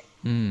time.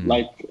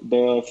 Like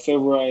the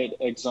favorite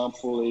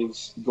example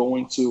is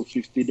going to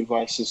 50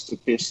 devices to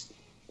paste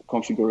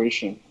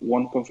configuration,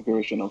 one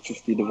configuration on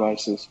 50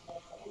 devices,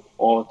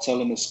 or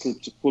telling a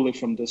script to pull it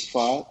from this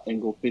file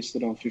and go paste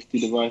it on 50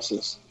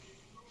 devices.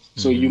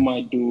 So you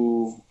might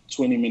do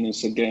 20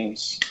 minutes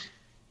against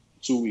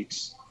 2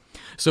 weeks.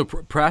 So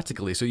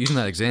practically, so using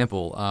that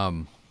example,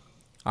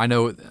 I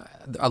know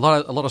a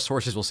lot of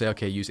sources will say,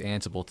 okay, use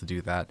Ansible to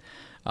do that,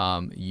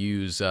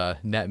 use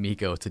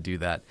NetMiko to do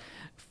that.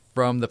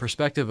 From the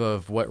perspective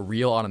of what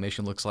real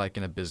automation looks like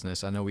in a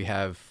business, I know we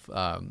have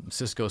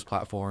Cisco's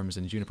platforms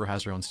and Juniper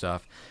has their own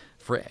stuff.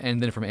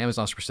 And then from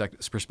Amazon's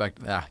perspective,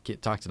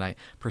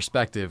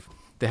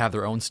 they have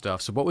their own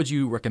stuff. So what would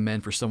you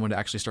recommend for someone to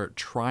actually start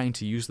trying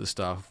to use the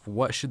stuff?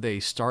 What should they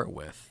start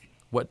with?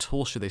 What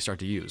tools should they start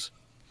to use?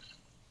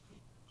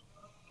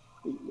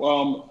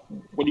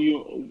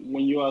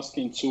 When you're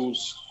asking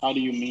tools, how do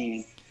you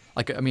mean?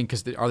 Like, I mean,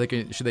 because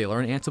should they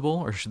learn Ansible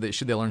or should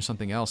they learn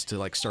something else to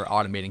like start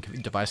automating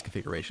device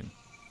configuration?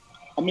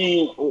 I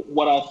mean,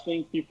 what I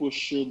think people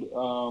should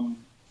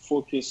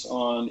focus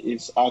on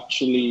is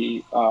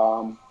actually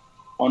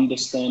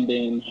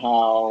understanding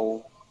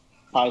how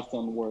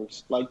Python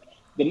works. Like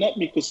the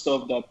NetMiko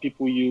stuff that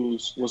people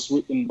use was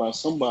written by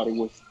somebody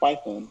with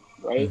Python,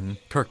 right?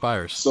 Kirk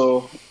Byers.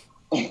 So,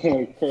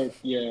 Kirk,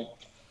 yeah.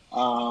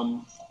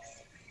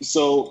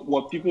 So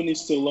what people need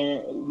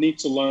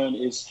to learn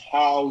is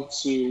how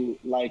to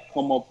like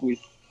come up with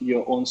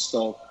your own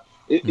stuff.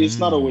 It's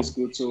not always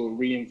good to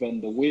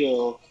reinvent the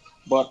wheel,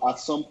 but at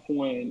some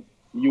point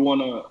you want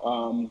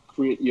to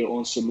create your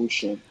own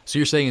solution. So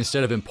you're saying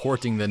instead of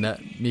importing the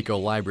NetMiko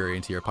library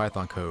into your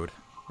Python code,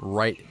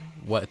 write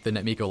what the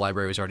NetMiko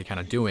library is already kind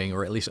of doing,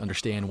 or at least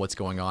understand what's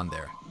going on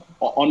there.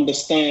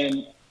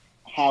 Understand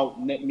how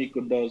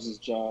NetMiko does its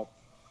job.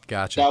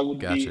 Gotcha. That would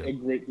be a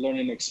great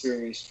learning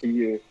experience for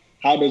you.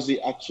 How does it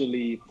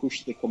actually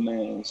push the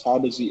commands? How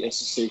does it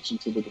SSH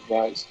into the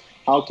device?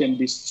 How can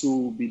this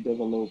tool be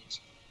developed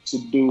to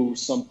do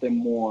something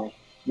more?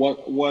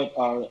 What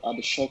are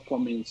the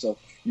shortcomings of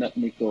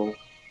NetMiko?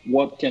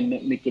 What can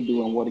NetMiko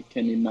do and what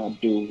can it not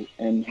do?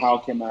 And how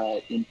can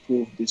I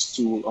improve this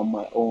tool on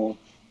my own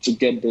to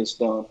get this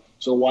done?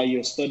 So while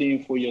you're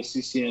studying for your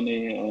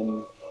CCNA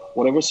and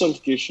whatever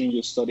certification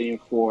you're studying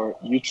for,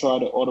 you try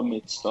to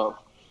automate stuff.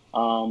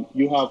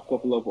 You have a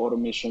couple of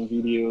automation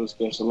videos.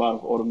 There's a lot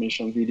of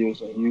automation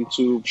videos on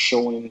YouTube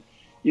showing,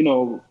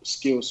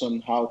 skills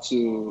on how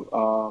to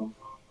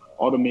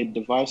automate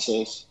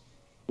devices.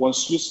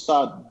 Once you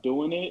start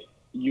doing it,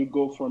 you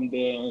go from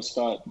there and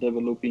start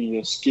developing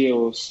your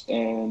skills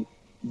and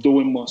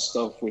doing more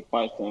stuff with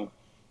Python.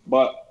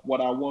 But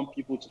what I want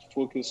people to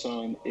focus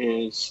on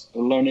is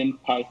learning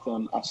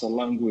Python as a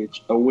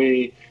language, the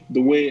way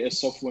a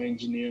software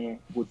engineer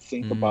would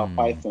think about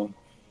Python,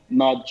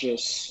 not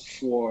just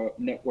for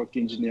network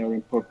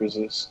engineering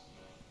purposes.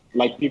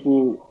 Like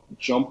people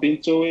jump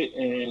into it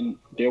and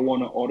they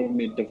want to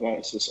automate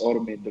devices.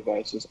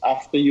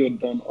 After you're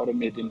done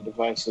automating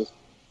devices,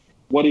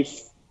 what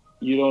if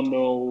you don't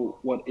know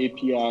what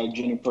API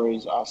Juniper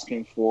is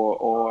asking for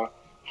or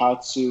how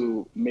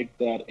to make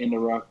that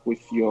interact with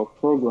your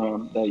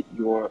program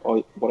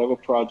or whatever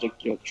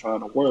project you're trying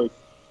to work?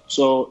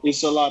 So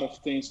it's a lot of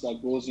things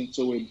that goes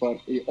into it, but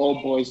it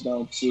all boils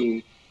down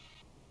to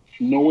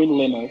knowing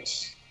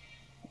Linux,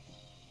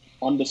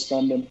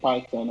 understanding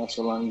Python as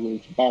a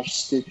language,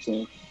 Bash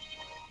scripting.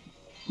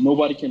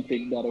 Nobody can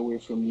take that away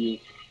from you.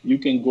 You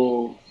can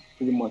go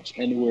pretty much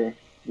anywhere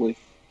with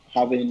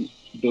having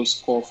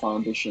those core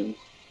foundations.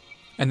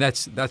 And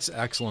that's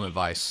excellent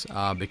advice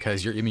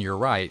because I mean, you're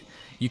right.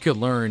 You could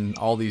learn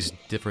all these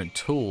different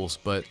tools,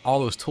 but all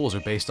those tools are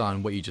based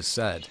on what you just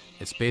said.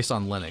 It's based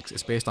on Linux.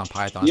 It's based on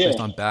Python. It's Yeah, based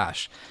on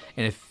Bash.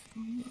 And if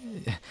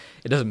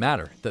it doesn't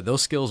matter that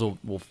those skills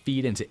will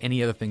feed into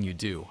any other thing you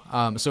do.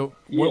 So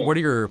yeah. what are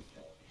your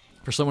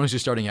for someone who's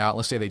just starting out?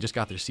 Let's say they just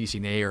got their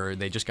CCNA or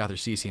they just got their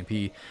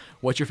CCNP.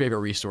 What's your favorite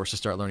resource to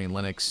start learning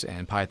Linux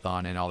and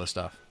Python and all this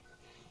stuff?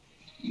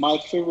 My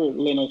favorite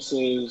Linux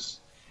is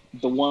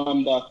the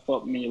one that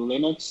taught me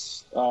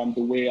Linux.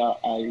 The way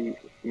I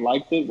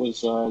liked it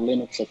was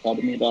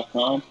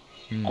linuxacademy.com.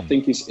 I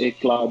think it's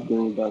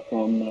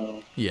acloudguru.com now.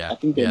 I Yeah,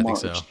 think they yeah, I think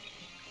so. merged.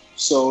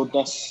 So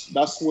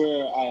that's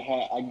where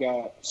I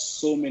got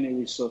so many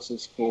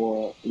resources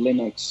for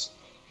Linux,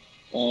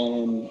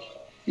 and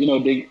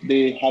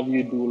they have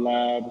you do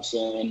labs,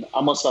 and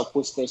I must have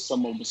posted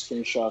some of the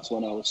screenshots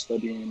when I was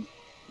studying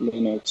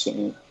Linux.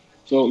 And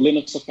so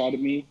Linux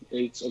Academy,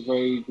 it's a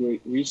very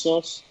great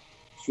resource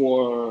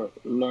for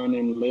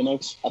learning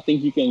Linux. I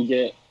think you can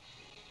get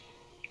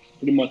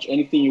pretty much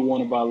anything you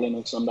want about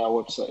Linux on that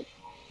website.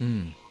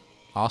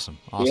 Awesome,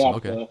 They awesome. have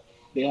Okay.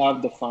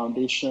 the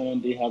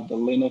foundation, they have the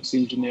Linux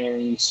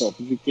engineering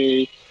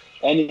certificate,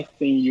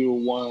 anything you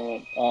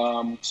want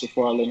so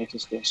far Linux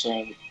is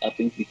concerned, I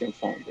think you can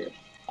find there.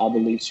 I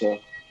believe so.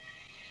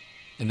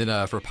 And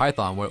then for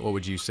Python, what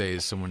would you say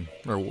is someone,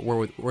 or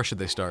where should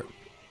they start?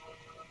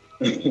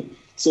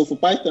 So for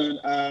Python,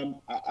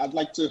 I'd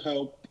like to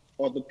help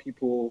other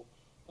people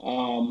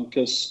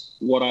because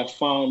what I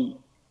found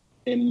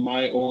in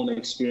my own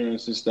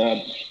experience is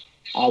that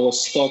I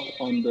was stuck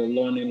on the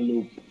learning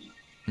loop.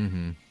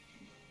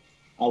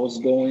 I was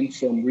going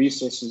from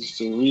resources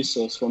to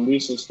resource, from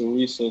resource to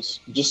resource,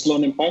 just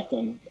learning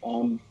Python,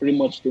 pretty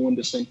much doing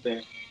the same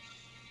thing.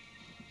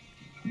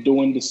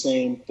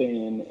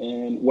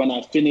 And when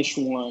I finish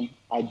one,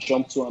 I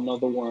jump to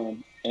another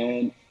one.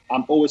 And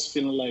I'm always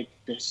feeling like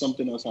there's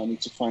something else I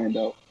need to find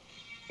out.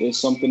 There's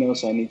something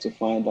else I need to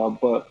find out.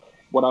 But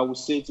what I would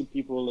say to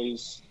people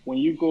is when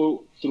you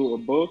go through a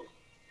book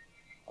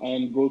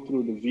and go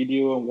through the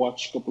video and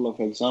watch a couple of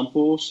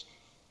examples,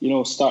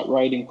 start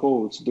writing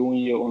codes, doing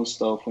your own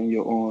stuff on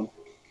your own.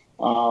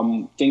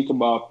 Think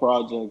about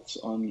projects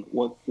on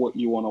what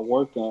you want to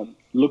work on.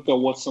 Look at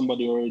what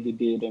somebody already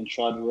did and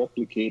try to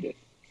replicate it.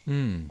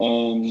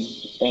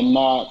 And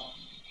not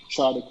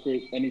try to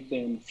create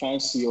anything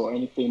fancy or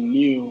anything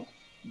new.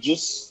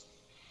 Just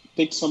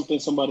take something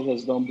somebody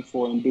has done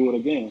before and do it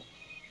again.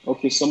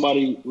 Okay,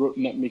 somebody wrote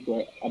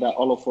NetMikro that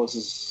all of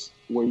us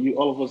are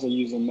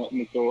using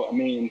NetMikro. I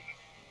mean,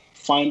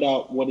 find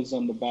out what is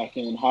on the back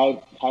end.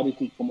 How did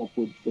he come up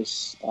with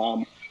this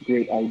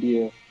great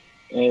idea,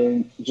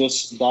 and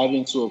just dive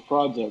into a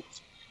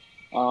project.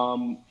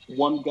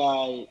 One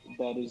guy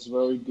that is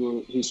very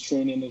good, his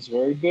training is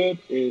very good,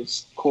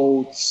 is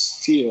Code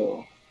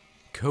Steel.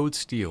 Code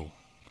Steel.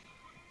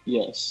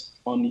 Yes,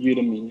 on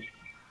Udemy.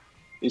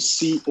 It's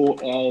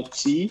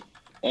COLTSTEELE.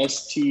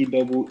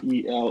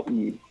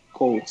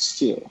 Code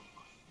Steel.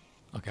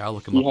 Okay, I'll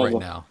look him He up has right a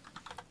now.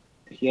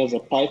 he has a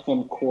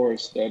Python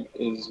course that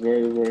is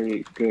very,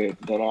 very good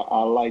that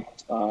I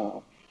liked.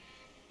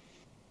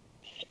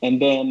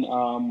 And then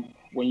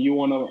when you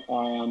want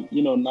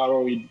to,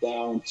 narrow it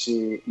down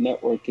to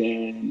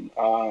networking,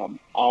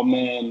 our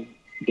man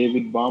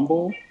David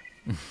Bumble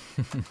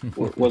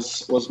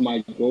was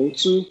my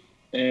go-to,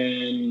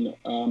 and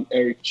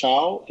Eric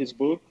Chow, his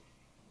book.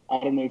 I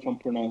don't know if I'm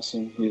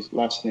pronouncing his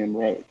last name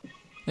right.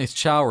 I think it's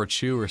Chow or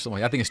Chew or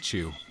something. I think it's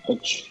Chew.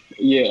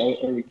 Yeah,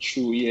 Eric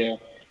Chu. Yeah,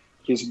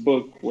 his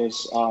book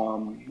was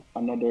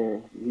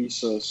another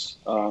resource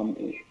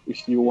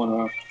if you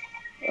want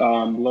to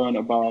learn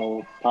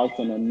about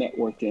Python and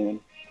networking.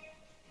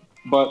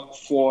 But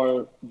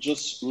for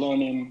just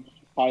learning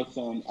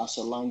Python as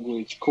a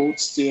language,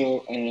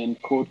 CodeSteel and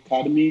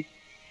Codecademy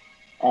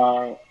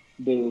are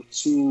the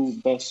two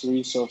best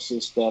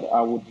resources that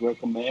I would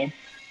recommend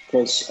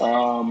because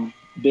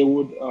they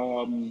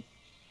would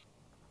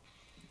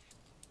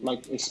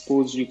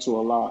expose you to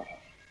a lot.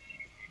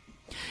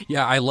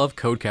 Yeah, I love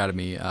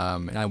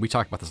Codecademy, we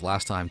talked about this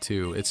last time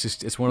too.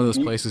 It's one of those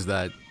places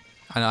that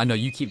I know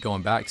you keep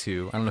going back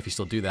to. I don't know if you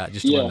still do that,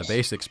 just to learn the Yes,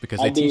 basics because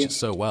I they teach do. it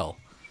so well.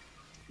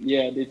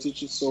 Yeah, they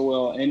teach it so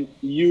well. And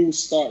you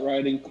start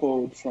writing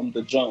code from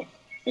the jump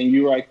and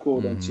you write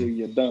code until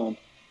you're done.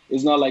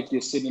 It's not like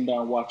you're sitting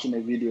down watching a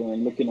video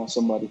and looking at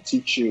somebody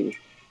teach you.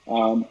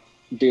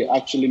 They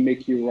actually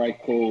make you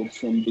write code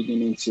from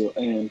beginning to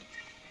end,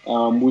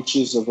 which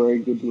is a very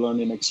good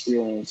learning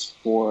experience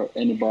for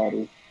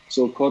anybody.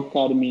 So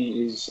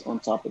Codecademy is on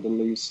top of the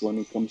list when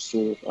it comes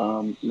to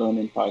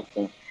learning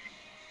Python.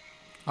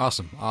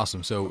 Awesome,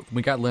 awesome. So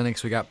we got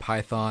Linux, we got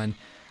Python.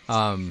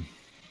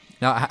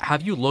 Now,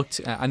 have you looked?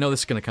 I know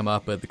this is going to come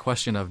up, but the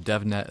question of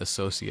DevNet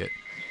Associate.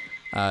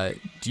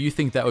 Do you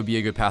think that would be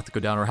a good path to go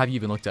down, or have you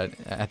even looked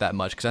at that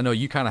much? Because I know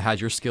you kind of had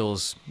your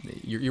skills.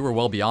 You were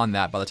well beyond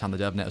that by the time the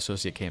DevNet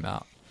Associate came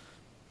out.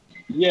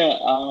 Yeah,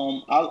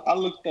 I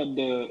looked at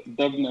the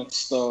DevNet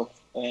stuff,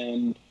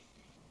 and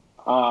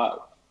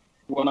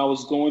when I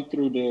was going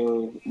through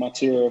the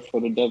material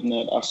for the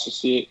DevNet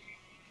Associate,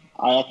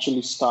 I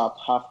actually stopped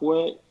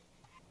halfway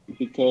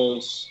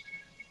because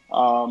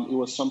it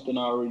was something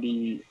I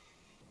already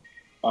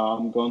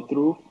gone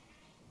through.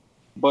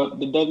 But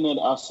the DevNet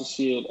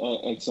Associate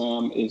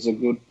exam is a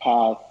good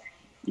path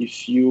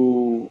if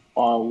you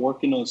are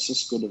working on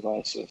Cisco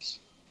devices.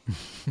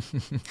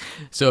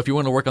 So if you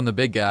want to work on the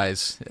big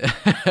guys,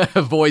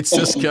 avoid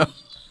Cisco.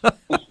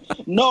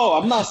 No,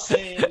 I'm not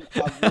saying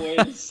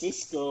avoid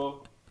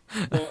Cisco.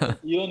 But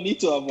you don't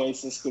need to avoid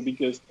Cisco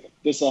because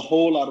there's a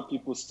whole lot of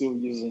people still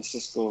using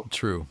Cisco.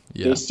 True.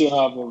 They Yeah. still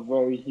have a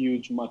very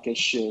huge market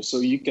share, so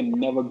you can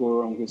never go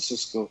wrong with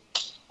Cisco.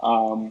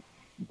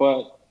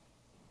 But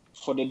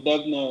for the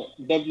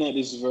DevNet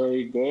is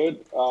very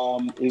good.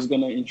 It's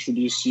gonna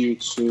introduce you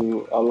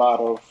to a lot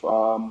of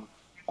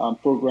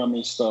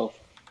programming stuff.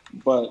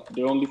 But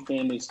the only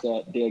thing is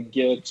that they're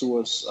geared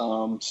towards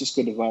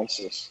Cisco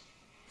devices.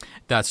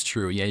 That's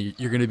true. Yeah,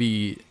 you're going to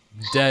be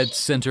dead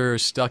center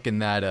stuck in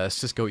that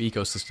Cisco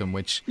ecosystem,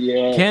 which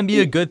Yeah, can be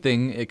a good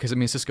thing because I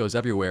mean Cisco is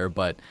everywhere.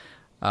 But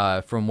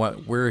from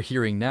what we're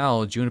hearing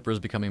now, Juniper is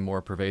becoming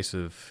more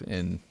pervasive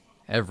in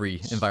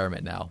every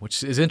environment now,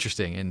 which is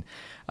interesting.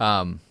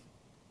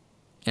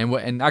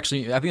 And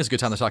actually, I think it's a good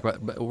time to talk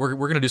about. But we're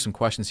going to do some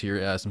questions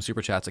here, some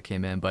super chats that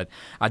came in. But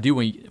I do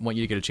want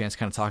you to get a chance to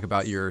kind of talk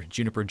about your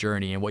Juniper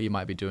journey and what you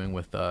might be doing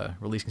with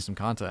releasing some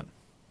content.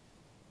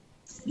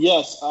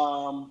 yes.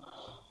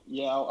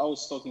 Yeah, I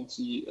was talking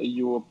to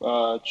you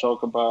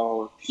Chuck,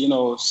 about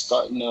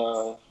starting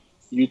a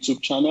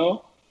YouTube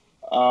channel.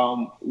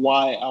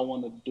 Why I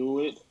want to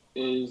do it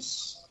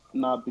is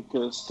not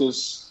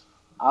because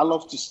I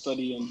love to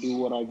study and do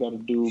what I got to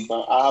do,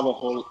 but I have a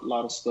whole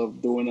lot of stuff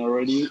doing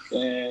already.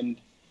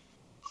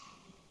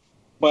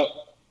 But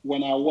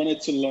when I wanted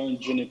to learn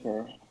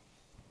Juniper,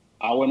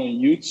 I went on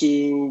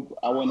YouTube.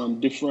 I went on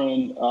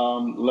different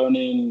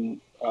learning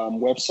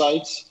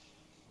websites.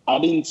 I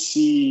didn't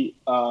see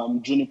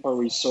Juniper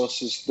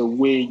resources the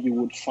way you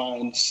would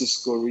find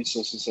Cisco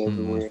resources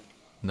everywhere.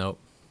 Nope.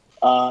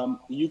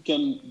 You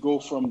can go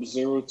from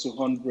 0 to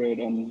 100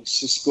 on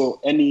Cisco,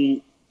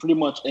 pretty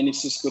much any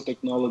Cisco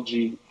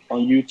technology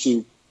on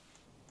YouTube,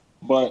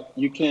 but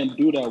you can't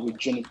do that with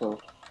Juniper.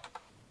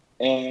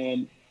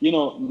 And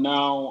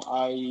now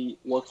I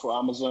work for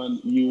Amazon.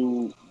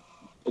 You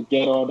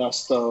get all that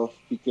stuff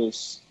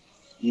because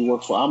you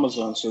work for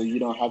Amazon, so you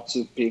don't have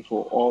to pay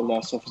for all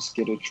that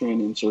sophisticated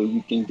training. So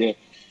you can get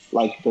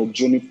like the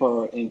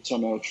Juniper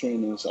internal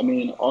trainings. I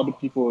mean, all the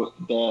people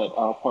that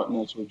are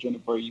partners with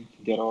Juniper, you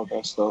can get all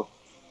that stuff.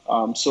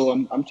 So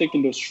I'm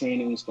taking those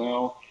trainings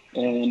now,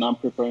 and I'm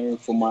preparing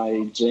for my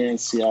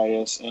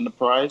JNCIS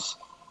Enterprise.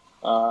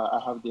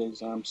 I have the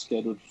exam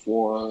scheduled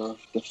for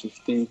the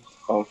 15th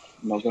of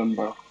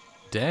November.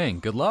 Dang,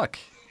 good luck.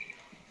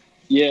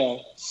 Yeah,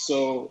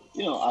 so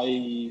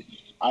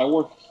I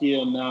work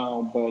here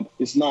now, but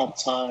it's not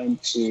time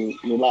to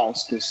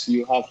relax because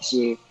you have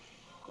to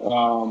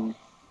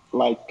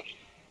like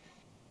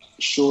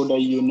show that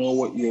you know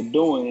what you're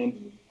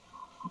doing.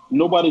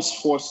 Nobody's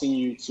forcing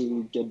you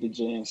to get the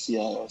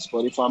JNCIS,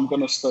 but if I'm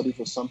gonna study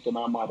for something,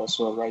 I might as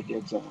well write the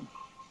exam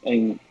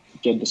and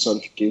get the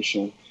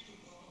certification.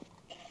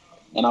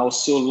 And I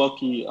was so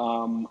lucky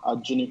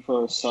at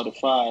Juniper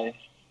Certify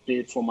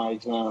paid for my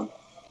exam,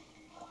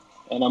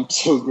 and I'm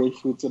so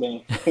grateful to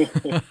them.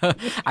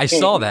 I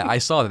saw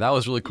that. That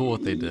was really cool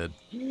what they did.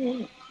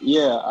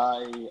 Yeah,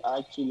 I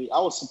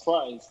was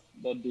surprised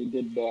that they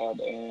did that,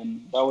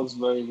 and that was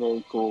very,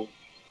 very cool.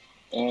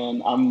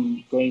 And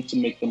I'm going to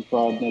make them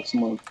proud next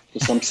month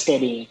because I'm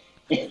studying.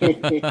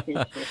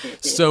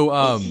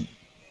 So,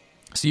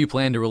 so you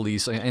plan to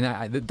release, and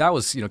that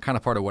was kind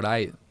of part of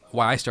why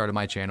I started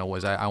my channel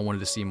was I wanted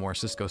to see more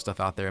Cisco stuff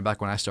out there. And back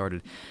when I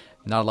started,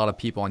 not a lot of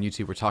people on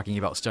YouTube were talking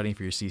about studying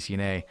for your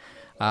CCNA.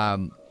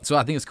 So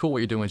I think it's cool what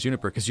you're doing with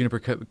Juniper because Juniper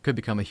could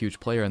become a huge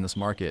player in this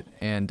market.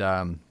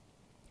 And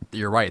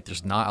you're right,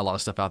 there's not a lot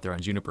of stuff out there on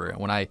Juniper.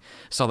 When I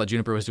saw that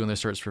Juniper was doing their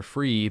certs for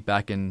free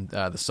back in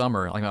the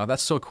summer, I'm like, oh,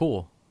 that's so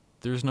cool.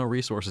 There's no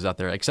resources out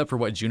there except for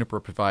what Juniper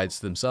provides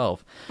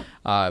themselves.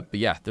 But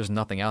yeah, there's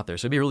nothing out there.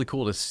 So it'd be really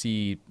cool to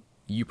see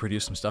you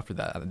produce some stuff for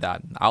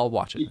that. I'll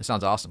watch it. It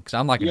sounds awesome because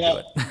I'm not going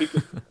to do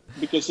it.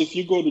 because if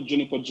you go to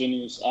Juniper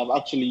Genius, I've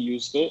actually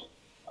used it.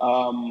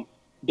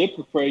 They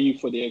prepare you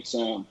for the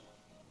exam.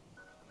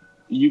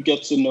 You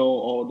get to know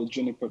all the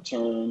Juniper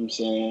terms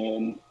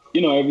and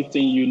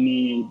everything you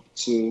need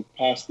to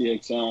pass the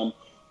exam.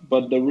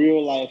 But the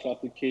real life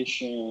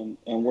application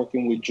and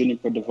working with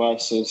Juniper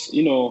devices,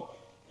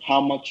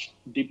 how much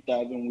deep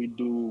diving we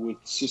do with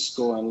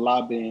Cisco and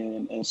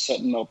labbing and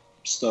setting up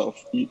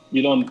stuff.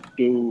 You don't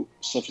do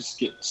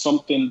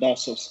something that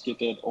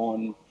sophisticated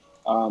on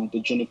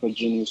the Juniper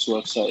Genius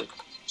website.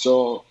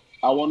 So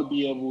I want to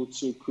be able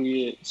to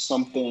create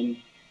something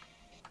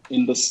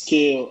in the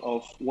scale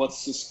of what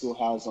Cisco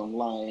has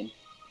online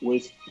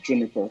with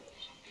Juniper.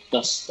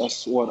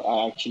 That's what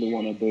I actually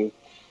want to do.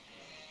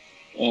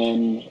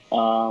 And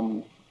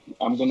I'm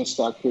going to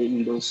start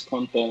creating those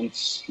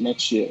contents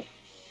next year.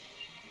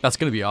 That's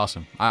going to be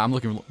awesome. I'm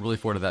looking really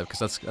forward to that because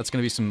that's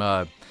going to be some.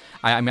 I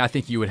mean, I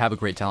think you would have a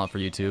great talent for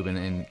YouTube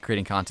and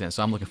creating content.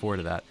 So I'm looking forward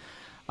to that.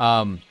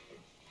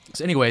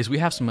 So, anyways, we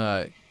have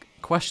some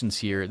questions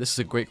here. This is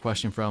a great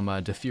question from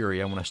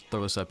DeFury. I want to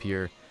throw this up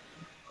here.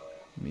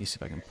 Let me see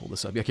if I can pull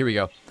this up. Yeah, here we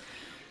go.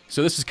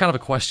 So this is kind of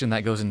a question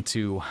that goes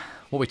into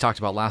what we talked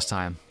about last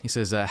time. He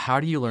says, how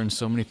do you learn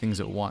so many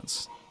things at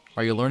once?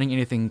 Are you learning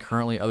anything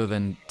currently other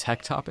than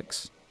tech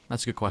topics?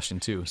 That's a good question,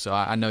 too. So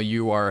I know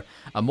you are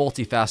a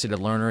multifaceted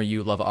learner.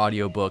 You love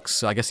audiobooks.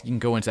 So I guess you can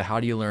go into how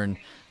do you learn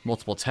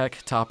multiple tech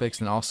topics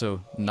and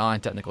also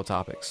non-technical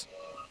topics.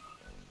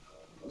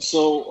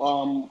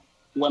 So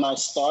when I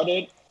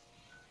started,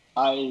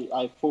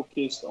 I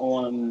focused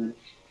on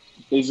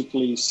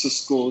basically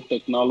Cisco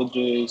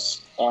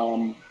technologies,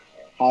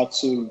 how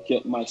to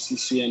get my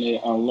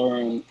CCNA and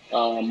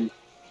learn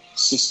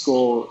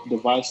Cisco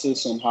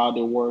devices and how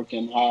they work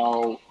and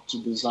how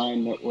to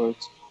design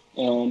networks.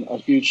 And a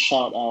huge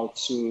shout out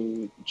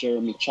to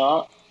Jeremy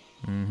Chalk.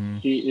 Mm-hmm.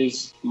 He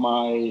is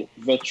my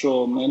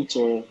virtual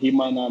mentor. He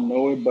might not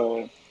know it,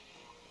 but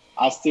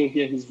I still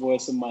hear his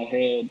voice in my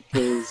head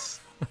because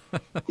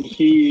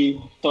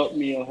he taught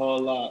me a whole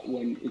lot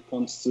when it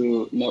comes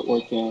to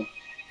networking.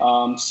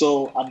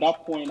 So at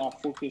that point, I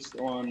focused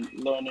on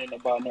learning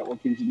about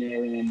network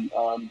engineering,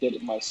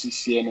 getting my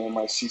CCNA,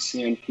 my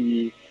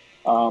CCNP.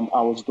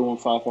 I was doing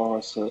 5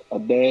 hours a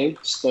day,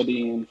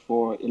 studying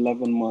for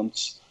 11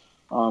 months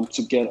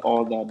to get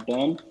all that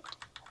done.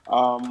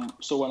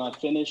 So when I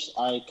finished,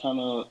 I kind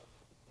of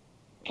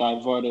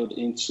diverted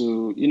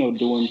into,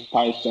 doing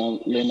Python,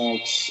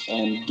 Linux,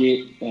 and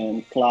Git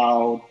and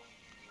cloud.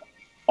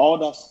 All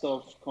that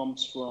stuff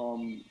comes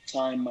from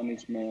time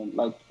management.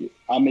 Like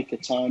I make a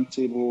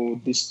timetable.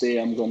 This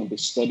day I'm going to be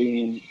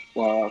studying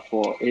for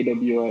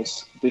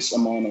AWS this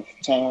amount of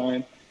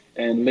time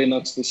and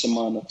Linux this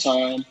amount of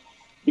time.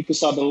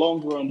 Because at the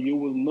long run, you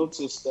will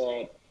notice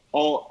that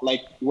all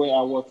like where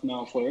I work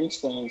now, for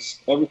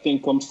instance,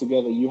 everything comes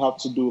together. You have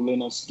to do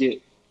Linux,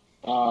 Git,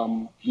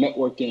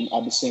 networking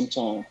at the same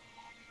time.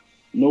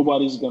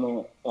 Nobody's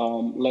gonna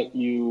let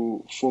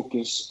you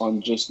focus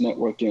on just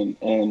networking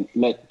and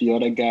let the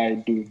other guy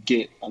do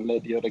Git and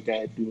let the other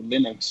guy do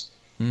Linux.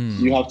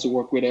 You have to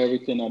work with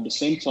everything at the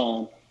same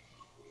time.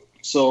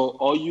 So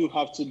all you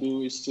have to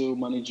do is to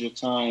manage your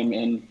time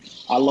and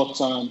allot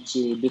time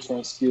to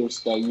different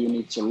skills that you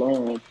need to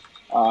learn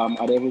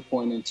at every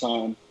point in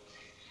time.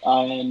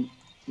 And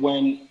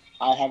when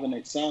I have an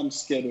exam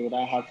scheduled,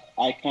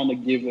 I kind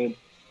of give it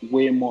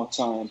way more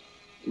time.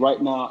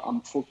 Right now,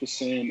 I'm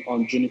focusing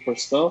on Juniper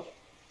stuff.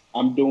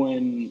 I'm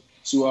doing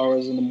 2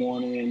 hours in the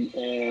morning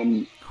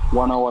and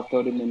 1 hour,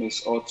 30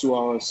 minutes, or 2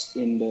 hours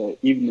in the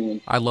evening.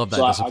 I love that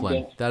So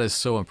discipline. That is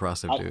so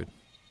impressive, dude.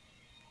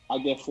 I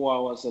get 4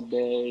 hours a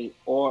day,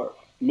 or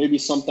maybe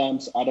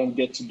sometimes I don't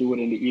get to do it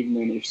in the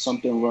evening. If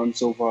something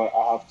runs over,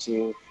 I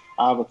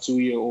have a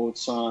 2-year-old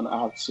son. I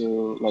have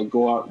to like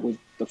go out with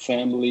the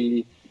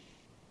family.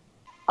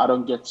 I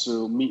don't get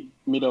to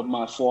meet up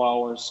my 4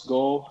 hours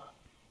goal.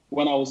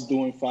 When I was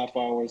doing 5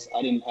 hours,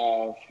 I didn't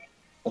have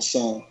a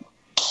son.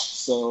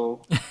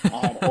 So I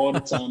had all the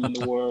time in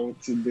the world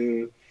to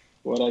do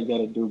what I got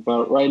to do.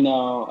 But right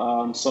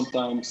now,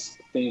 sometimes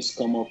things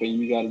come up and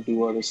you got to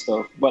do other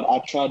stuff. But I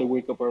try to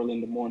wake up early in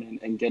the morning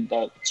and get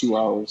that 2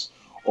 hours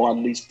or at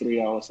least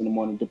 3 hours in the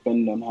morning,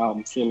 depending on how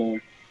I'm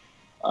feeling.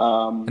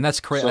 And that's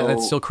crazy. So,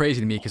 That's so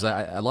crazy to me because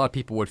a lot of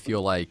people would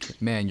feel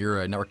like, man, you're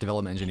a network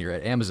development engineer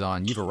at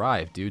Amazon. You've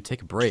arrived, dude.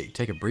 Take a break.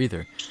 Take a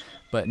breather.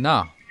 But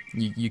no.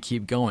 You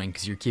keep going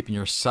because you're keeping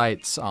your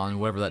sights on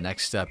whatever that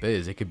next step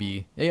is.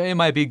 It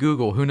might be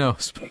Google, who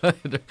knows? but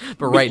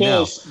right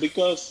now,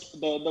 because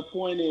the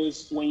point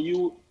is when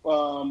you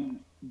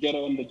get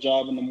on the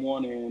job in the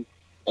morning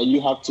and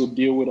you have to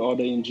deal with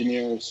other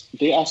engineers,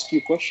 they ask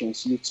you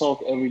questions. You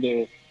talk every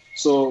day.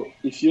 So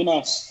if you're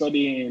not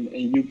studying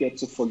and you get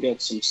to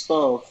forget some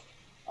stuff,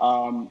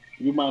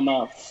 you might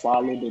not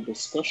follow the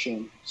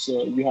discussion.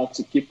 So you have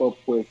to keep up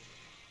with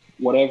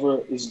whatever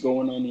is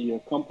going on in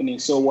your company.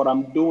 So what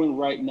I'm doing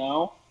right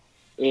now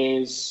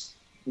is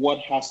what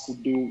has to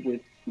do with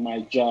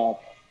my job.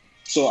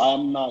 So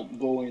I'm not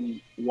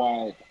going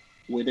wide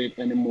with it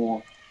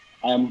anymore.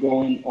 I'm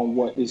going on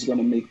what is going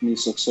to make me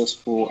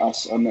successful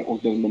as a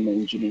network development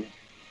engineer.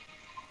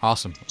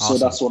 Awesome. So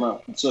that's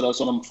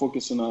what I'm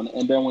focusing on.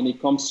 And then when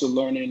it comes to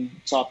learning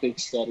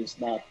topics that is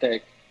not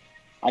tech,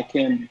 I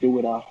can't do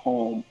it at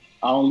home.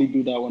 I only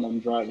do that when I'm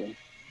driving.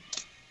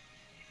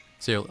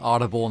 So you're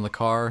Audible in the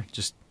car,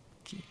 just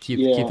keep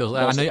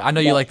those. I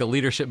know you like the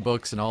leadership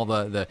books and all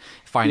the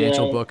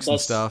financial books and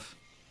stuff.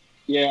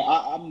 Yeah,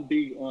 I'm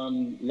big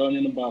on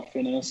learning about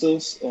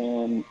finances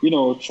and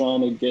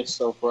trying to get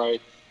stuff right.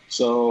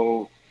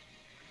 So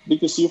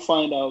because you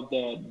find out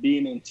that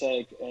being in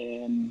tech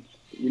and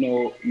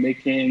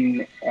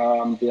making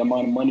the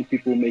amount of money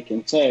people make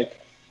in tech,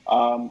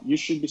 you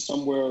should be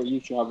somewhere.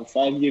 You should have a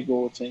 5-year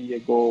goal, 10-year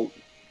goal,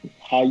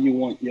 how you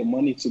want your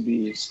money to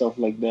be, stuff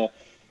like that.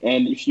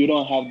 And if you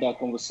don't have that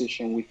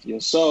conversation with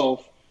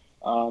yourself,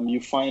 you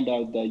find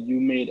out that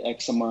you made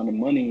X amount of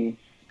money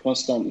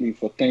constantly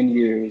for 10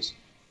 years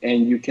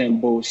and you can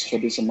boast for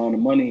this amount of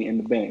money in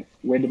the bank.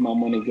 Where did my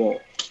money go?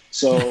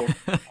 So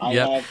I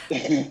Yeah. have,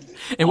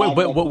 And I have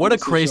that what a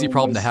crazy conversation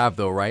problem to with, have,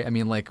 though, right? I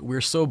mean, like,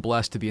 we're so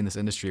blessed to be in this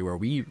industry where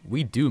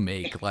we do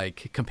make,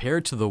 like,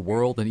 compared to the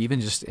world and even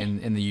just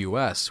in the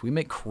U.S., we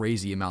make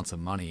crazy amounts of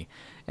money,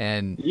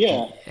 and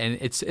yeah.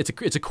 it's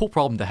a cool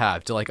problem to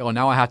have. To like, oh,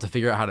 now I have to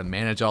figure out how to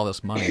manage all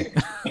this money.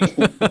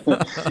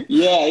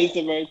 Yeah, it's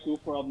a very cool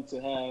problem to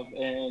have.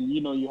 And,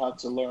 you have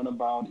to learn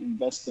about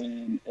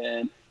investing.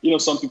 And,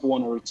 some people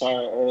want to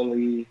retire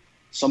early.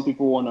 Some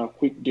people want to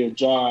quit their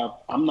job.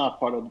 I'm not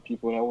part of the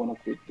people that want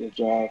to quit their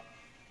job.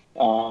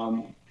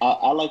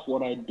 I like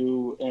what I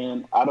do,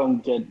 and I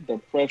don't get the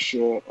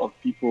pressure of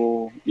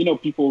people.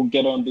 People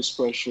get on this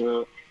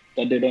pressure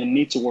that they don't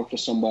need to work for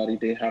somebody.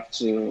 They have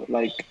to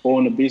like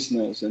own a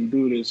business and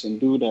do this and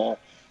do that.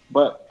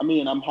 But I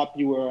mean, I'm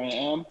happy where I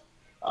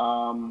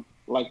am.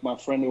 Like my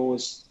friend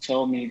always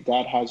tell me,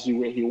 God has you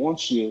where He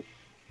wants you,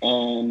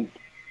 and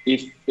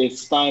if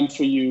it's time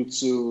for you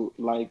to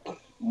like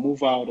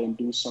move out and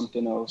do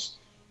something else,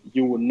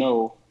 you will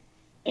know.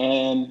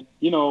 And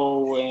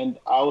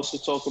I also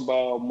talk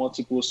about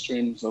multiple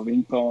streams of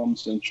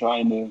incomes and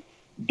trying to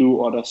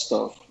do other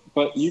stuff.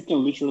 But you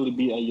can literally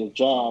be at your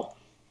job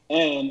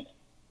and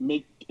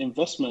make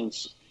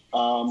investments.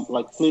 A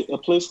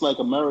place like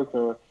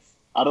America,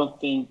 I don't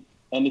think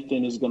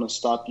anything is going to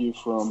stop you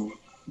from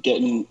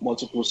getting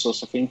multiple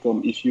source of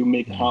income if you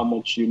make how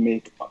much you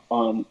make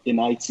on in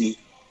IT.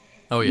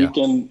 Oh You yeah.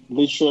 can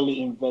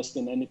literally invest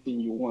in anything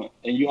you want,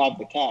 and you have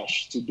the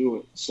cash to do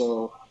it.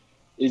 So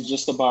it's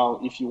just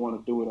about if you want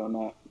to do it or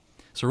not.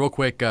 So real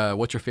quick,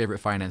 what's your favorite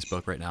finance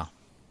book right now?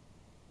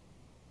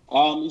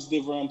 It's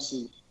Dave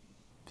Ramsey.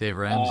 Dave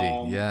Ramsey.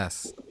 Um,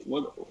 Yes.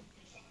 what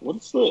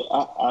what's the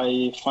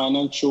I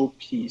Financial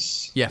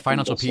Peace? Yeah. I think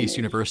Financial that's the Peace name.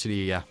 University.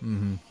 Yeah.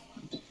 Hmm.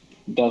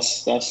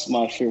 That's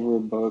my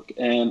favorite book,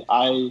 and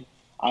I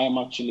am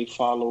actually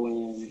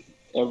following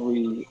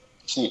every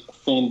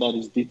thing that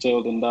is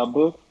detailed in that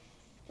book.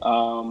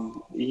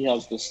 He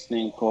has this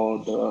thing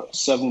called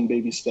Seven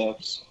Baby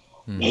Steps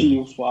that Hmm.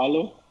 you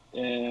follow,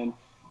 and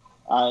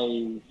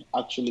I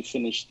actually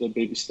finished the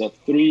baby step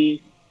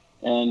 3,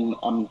 and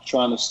I'm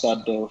trying to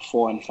start the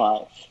 4 and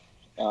 5,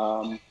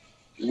 um,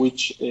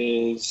 which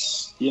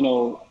is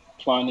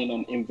planning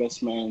on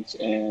investments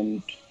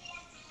and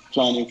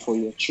planning for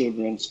your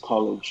children's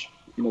college,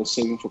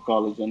 saving for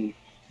college and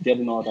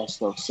getting all that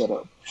stuff set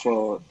up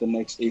for the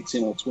next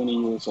 18 or 20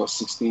 years or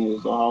 16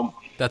 years or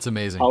That's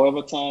amazing.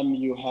 however time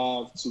you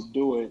have to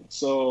do it.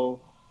 So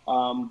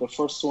the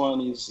first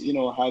one is,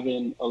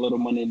 having a little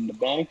money in the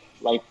bank,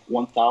 like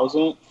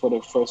 1,000 for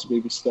the first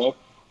baby step.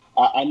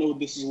 I know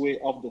this is way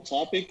off the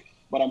topic,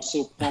 but I'm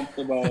so pumped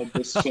about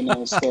this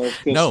finance stuff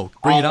because No,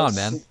 bring it on,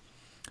 man.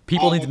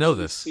 People I've need to know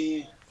actually this.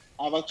 seen,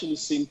 I've actually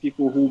seen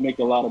people who make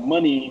a lot of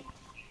money,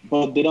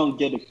 but they don't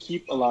get to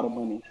keep a lot of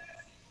money.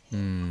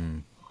 Hmm.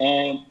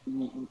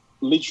 And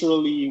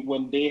literally,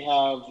 when they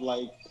have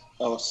like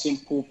a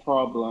simple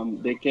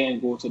problem, they can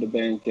go to the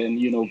bank and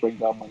bring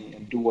that money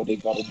and do what they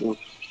got to do.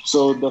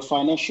 So the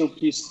financial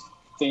piece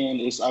thing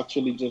is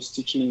actually just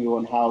teaching you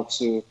on how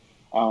to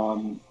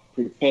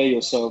prepare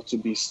yourself to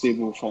be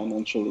stable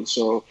financially.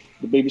 So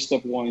the baby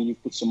step one, you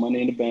put some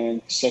money in the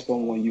bank.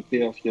 Second one, you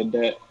pay off your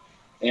debt.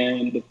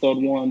 And the third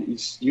one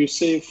is you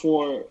save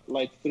for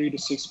like 3 to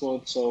 6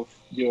 months of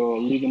your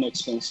living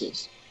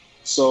expenses.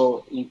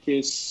 So in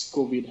case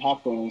COVID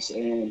happens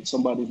and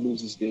somebody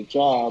loses their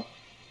job,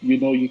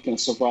 you can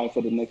survive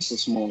for the next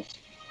 6 months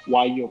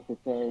while you're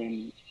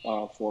preparing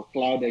for a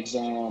cloud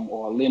exam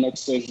or a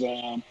Linux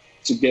exam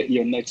to get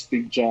your next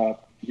big job.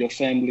 Your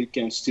family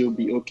can still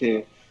be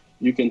okay.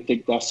 You can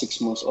take that 6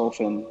 months off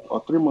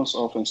or 3 months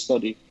off and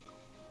study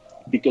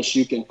because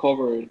you can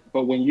cover it.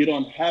 But when you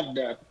don't have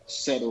that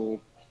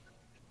settled,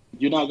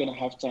 you're not going to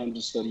have time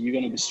to study. You're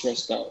going to be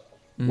stressed out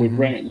with Hmm.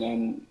 rent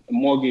and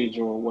mortgage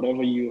or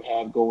whatever you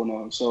have going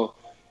on. So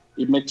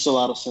it makes a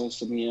lot of sense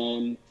to me.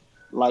 And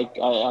like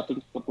I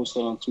think I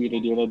posted on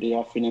Twitter the other day,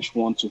 I finished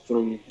 1 to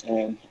 3,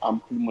 and I'm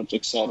pretty much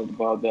excited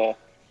about that.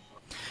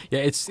 Yeah,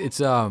 it's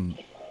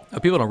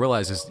what people don't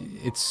realize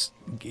is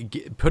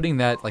putting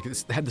that like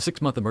had the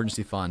 6 month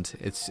emergency fund.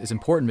 It's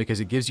important because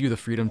it gives you the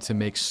freedom to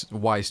make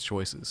wise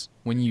choices.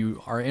 When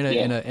you are in a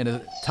Yeah.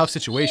 tough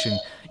situation,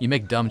 you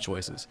make dumb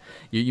choices.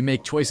 You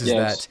make choices Yes.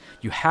 that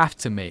you have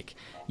to make.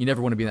 You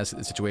never want to be in that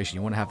situation.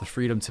 You want to have the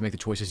freedom to make the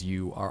choices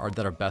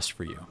that are best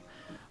for you.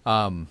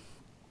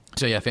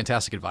 So yeah,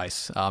 fantastic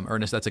advice,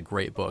 Ernest. That's a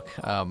great book.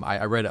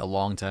 I read it a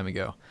long time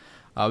ago.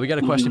 We got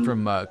a question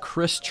Hmm. from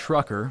Chris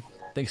Trucker.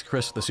 Thanks,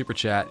 Chris, for the super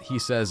chat. He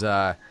says,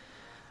 "I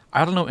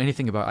don't know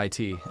anything about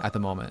IT at the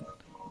moment.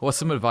 What's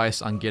some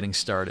advice on getting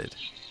started?"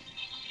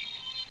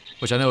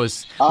 Which I know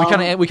is Um, we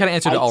kind of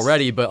answered it I,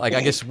 already, but like I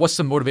guess what's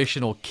some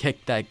motivational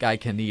kick that guy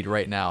can need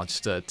right now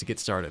just to get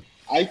started?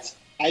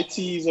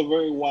 IT is a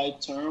very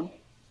wide term.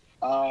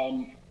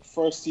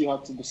 First, you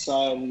have to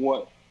decide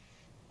what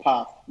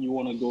path you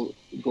want to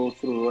go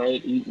through,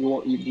 right? You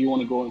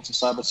want to go into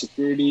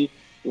cybersecurity,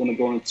 you want to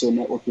go into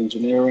network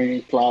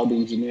engineering, cloud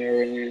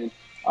engineering,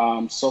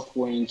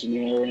 software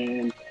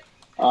engineering.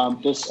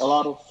 There's a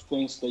lot of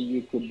things that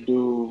you could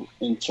do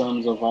in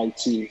terms of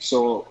IT.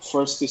 So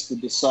first is to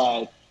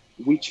decide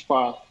which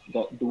path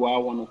that do I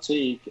want to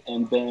take,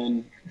 and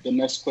then the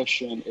next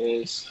question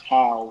is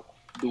how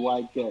do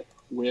I get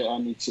where I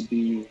need to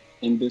be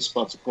in this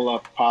particular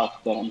path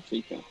that I'm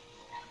taking.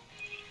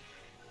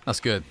 That's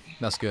good.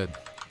 That's good.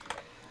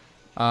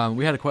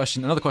 We had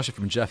another question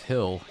from Jeff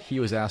Hill. He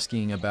was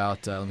asking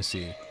about, let me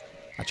see.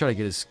 I try to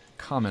get his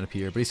comment up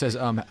here, but he says,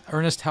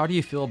 Ernest, how do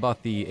you feel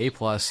about the A+,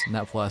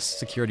 Net Plus,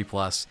 Security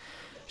Plus?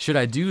 Should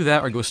I do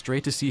that or go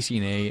straight to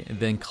CCNA and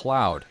then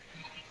cloud?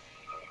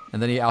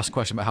 And then he asked a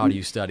question about how do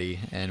you study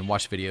and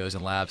watch videos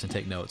and labs and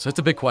take notes. So it's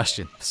a big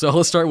question. So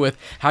let's start with,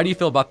 how do you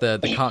feel about the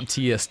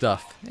CompTIA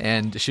stuff?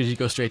 And should you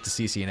go straight to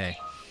CCNA?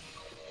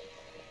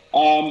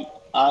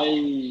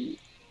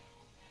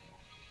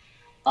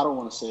 I don't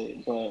want to say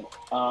it, but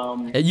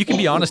You can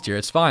be honest here.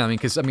 It's fine.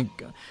 Because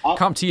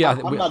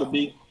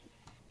CompTIA.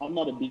 I'm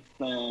not a big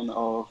fan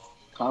of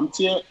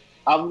CompTIA.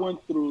 I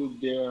went through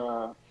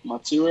their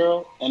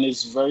material and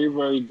it's very,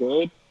 very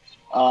good.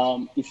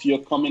 If you're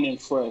coming in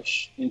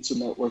fresh into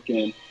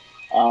networking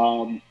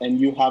and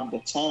you have the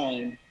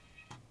time,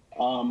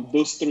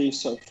 those three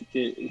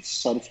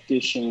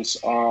certifications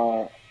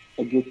are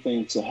a good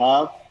thing to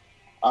have.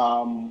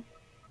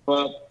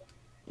 But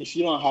if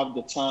you don't have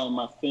the time,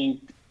 I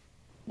think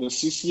the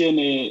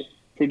CCNA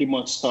pretty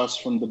much starts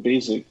from the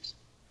basics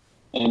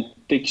and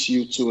takes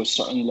you to a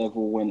certain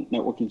level when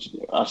network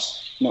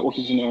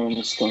engineering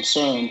is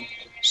concerned.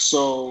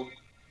 So,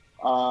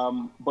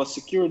 but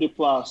Security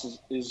Plus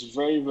is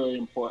very, very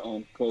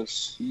important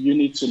because you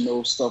need to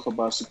know stuff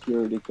about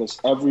security because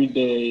every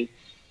day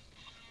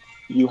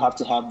you have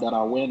to have that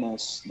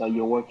awareness that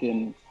you're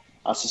working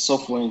as a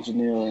software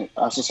engineer,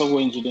 as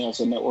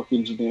a network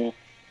engineer.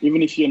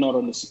 Even if you're not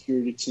on the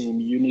security team,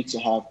 you need to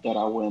have that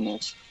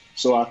awareness.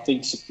 So I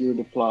think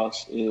Security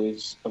Plus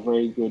is a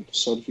very good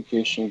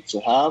certification to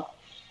have.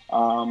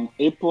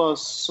 A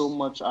plus, so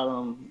much I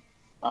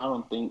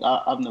don't think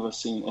I've never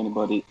seen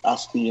anybody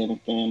ask me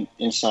anything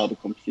inside the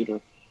computer.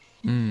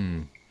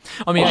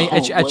 I mean,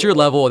 at your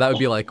level, that would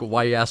be like,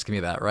 why are you asking me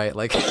that, right?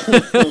 Like,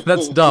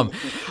 that's dumb.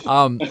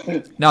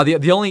 Now,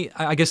 the only,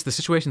 I guess, the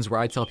situations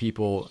where I tell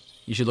people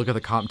you should look at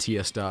the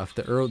CompTIA stuff,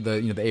 the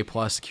A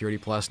plus, Security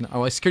Plus.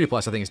 Security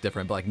Plus I think is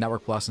different, but like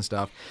Network Plus and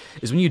stuff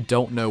is when you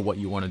don't know what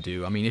you want to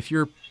do. I mean, if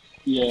you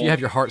have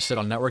your heart set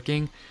on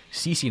networking,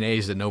 CCNA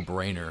is a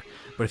no-brainer.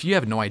 But if you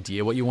have no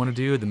idea what you want to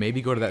do, then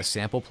maybe go to that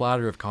sample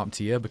platter of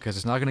CompTIA because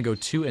it's not going to go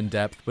too in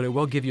depth, but it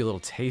will give you a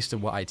little taste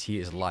of what IT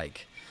is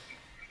like.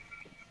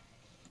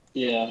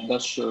 Yeah,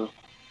 that's true.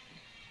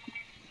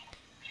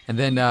 And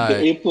then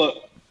the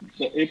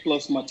A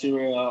plus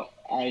material,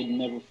 I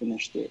never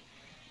finished it.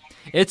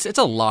 It's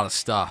a lot of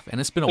stuff,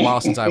 and it's been a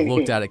while since I've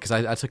looked at it because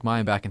I took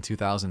mine back in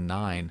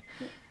 2009.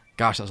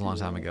 Gosh, that was a long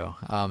time ago.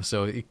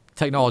 So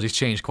technology's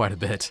changed quite a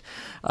bit.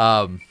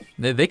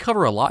 They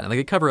cover a lot, and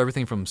they cover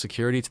everything from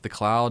security to the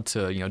cloud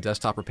to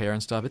desktop repair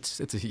and stuff. It's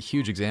a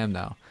huge exam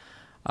now.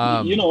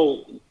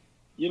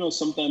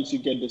 Sometimes you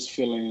get this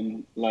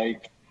feeling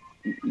like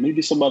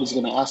maybe somebody's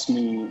gonna ask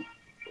me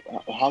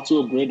how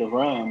to upgrade the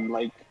RAM.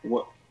 Like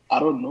what? I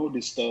don't know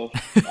this stuff.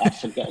 I've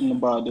forgotten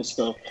about this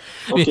stuff.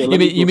 Okay,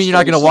 you mean you're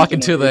not going to walk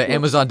into the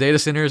Amazon data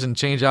centers and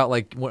change out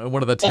like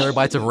one of the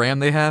terabytes of RAM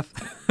they have?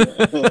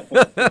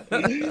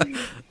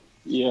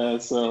 Yeah,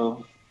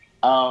 so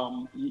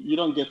you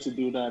don't get to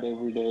do that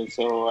every day.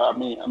 So I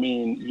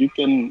mean, you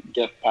can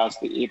get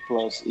past the A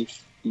plus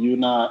if you're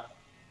not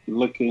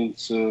looking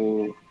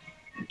to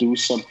do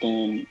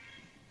something.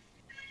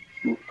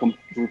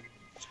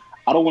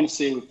 I don't want to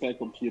say repair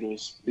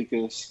computers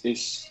because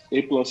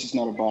A plus is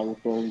not about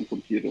repairing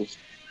computers.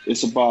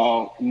 It's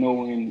about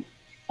knowing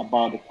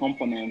about the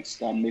components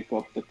that make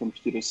up the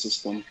computer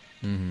system.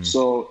 Mm-hmm.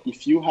 So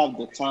if you have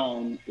the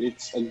time,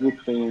 it's a good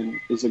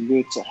thing. It's a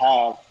good to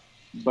have.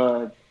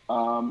 But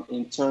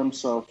in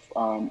terms of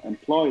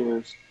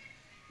employers,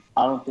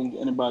 I don't think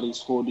anybody's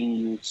holding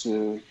you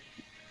to.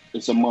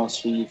 It's a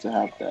must for you to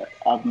have that.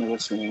 I've never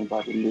seen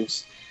anybody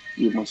list.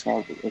 You must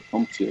have a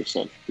CompTIA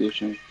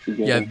certification to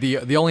get in.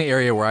 The only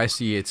area where I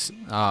see it's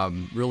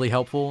really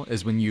helpful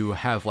is when you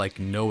have like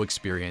no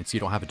experience, you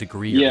don't have a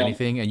degree or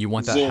anything, and you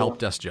want that help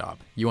desk job.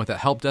 You want that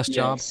help desk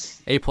job.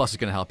 A plus is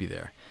going to help you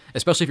there,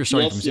 especially if you're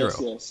starting from zero.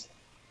 Yes.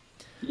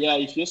 Yeah,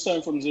 if you're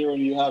starting from zero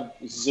and you have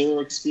zero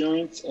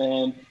experience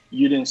and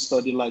you didn't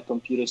study like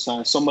computer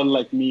science. Somebody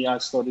like me, I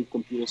studied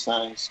computer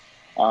science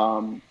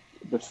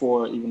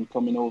before even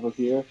coming over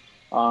here,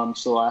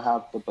 so I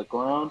have the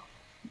background.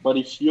 But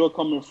if you're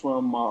coming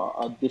from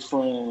a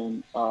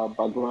different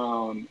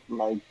background,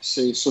 like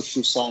say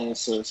social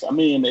sciences, I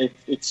mean,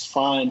 it's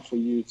fine for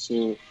you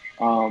to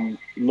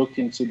look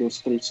into those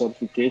three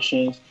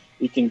certifications.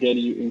 It can get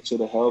you into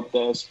the help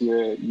desk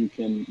where you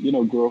can,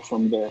 grow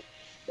from there.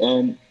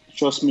 And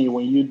trust me,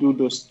 when you do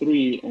those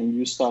three and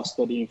you start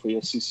studying for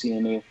your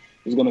CCNA,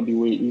 it's going to be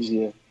way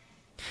easier.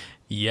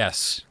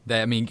 Yes,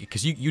 that I mean,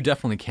 because you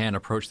definitely can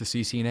approach the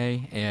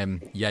CCNA,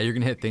 and yeah, you're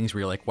gonna hit things where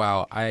you're like,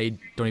 wow, I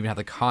don't even have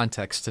the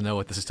context to know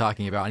what this is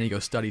talking about. I need to go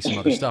study some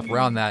other stuff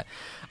around that.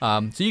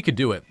 So you could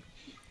do it.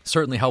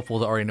 Certainly helpful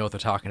to already know what they're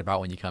talking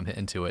about when you come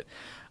into it.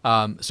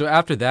 So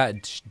after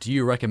that, do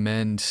you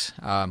recommend?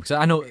 Because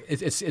I know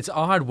it's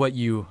odd what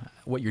you're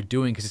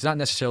doing because it's not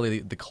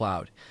necessarily the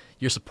cloud.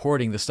 You're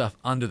supporting the stuff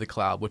under the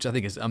cloud, which I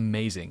think is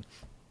amazing.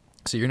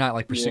 So you're not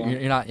like Yeah.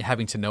 you're not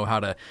having to know how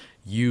to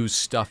use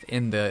stuff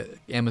in the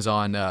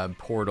Amazon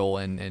portal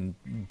and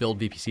build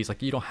VPCs.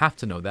 Like you don't have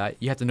to know that.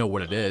 You have to know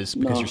what it is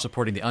because you're No.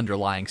 supporting the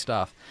underlying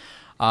stuff.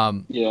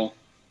 Yeah.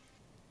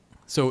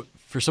 So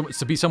for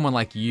to be someone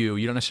like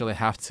you don't necessarily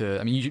have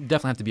to. I mean, you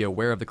definitely have to be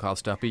aware of the cloud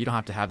stuff, but you don't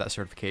have to have that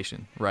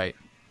certification, right?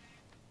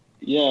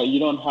 Yeah, you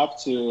don't have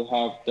to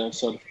have that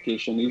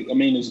certification. I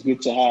mean, it's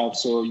good to have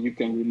so you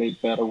can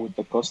relate better with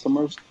the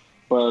customers.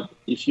 But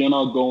if you're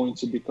not going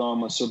to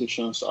become a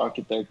solutions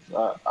architect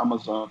at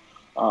Amazon,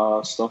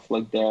 stuff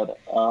like that,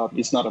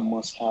 it's not a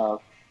must-have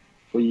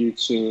for you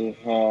to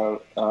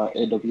have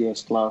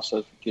AWS cloud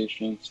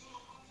certifications.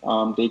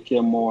 They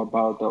care more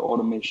about the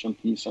automation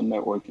piece and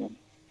networking.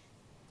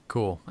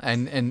 Cool.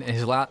 And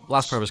his last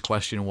part of his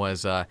question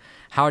was,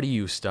 how do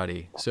you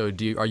study? So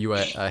are you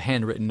a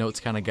handwritten notes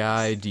kind of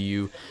guy? Do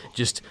you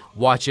just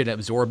watch it,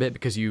 absorb it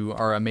because you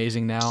are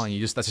amazing now,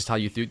 and that's just how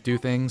you do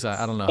things?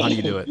 I don't know. How do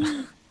you do it?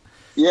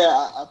 Yeah,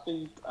 I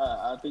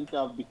think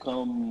I've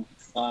become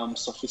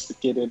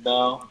sophisticated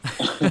now.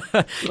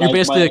 You're Like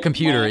basically a my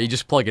computer. my You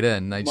just plug it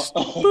in. I my, just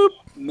boop,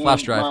 no,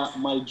 flash drive.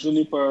 my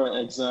Juniper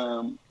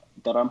exam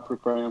that I'm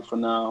preparing for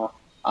now,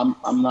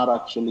 I'm not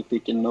actually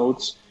taking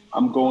notes.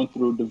 I'm going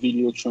through the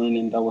video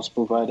training that was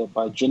provided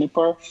by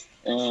Juniper,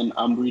 and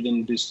I'm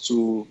reading these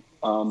two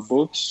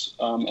books,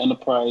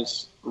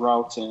 Enterprise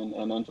Routing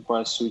and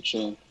Enterprise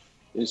Switching.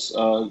 Is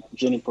a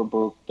Juniper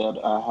book that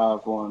I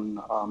have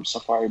on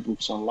Safari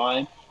Books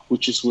Online,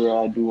 which is where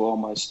I do all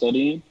my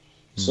studying.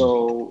 Hmm.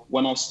 So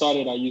when I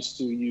started, I used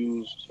to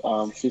use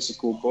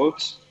physical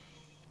books,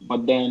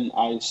 but then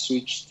I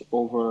switched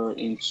over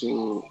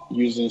into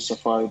using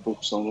Safari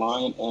Books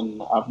Online,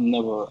 and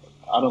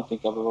I don't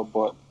think I've ever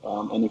bought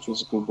any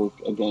physical book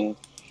again.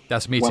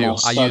 That's me When I too.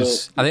 started,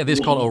 I think it's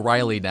called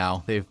O'Reilly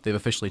now. They've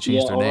officially yeah,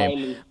 changed their name.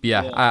 O'Reilly, But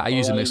yeah, yeah, I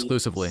use them O'Reilly.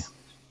 exclusively.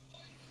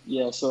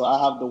 Yeah, so I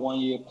have the 1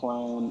 year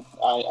plan.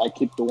 I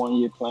keep the 1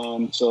 year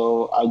plan.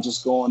 So I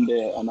just go on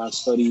there and I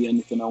study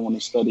anything I want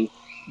to study.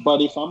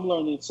 But if I'm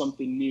learning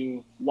something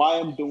new, why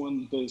I'm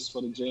doing this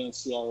for the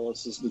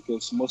JNCIS is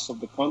because most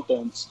of the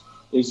content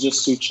is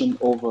just switching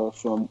over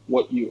from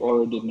what you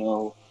already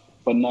know,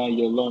 but now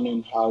you're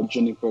learning how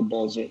Juniper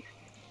does it.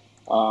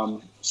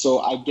 So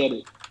I get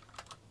it.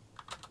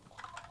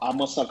 I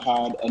must have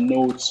had a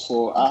notes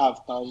for. I have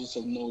thousands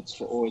of notes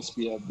for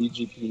OSPF,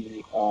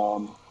 BGP,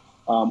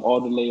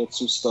 all the layer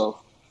two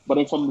stuff. But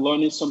if I'm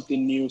learning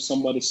something new,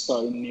 somebody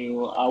starting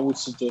new, I would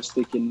suggest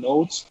taking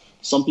notes.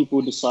 Some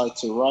people decide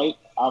to write.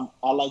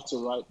 I like to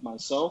write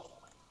myself.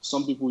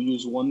 Some people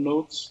use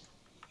OneNote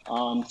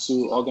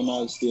to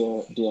organize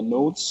their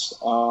notes.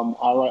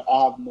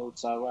 I have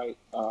notes I write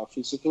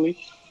physically,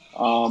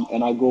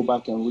 and I go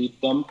back and read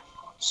them.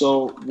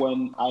 So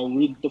when I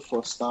read the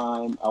first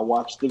time, I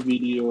watch the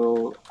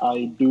video,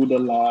 I do the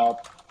lab,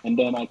 and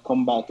then I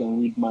come back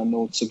and read my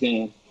notes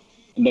again,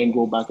 and then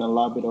go back and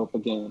lab it up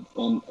again,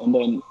 and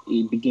then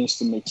it begins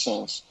to make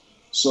sense.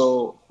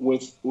 So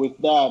with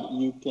that,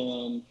 you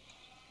can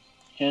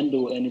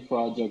handle any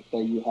project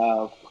that you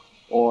have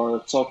or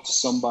talk to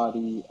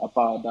somebody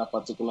about that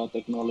particular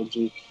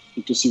technology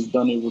because you've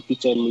done it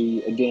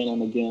repeatedly again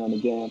and again and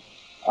again.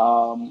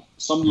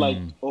 Some like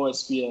Hmm.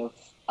 OSPF,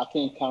 I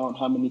can't count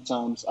how many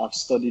times I've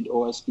studied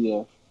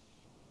OSPF.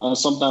 And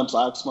sometimes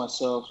I ask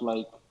myself,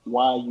 like,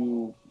 why are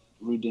you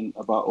reading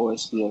about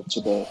OSPF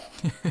today?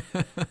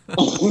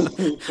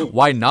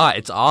 Why not?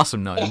 It's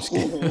awesome. No, I'm just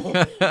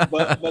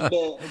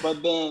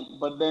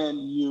but then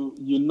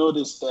you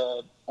notice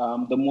that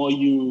the more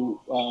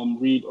you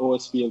read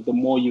OSPF, the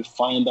more you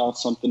find out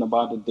something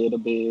about the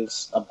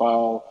database,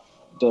 about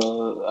the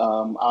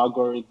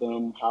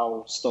algorithm,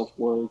 how stuff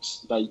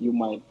works that you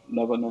might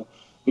never know.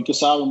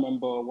 Because I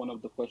remember one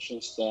of the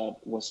questions that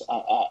was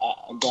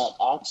I got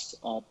asked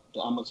at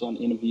the Amazon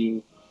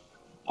interview.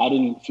 I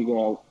didn't figure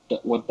out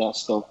what that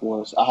stuff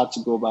was. I had to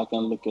go back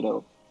and look it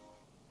up.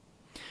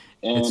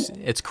 And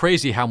it's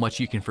crazy how much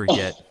you can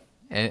forget,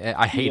 and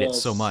I hate it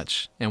so yes,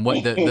 much. And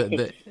what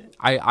the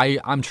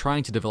I'm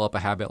trying to develop a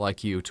habit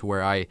like you to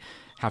where I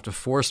have to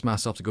force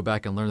myself to go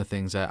back and learn the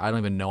things that I don't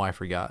even know I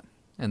forgot.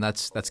 And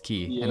that's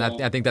key. And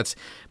yeah, I think that's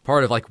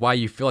part of like why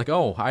you feel like,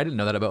 oh, I didn't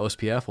know that about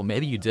OSPF. Well,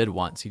 maybe you did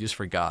once. You just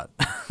forgot.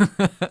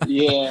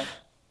 yeah.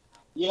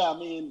 Yeah, I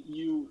mean,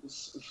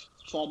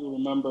 try to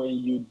remember and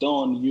you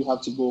don't, you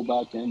have to go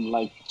back and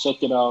like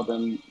check it out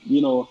and,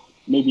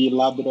 maybe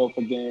lab it up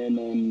again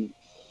and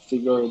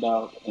figure it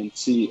out and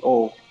see,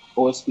 oh,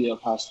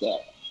 OSPF has that.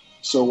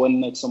 So when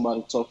next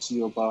somebody talks to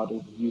you about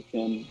it, you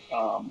can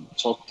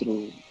talk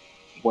through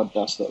what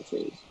that stuff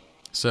is.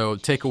 So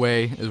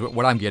takeaway is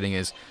what I'm getting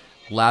is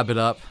lab it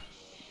up,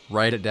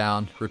 write it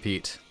down,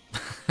 repeat.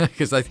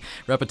 Because like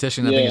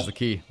repetition, I think, is the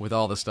key with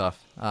all this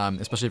stuff,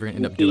 especially if you're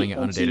going to end up doing it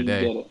on a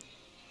day-to-day.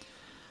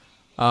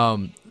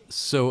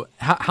 So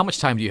how much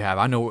time do you have?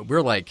 I know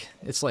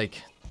it's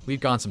like we've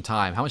gone some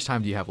time. How much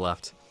time do you have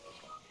left?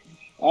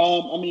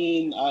 I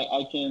mean,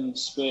 I can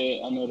spare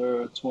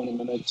another 20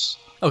 minutes.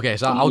 Okay,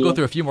 so I'll go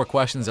through a few more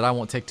questions that I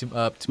won't take too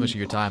much of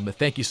your time, but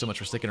thank you so much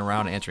for sticking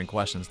around and answering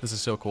questions. This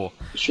is so cool.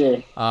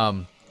 Sure.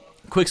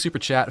 Quick super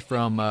chat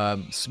from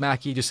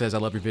Smacky, just says, I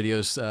love your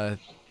videos.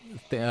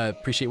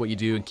 Appreciate what you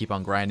do and keep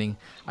on grinding.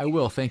 I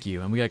will, thank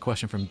you. And we got a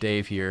question from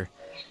Dave here.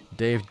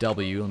 Dave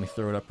W. Let me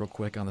throw it up real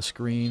quick on the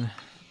screen.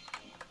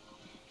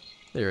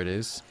 There it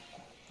is.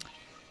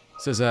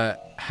 It says,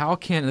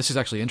 and this is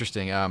actually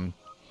interesting,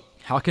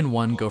 how can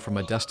one go from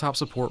a desktop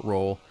support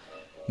role,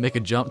 make a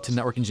jump to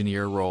network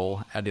engineer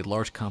role at a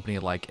large company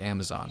like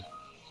Amazon?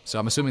 So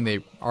I'm assuming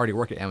they already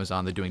work at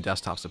Amazon, they're doing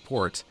desktop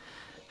support.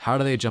 How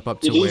do they jump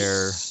up to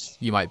where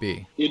you might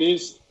be? It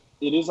is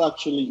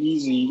actually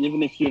easy,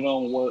 even if you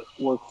don't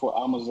work for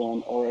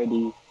Amazon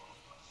already.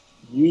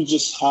 You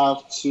just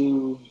have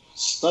to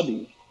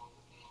study,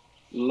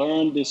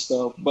 learn this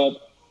stuff. But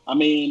I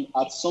mean,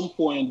 at some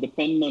point,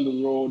 depending on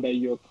the role that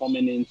you're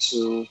coming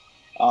into,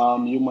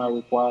 you might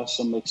require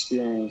some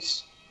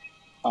experience.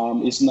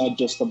 It's not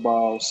just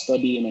about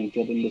studying and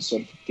getting the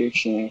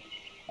certification.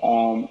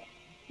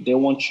 They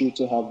want you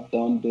to have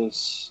done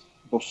this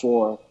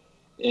before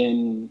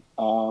in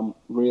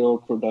real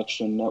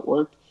production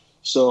network.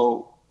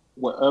 So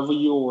wherever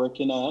you're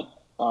working at,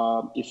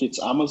 if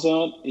it's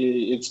Amazon,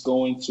 it's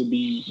going to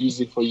be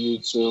easy for you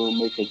to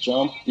make a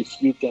jump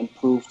if you can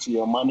prove to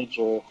your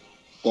manager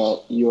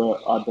that you're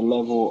at the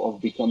level of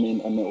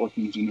becoming a network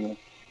engineer.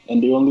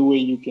 And the only way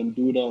you can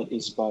do that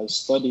is by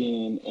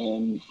studying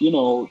and,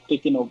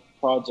 taking up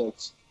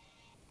projects,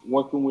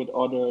 working with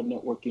other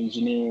network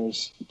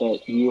engineers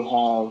that you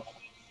have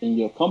in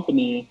your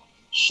company,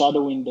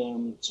 shadowing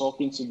them,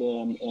 talking to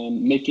them,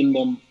 and making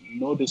them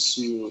notice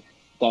you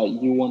that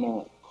you want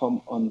to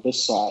come on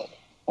this side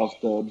of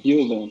the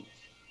building.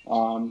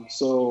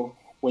 So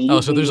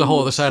there's a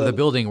whole other side of the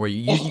building where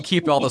you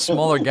keep all the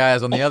smaller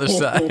guys on the other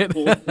side.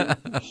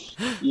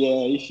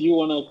 Yeah, if you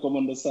want to come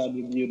on the side of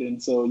the building,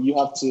 so you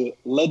have to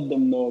let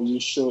them know you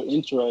show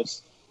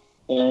interest,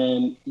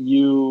 and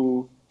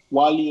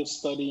while you're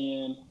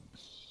studying,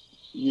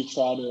 you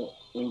try to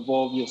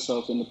involve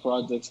yourself in the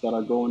projects that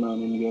are going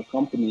on in your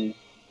company,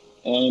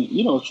 and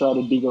try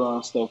to dig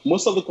around stuff.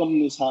 Most of the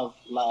companies have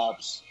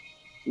labs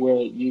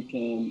where you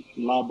can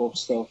lab up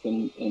stuff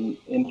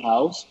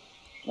in-house,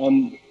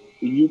 and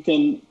you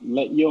can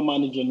let your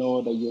manager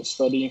know that you're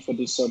studying for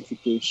this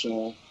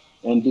certification,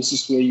 and this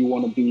is where you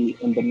want to be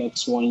in the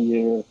next 1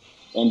 year,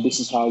 and this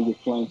is how you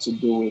plan to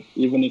do it,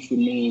 even if it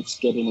means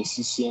getting a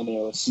CCNA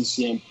or a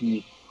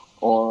CCNP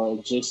or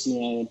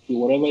JCNP,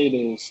 whatever it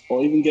is,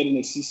 or even getting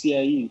a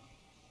CCIE.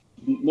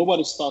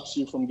 Nobody stops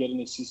you from getting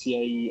a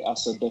CCIE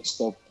as a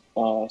desktop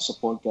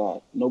support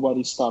guy.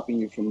 Nobody's stopping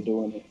you from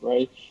doing it,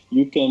 right?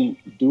 You can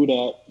do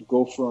that,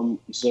 go from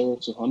 0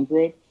 to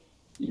 100.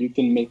 You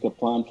can make a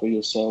plan for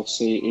yourself,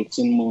 say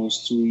 18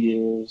 months, 2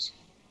 years,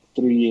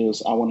 3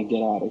 years, I want to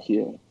get out of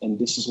here. And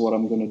this is what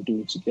I'm going to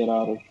do to get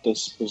out of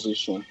this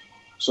position.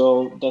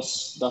 So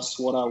that's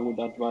what I would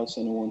advise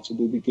anyone to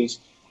do, because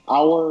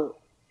our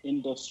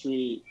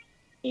industry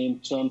in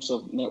terms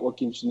of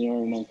network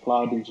engineering and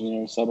cloud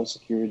engineering,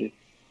 cybersecurity,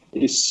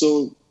 is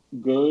so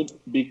good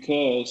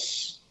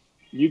because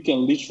you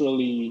can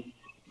literally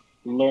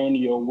learn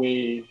your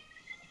way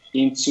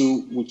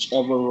into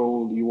whichever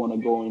role you want to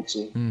go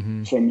into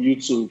from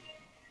YouTube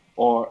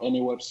or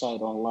any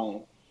website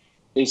online.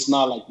 It's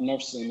not like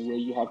nursing where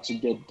you have to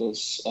get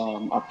this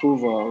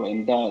approval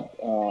and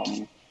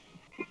that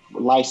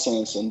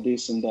license and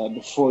this and that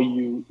before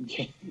you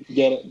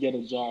get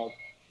a job.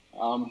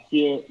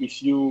 Here,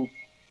 if you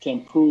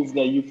can prove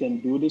that you can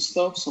do this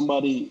stuff,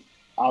 somebody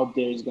out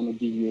there is going to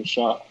give you a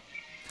shot.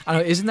 I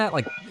know, isn't that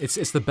like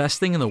it's the best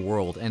thing in the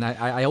world? And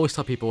I always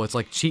tell people it's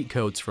like cheat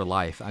codes for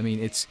life. I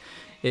mean,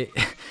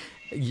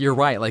 you're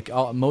right. Like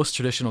most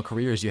traditional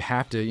careers, you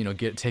have to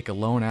take a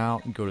loan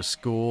out and go to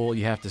school.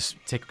 You have to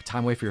take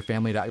time away for your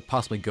family to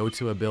possibly go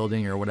to a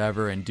building or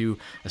whatever and do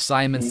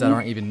assignments that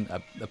aren't even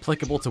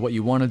applicable to what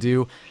you want to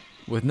do.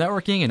 With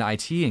networking and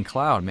IT and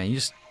cloud, man, you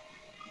just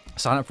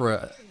sign up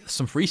for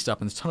some free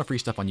stuff, and there's a ton of free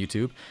stuff on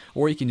YouTube,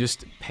 or you can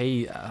just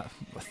pay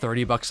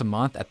 $30 a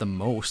month at the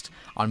most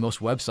on most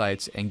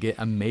websites and get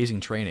amazing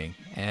training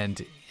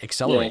and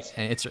accelerate. Yes.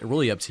 And it's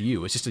really up to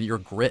you. It's just your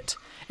grit,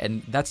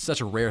 and that's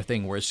such a rare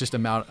thing where it's just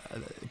it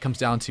comes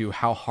down to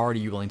how hard are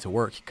you willing to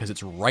work, because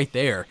it's right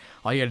there.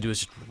 All you got to do is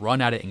just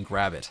run at it and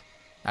grab it.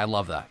 I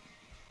love that.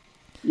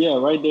 Yeah,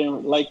 right there.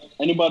 Like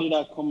anybody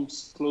that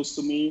comes close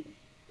to me,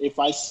 if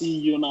I see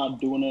you're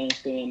not doing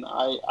anything,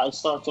 I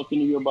start talking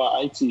to you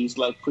about IT. It's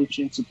like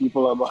preaching to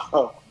people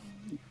about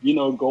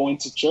going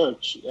to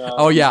church.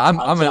 Oh yeah, I'm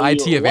I I'm an tell you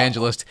IT what,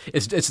 evangelist.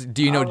 It's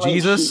do you know I'm like,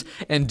 Jesus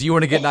and do you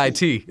want to get in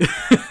IT?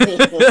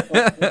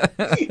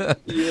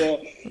 yeah.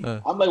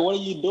 I'm like, what are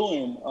you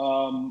doing?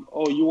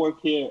 Oh, you work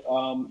here.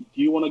 Do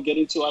you want to get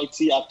into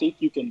IT? I think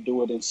you can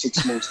do it in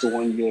 6 months to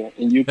 1 year,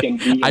 and you can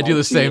be I in do the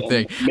IT same and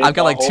thing. I've make got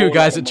a like two whole lot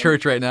guys of at money.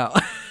 church right now.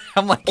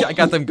 I'm like I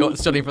got them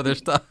studying for their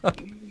stuff.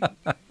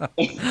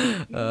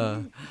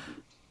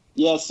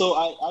 Yeah, so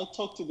I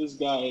talked to this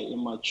guy in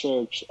my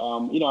church.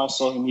 I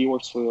saw him. He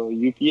works for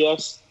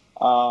UPS.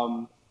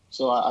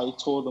 So I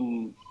told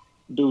him,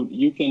 dude,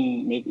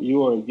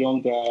 you're a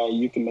young guy.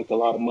 You can make a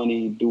lot of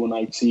money doing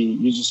IT.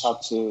 You just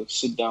have to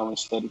sit down and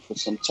study for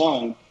some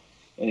time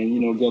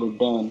and, get it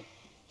done.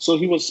 So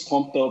he was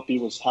pumped up. He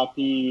was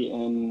happy.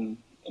 And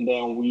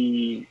then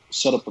we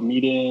set up a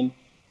meeting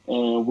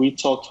and we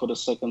talked for the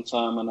second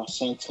time. And I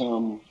sent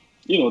him,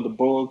 the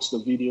books, the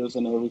videos,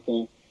 and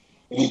everything.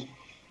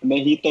 And then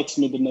he texted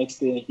me the next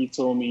day and he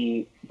told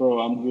me,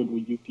 bro, I'm good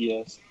with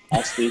UPS.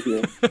 I stay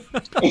here.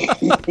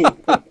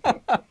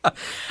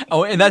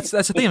 Oh, and that's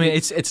the thing. I mean,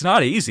 it's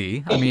not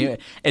easy. I mean,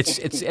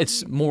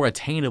 it's more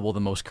attainable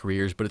than most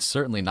careers, but it's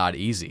certainly not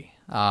easy.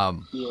 Yeah,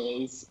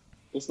 it's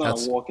not a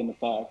That's walk in the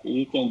park.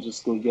 You can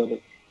just go get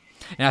it.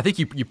 and I think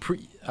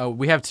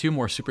we have two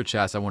more super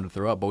chats I wanted to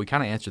throw up, but we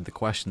kind of answered the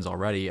questions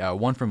already.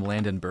 One from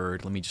Landon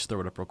Bird. Let me just throw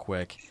it up real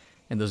quick,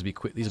 and those will be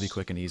quick. These will be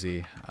quick and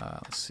easy.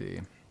 Let's see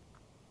if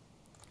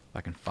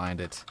I can find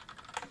it.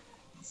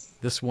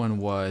 This one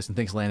was, and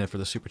thanks Landon for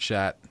the super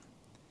chat. It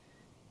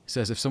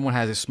says if someone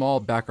has a small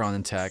background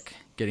in tech,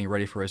 getting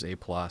ready for his A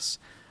plus,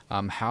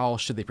 how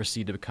should they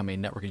proceed to become a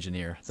network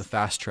engineer? The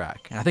fast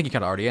track. And I think you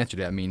kind of already answered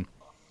it. I mean,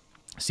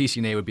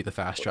 CCNA would be the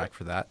fast track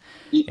for that.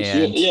 And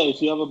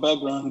If you have a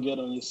background, get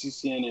on your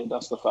CCNA.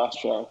 That's the fast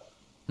track.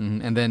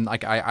 and then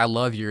like I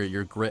love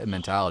your grit and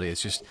mentality.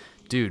 It's just,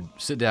 dude,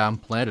 sit down,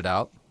 plan it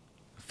out,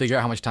 figure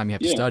out how much time you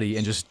have to Yeah, study,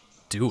 and just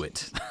do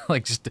it.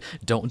 Like just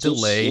don't just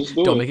delay, just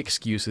do don't it make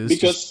excuses,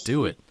 just because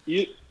do it.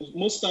 you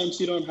most times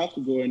you don't have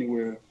to go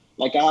anywhere.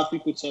 Like I have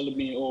people telling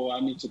me, "Oh, I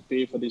need to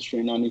pay for this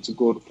train. I need to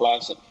go to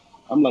class."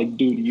 I'm like,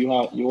 dude,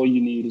 all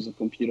you need is a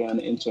computer and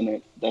the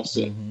internet. That's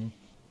it. Hmm.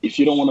 If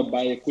you don't want to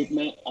buy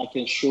equipment, I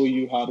can show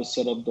you how to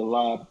set up the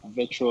lab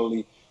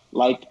virtually.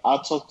 Like I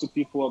talk to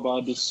people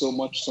about this so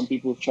much, some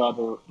people try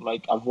to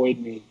like avoid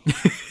me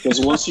because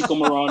once you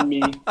come around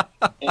me,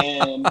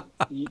 and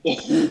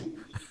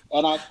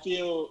and I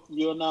feel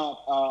you're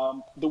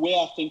not. The way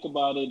I think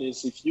about it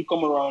is, if you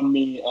come around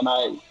me and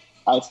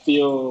I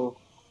feel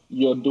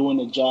you're doing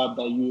a job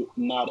that you're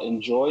not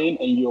enjoying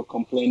and you're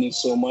complaining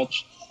so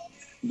much,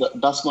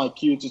 that's my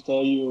cue to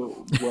tell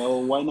you,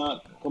 well, why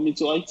not come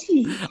into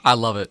IT? I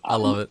love it. I I,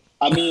 love it.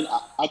 I mean,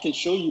 I can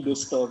show you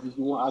this stuff if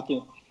you want. I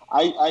can.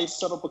 I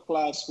set up a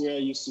class where I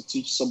used to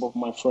teach some of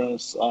my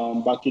friends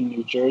back in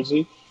New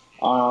Jersey.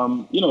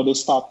 They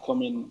stopped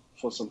coming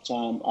for some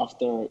time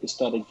after it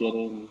started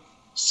getting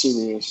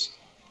serious.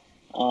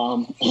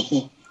 Um,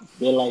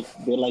 they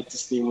like to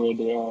stay where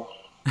they are.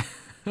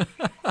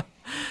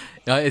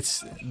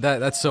 It's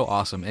that's so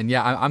awesome, and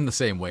yeah, I'm the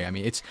same way. I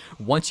mean, it's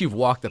once you've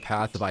walked the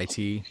path of IT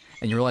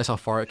and you realize how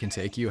far it can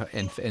take you,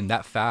 and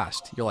that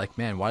fast, you're like,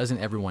 man, why doesn't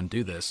everyone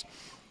do this?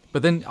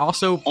 But then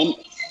also, And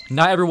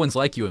not everyone's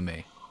like you and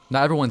me.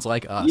 Not everyone's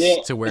like us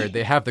yeah, to where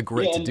they have the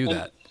grit yeah, to do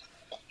that.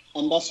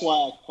 and that's why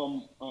I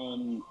come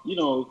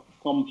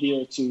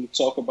here to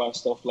talk about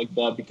stuff like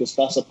that because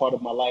that's a part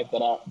of my life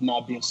that I've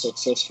not been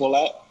successful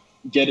at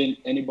getting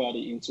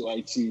anybody into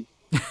IT.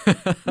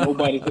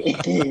 Nobody.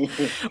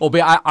 Well,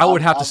 but I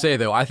would have to I, say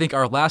though, I think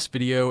our last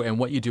video and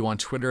what you do on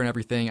Twitter and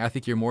everything, I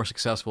think you're more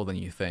successful than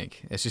you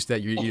think. It's just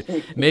that you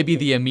maybe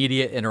the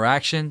immediate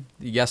interaction,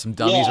 you got some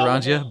dummies yeah,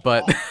 around you,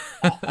 but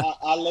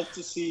I love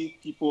to see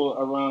people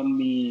around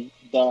me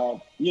that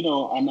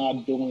are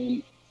not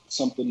doing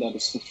something that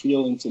is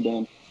fulfilling to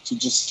them to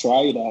just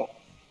try it out.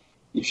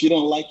 If you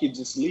don't like it,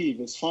 just leave.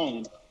 It's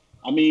fine.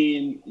 I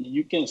mean,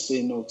 you can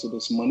say no to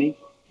this money.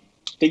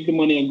 Take the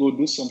money and go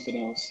do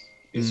something else.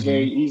 It's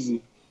very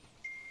easy.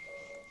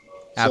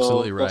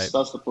 absolutely So right.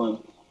 that's the plan.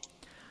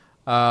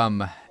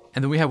 And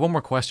then we have one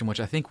more question, which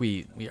I think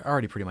we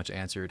already pretty much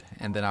answered,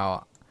 and then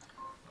I'll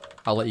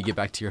let you get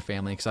back to your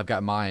family because I've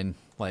got mine.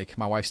 Like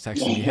my wife's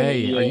texting me,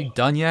 "Hey, are Yeah. you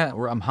done yet?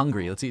 I'm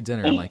hungry. Let's eat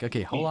dinner." I'm like,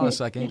 "Okay, hold on a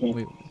second.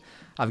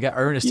 I've got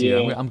Ernest here.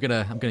 Yeah. I'm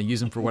gonna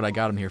use him for what I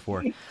got him here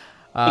for."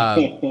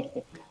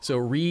 So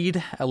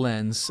Reed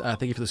Lens,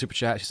 thank you for the super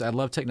chat. She said, "I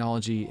love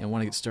technology and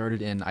want to get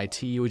started in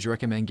IT. Would you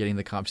recommend getting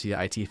the CompTIA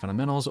IT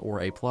Fundamentals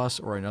or A plus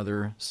or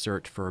another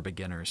cert for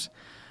beginners?"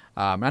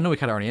 I know we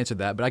kind of already answered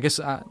that, but I guess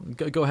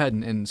go ahead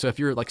and so if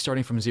you're like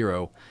starting from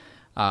zero,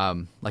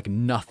 like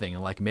nothing,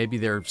 like maybe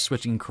they're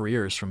switching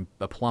careers from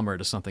a plumber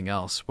to something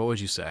else, what would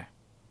you say?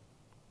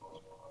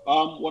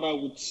 What I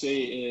would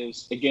say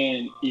is,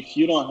 again, if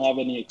you don't have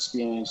any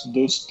experience,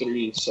 those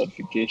three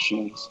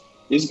certifications,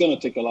 it's going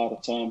to take a lot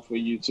of time for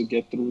you to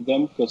get through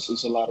them because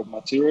there's a lot of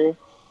material,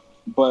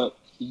 but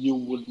you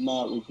would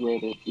not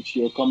regret it if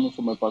you're coming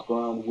from a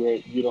background where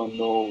you don't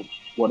know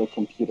what a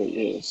computer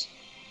is.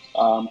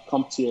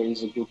 CompTIA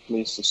is a good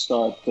place to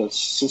start because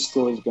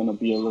Cisco is going to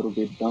be a little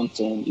bit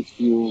daunting if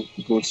you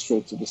go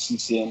straight to the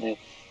CCNA.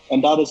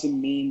 And that doesn't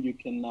mean you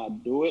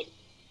cannot do it.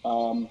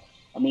 Um,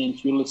 I mean,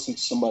 if you listen to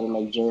somebody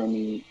like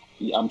Jeremy,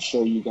 I'm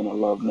sure you're going to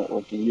love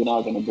networking. You're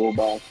not going to go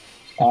back.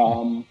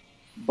 Um,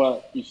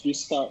 but if you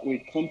start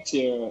with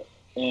CompTIA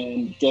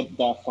and get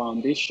that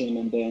foundation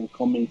and then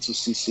come into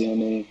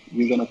CCNA,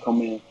 you're going to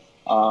come in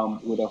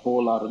with a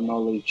whole lot of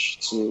knowledge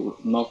to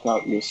knock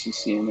out your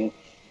CCNA.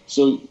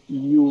 So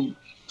you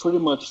pretty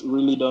much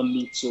really don't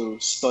need to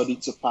study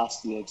to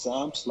pass the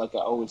exams. Like I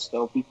always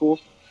tell people,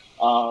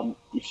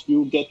 if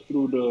you get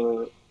through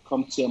the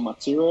CompTIA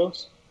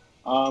materials,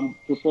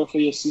 prepare for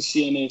your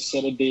CCNA,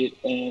 set a date,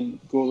 and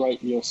go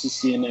write your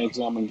CCNA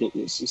exam and get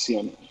your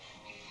CCNA.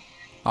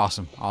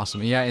 Awesome,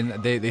 awesome. Yeah,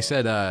 and they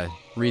said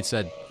Reed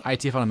said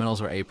IT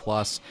fundamentals are A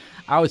plus.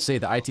 I would say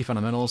the IT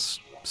fundamentals,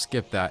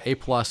 skip that. A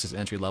plus is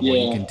entry level.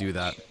 You Yeah, can do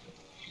that.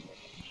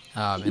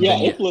 And yeah, then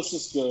A yeah, plus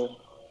is good.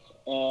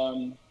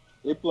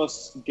 A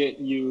plus get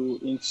you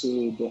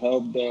into the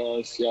help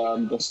desk,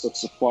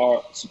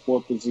 desktop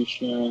support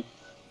position.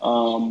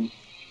 Um,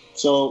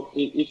 so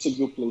it's a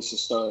good place to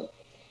start.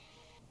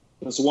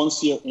 Because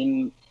once you're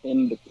in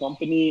the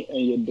company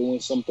and you're doing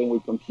something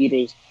with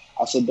computers,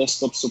 as a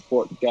desktop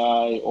support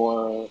guy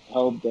or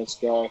help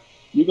desk guy,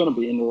 you're going to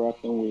be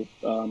interacting with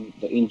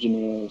the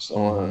engineers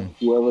or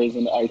mm-hmm. whoever is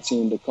in the IT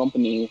in the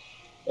company,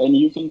 and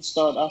you can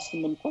start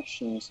asking them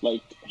questions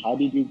like, "How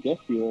did you get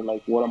here?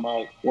 Like,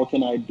 what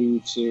can I do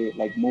to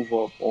like move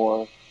up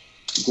or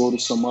go to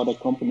some other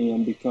company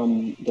and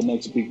become the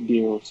next big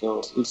deal?"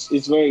 So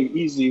it's very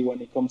easy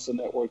when it comes to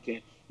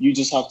networking. You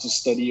just have to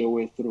study your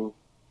way through.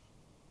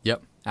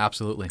 Yep,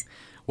 absolutely.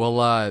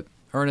 Well,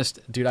 Ernest,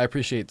 dude, I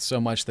appreciate so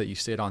much that you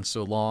stayed on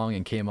so long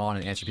and came on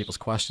and answered people's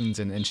questions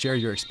and shared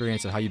your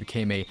experience of how you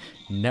became a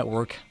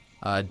network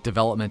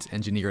development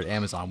engineer at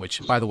Amazon,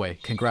 which, by the way,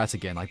 congrats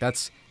again. Like,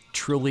 that's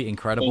truly Thank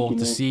incredible you,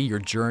 to man. see your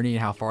journey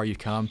and how far you've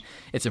come.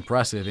 It's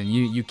impressive, and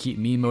you keep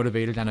me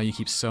motivated. I know you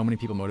keep so many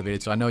people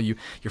motivated. So I know you're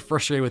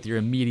frustrated with your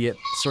immediate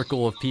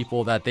circle of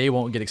people that they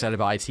won't get excited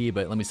about IT,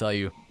 but let me tell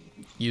you,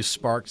 you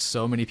sparked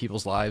so many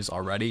people's lives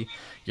already.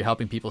 You're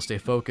helping people stay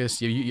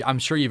focused. I'm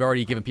sure you've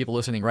already given people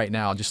listening right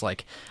now, just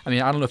like, I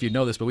mean, I don't know if you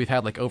know this, but we've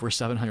had like over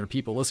 700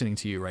 people listening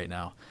to you right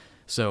now.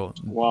 So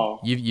Wow.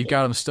 you've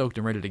got them stoked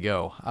and ready to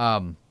go.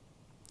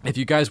 If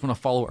you guys want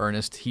to follow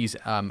Ernest, he's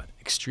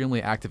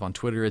extremely active on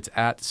Twitter. It's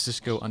at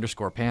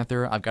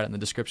Cisco_Panther. I've got it in the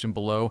description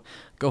below.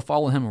 Go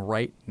follow him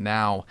right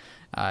now.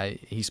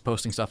 He's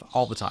posting stuff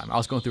all the time. I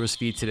was going through his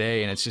feed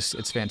today, and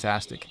it's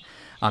fantastic.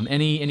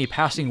 Any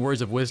passing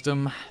words of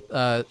wisdom,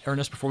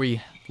 Ernest, before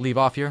we leave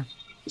off here?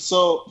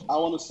 So I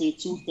want to say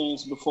two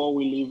things before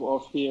we leave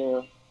off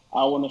here.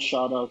 I want to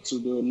shout out to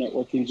the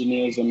network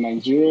engineers in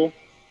Nigeria.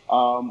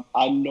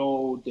 I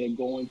know they're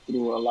going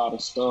through a lot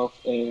of stuff,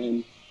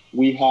 and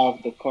we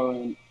have the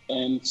current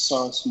end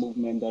SARS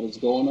movement that is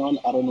going on.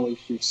 I don't know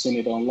if you've seen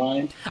it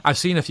online. I've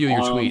seen a few of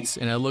your Um, tweets,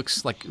 and it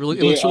looks they really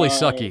are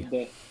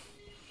sucky.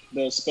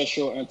 the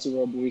special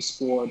anti-robbery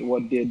squad,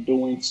 what they're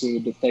doing to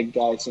the tech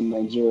guys in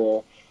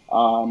Nigeria,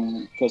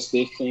 because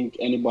they think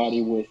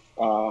anybody with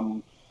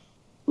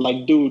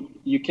like, dude,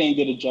 you can't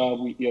get a job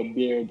with your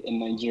beard in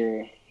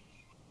Nigeria.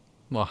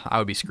 Well, I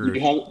would be You screwed.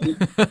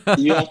 have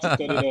you have to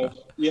cut it off.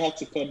 You have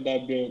to cut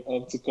that beard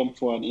off to come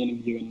for an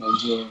interview in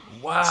Nigeria.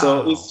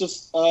 So it's Wow.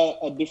 just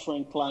a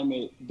different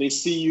climate. They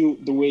see you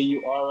the way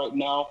you are right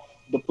now.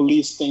 The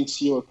police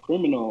thinks you're a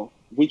criminal,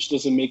 which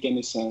doesn't make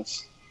any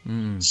sense.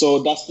 Mm.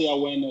 So that's the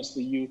awareness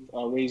the youth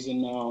are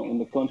raising now in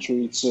the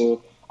country to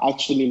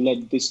actually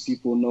let these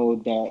people know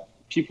that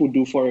people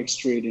do forex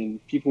trading,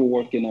 people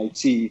work in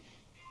IT.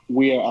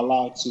 We are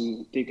allowed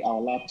to take our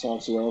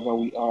laptops wherever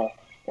we are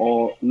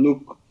or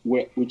look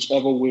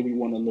whichever way we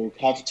want to look,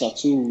 have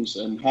tattoos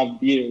and have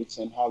beards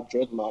and have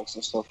dreadlocks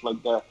and stuff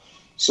like that.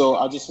 So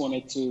I just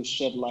wanted to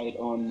shed light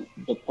on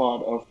the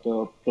part of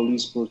the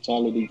police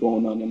brutality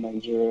going on in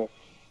Nigeria.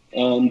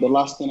 And the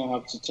last thing I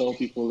have to tell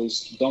people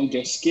is don't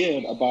get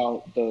scared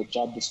about the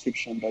job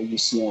description that you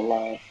see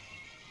online.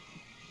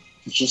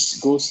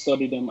 Just go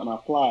study them and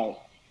apply.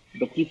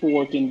 The people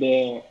working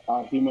there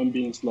are human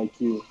beings like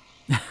you,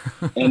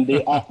 and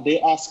they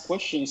ask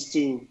questions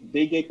too.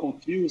 They get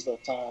confused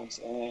at times,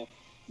 and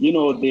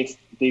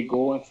they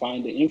go and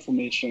find the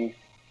information.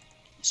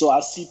 So I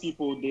see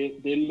people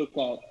they look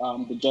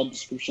at the job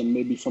description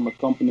maybe from a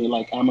company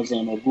like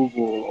Amazon or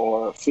Google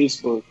or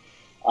Facebook.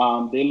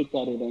 They look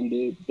at it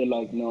and they're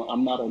like, no,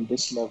 I'm not on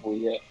this level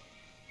yet.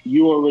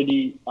 You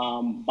already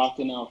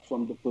backing out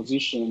from the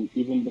position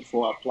even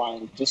before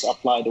applying. Just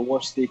apply. The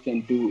worst they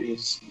can do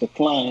is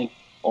decline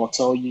or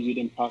tell you you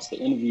didn't pass the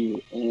interview,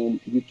 and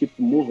you keep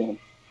moving.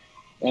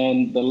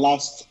 And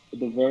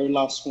the very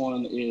last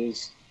one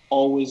is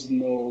always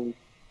know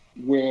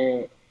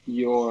where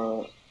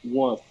your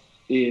worth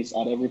is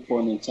at every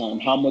point in time.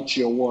 How much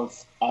you're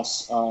worth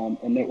as a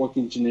network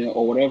engineer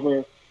or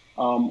whatever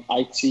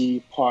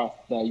IT path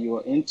that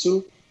you're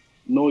into.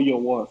 Know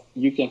your worth.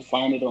 You can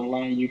find it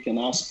online. You can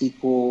ask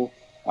people.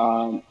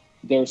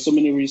 there are so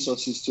many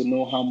resources to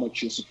know how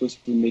much you're supposed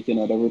to be making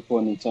at every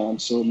point in time,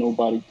 so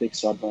nobody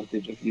takes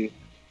advantage of you.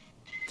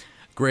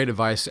 Great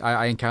advice.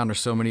 I encounter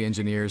so many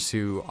engineers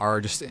who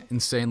are just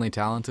insanely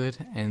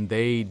talented, and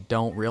they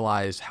don't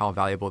realize how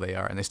valuable they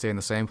are, and they stay in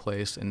the same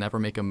place and never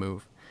make a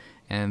move,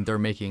 and they're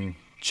making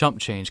chump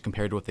change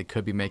compared to what they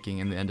could be making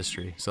in the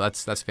industry. So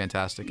that's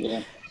fantastic.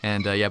 Yeah.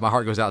 And yeah, my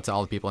heart goes out to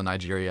all the people in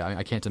Nigeria.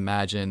 I can't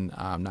imagine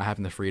not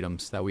having the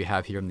freedoms that we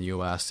have here in the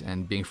U.S.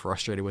 and being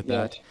frustrated with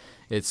Yeah. that.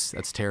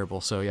 That's terrible.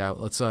 So yeah,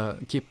 let's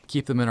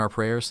keep them in our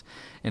prayers.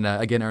 And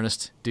again,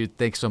 Ernest, dude,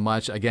 thanks so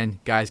much. Again,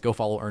 guys, go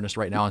follow Ernest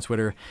right now on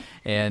Twitter.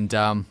 And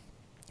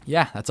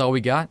yeah, that's all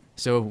we got.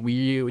 So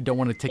we don't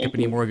want to take up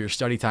any more of your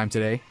study time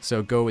today.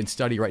 So go and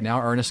study right now.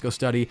 Ernest, go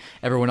study.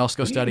 Everyone else,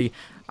 go study.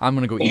 I'm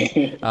gonna go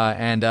eat.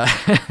 And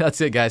that's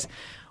it, guys.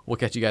 We'll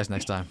catch you guys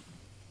next time.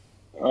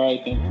 All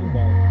right. Thank you.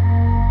 Bye.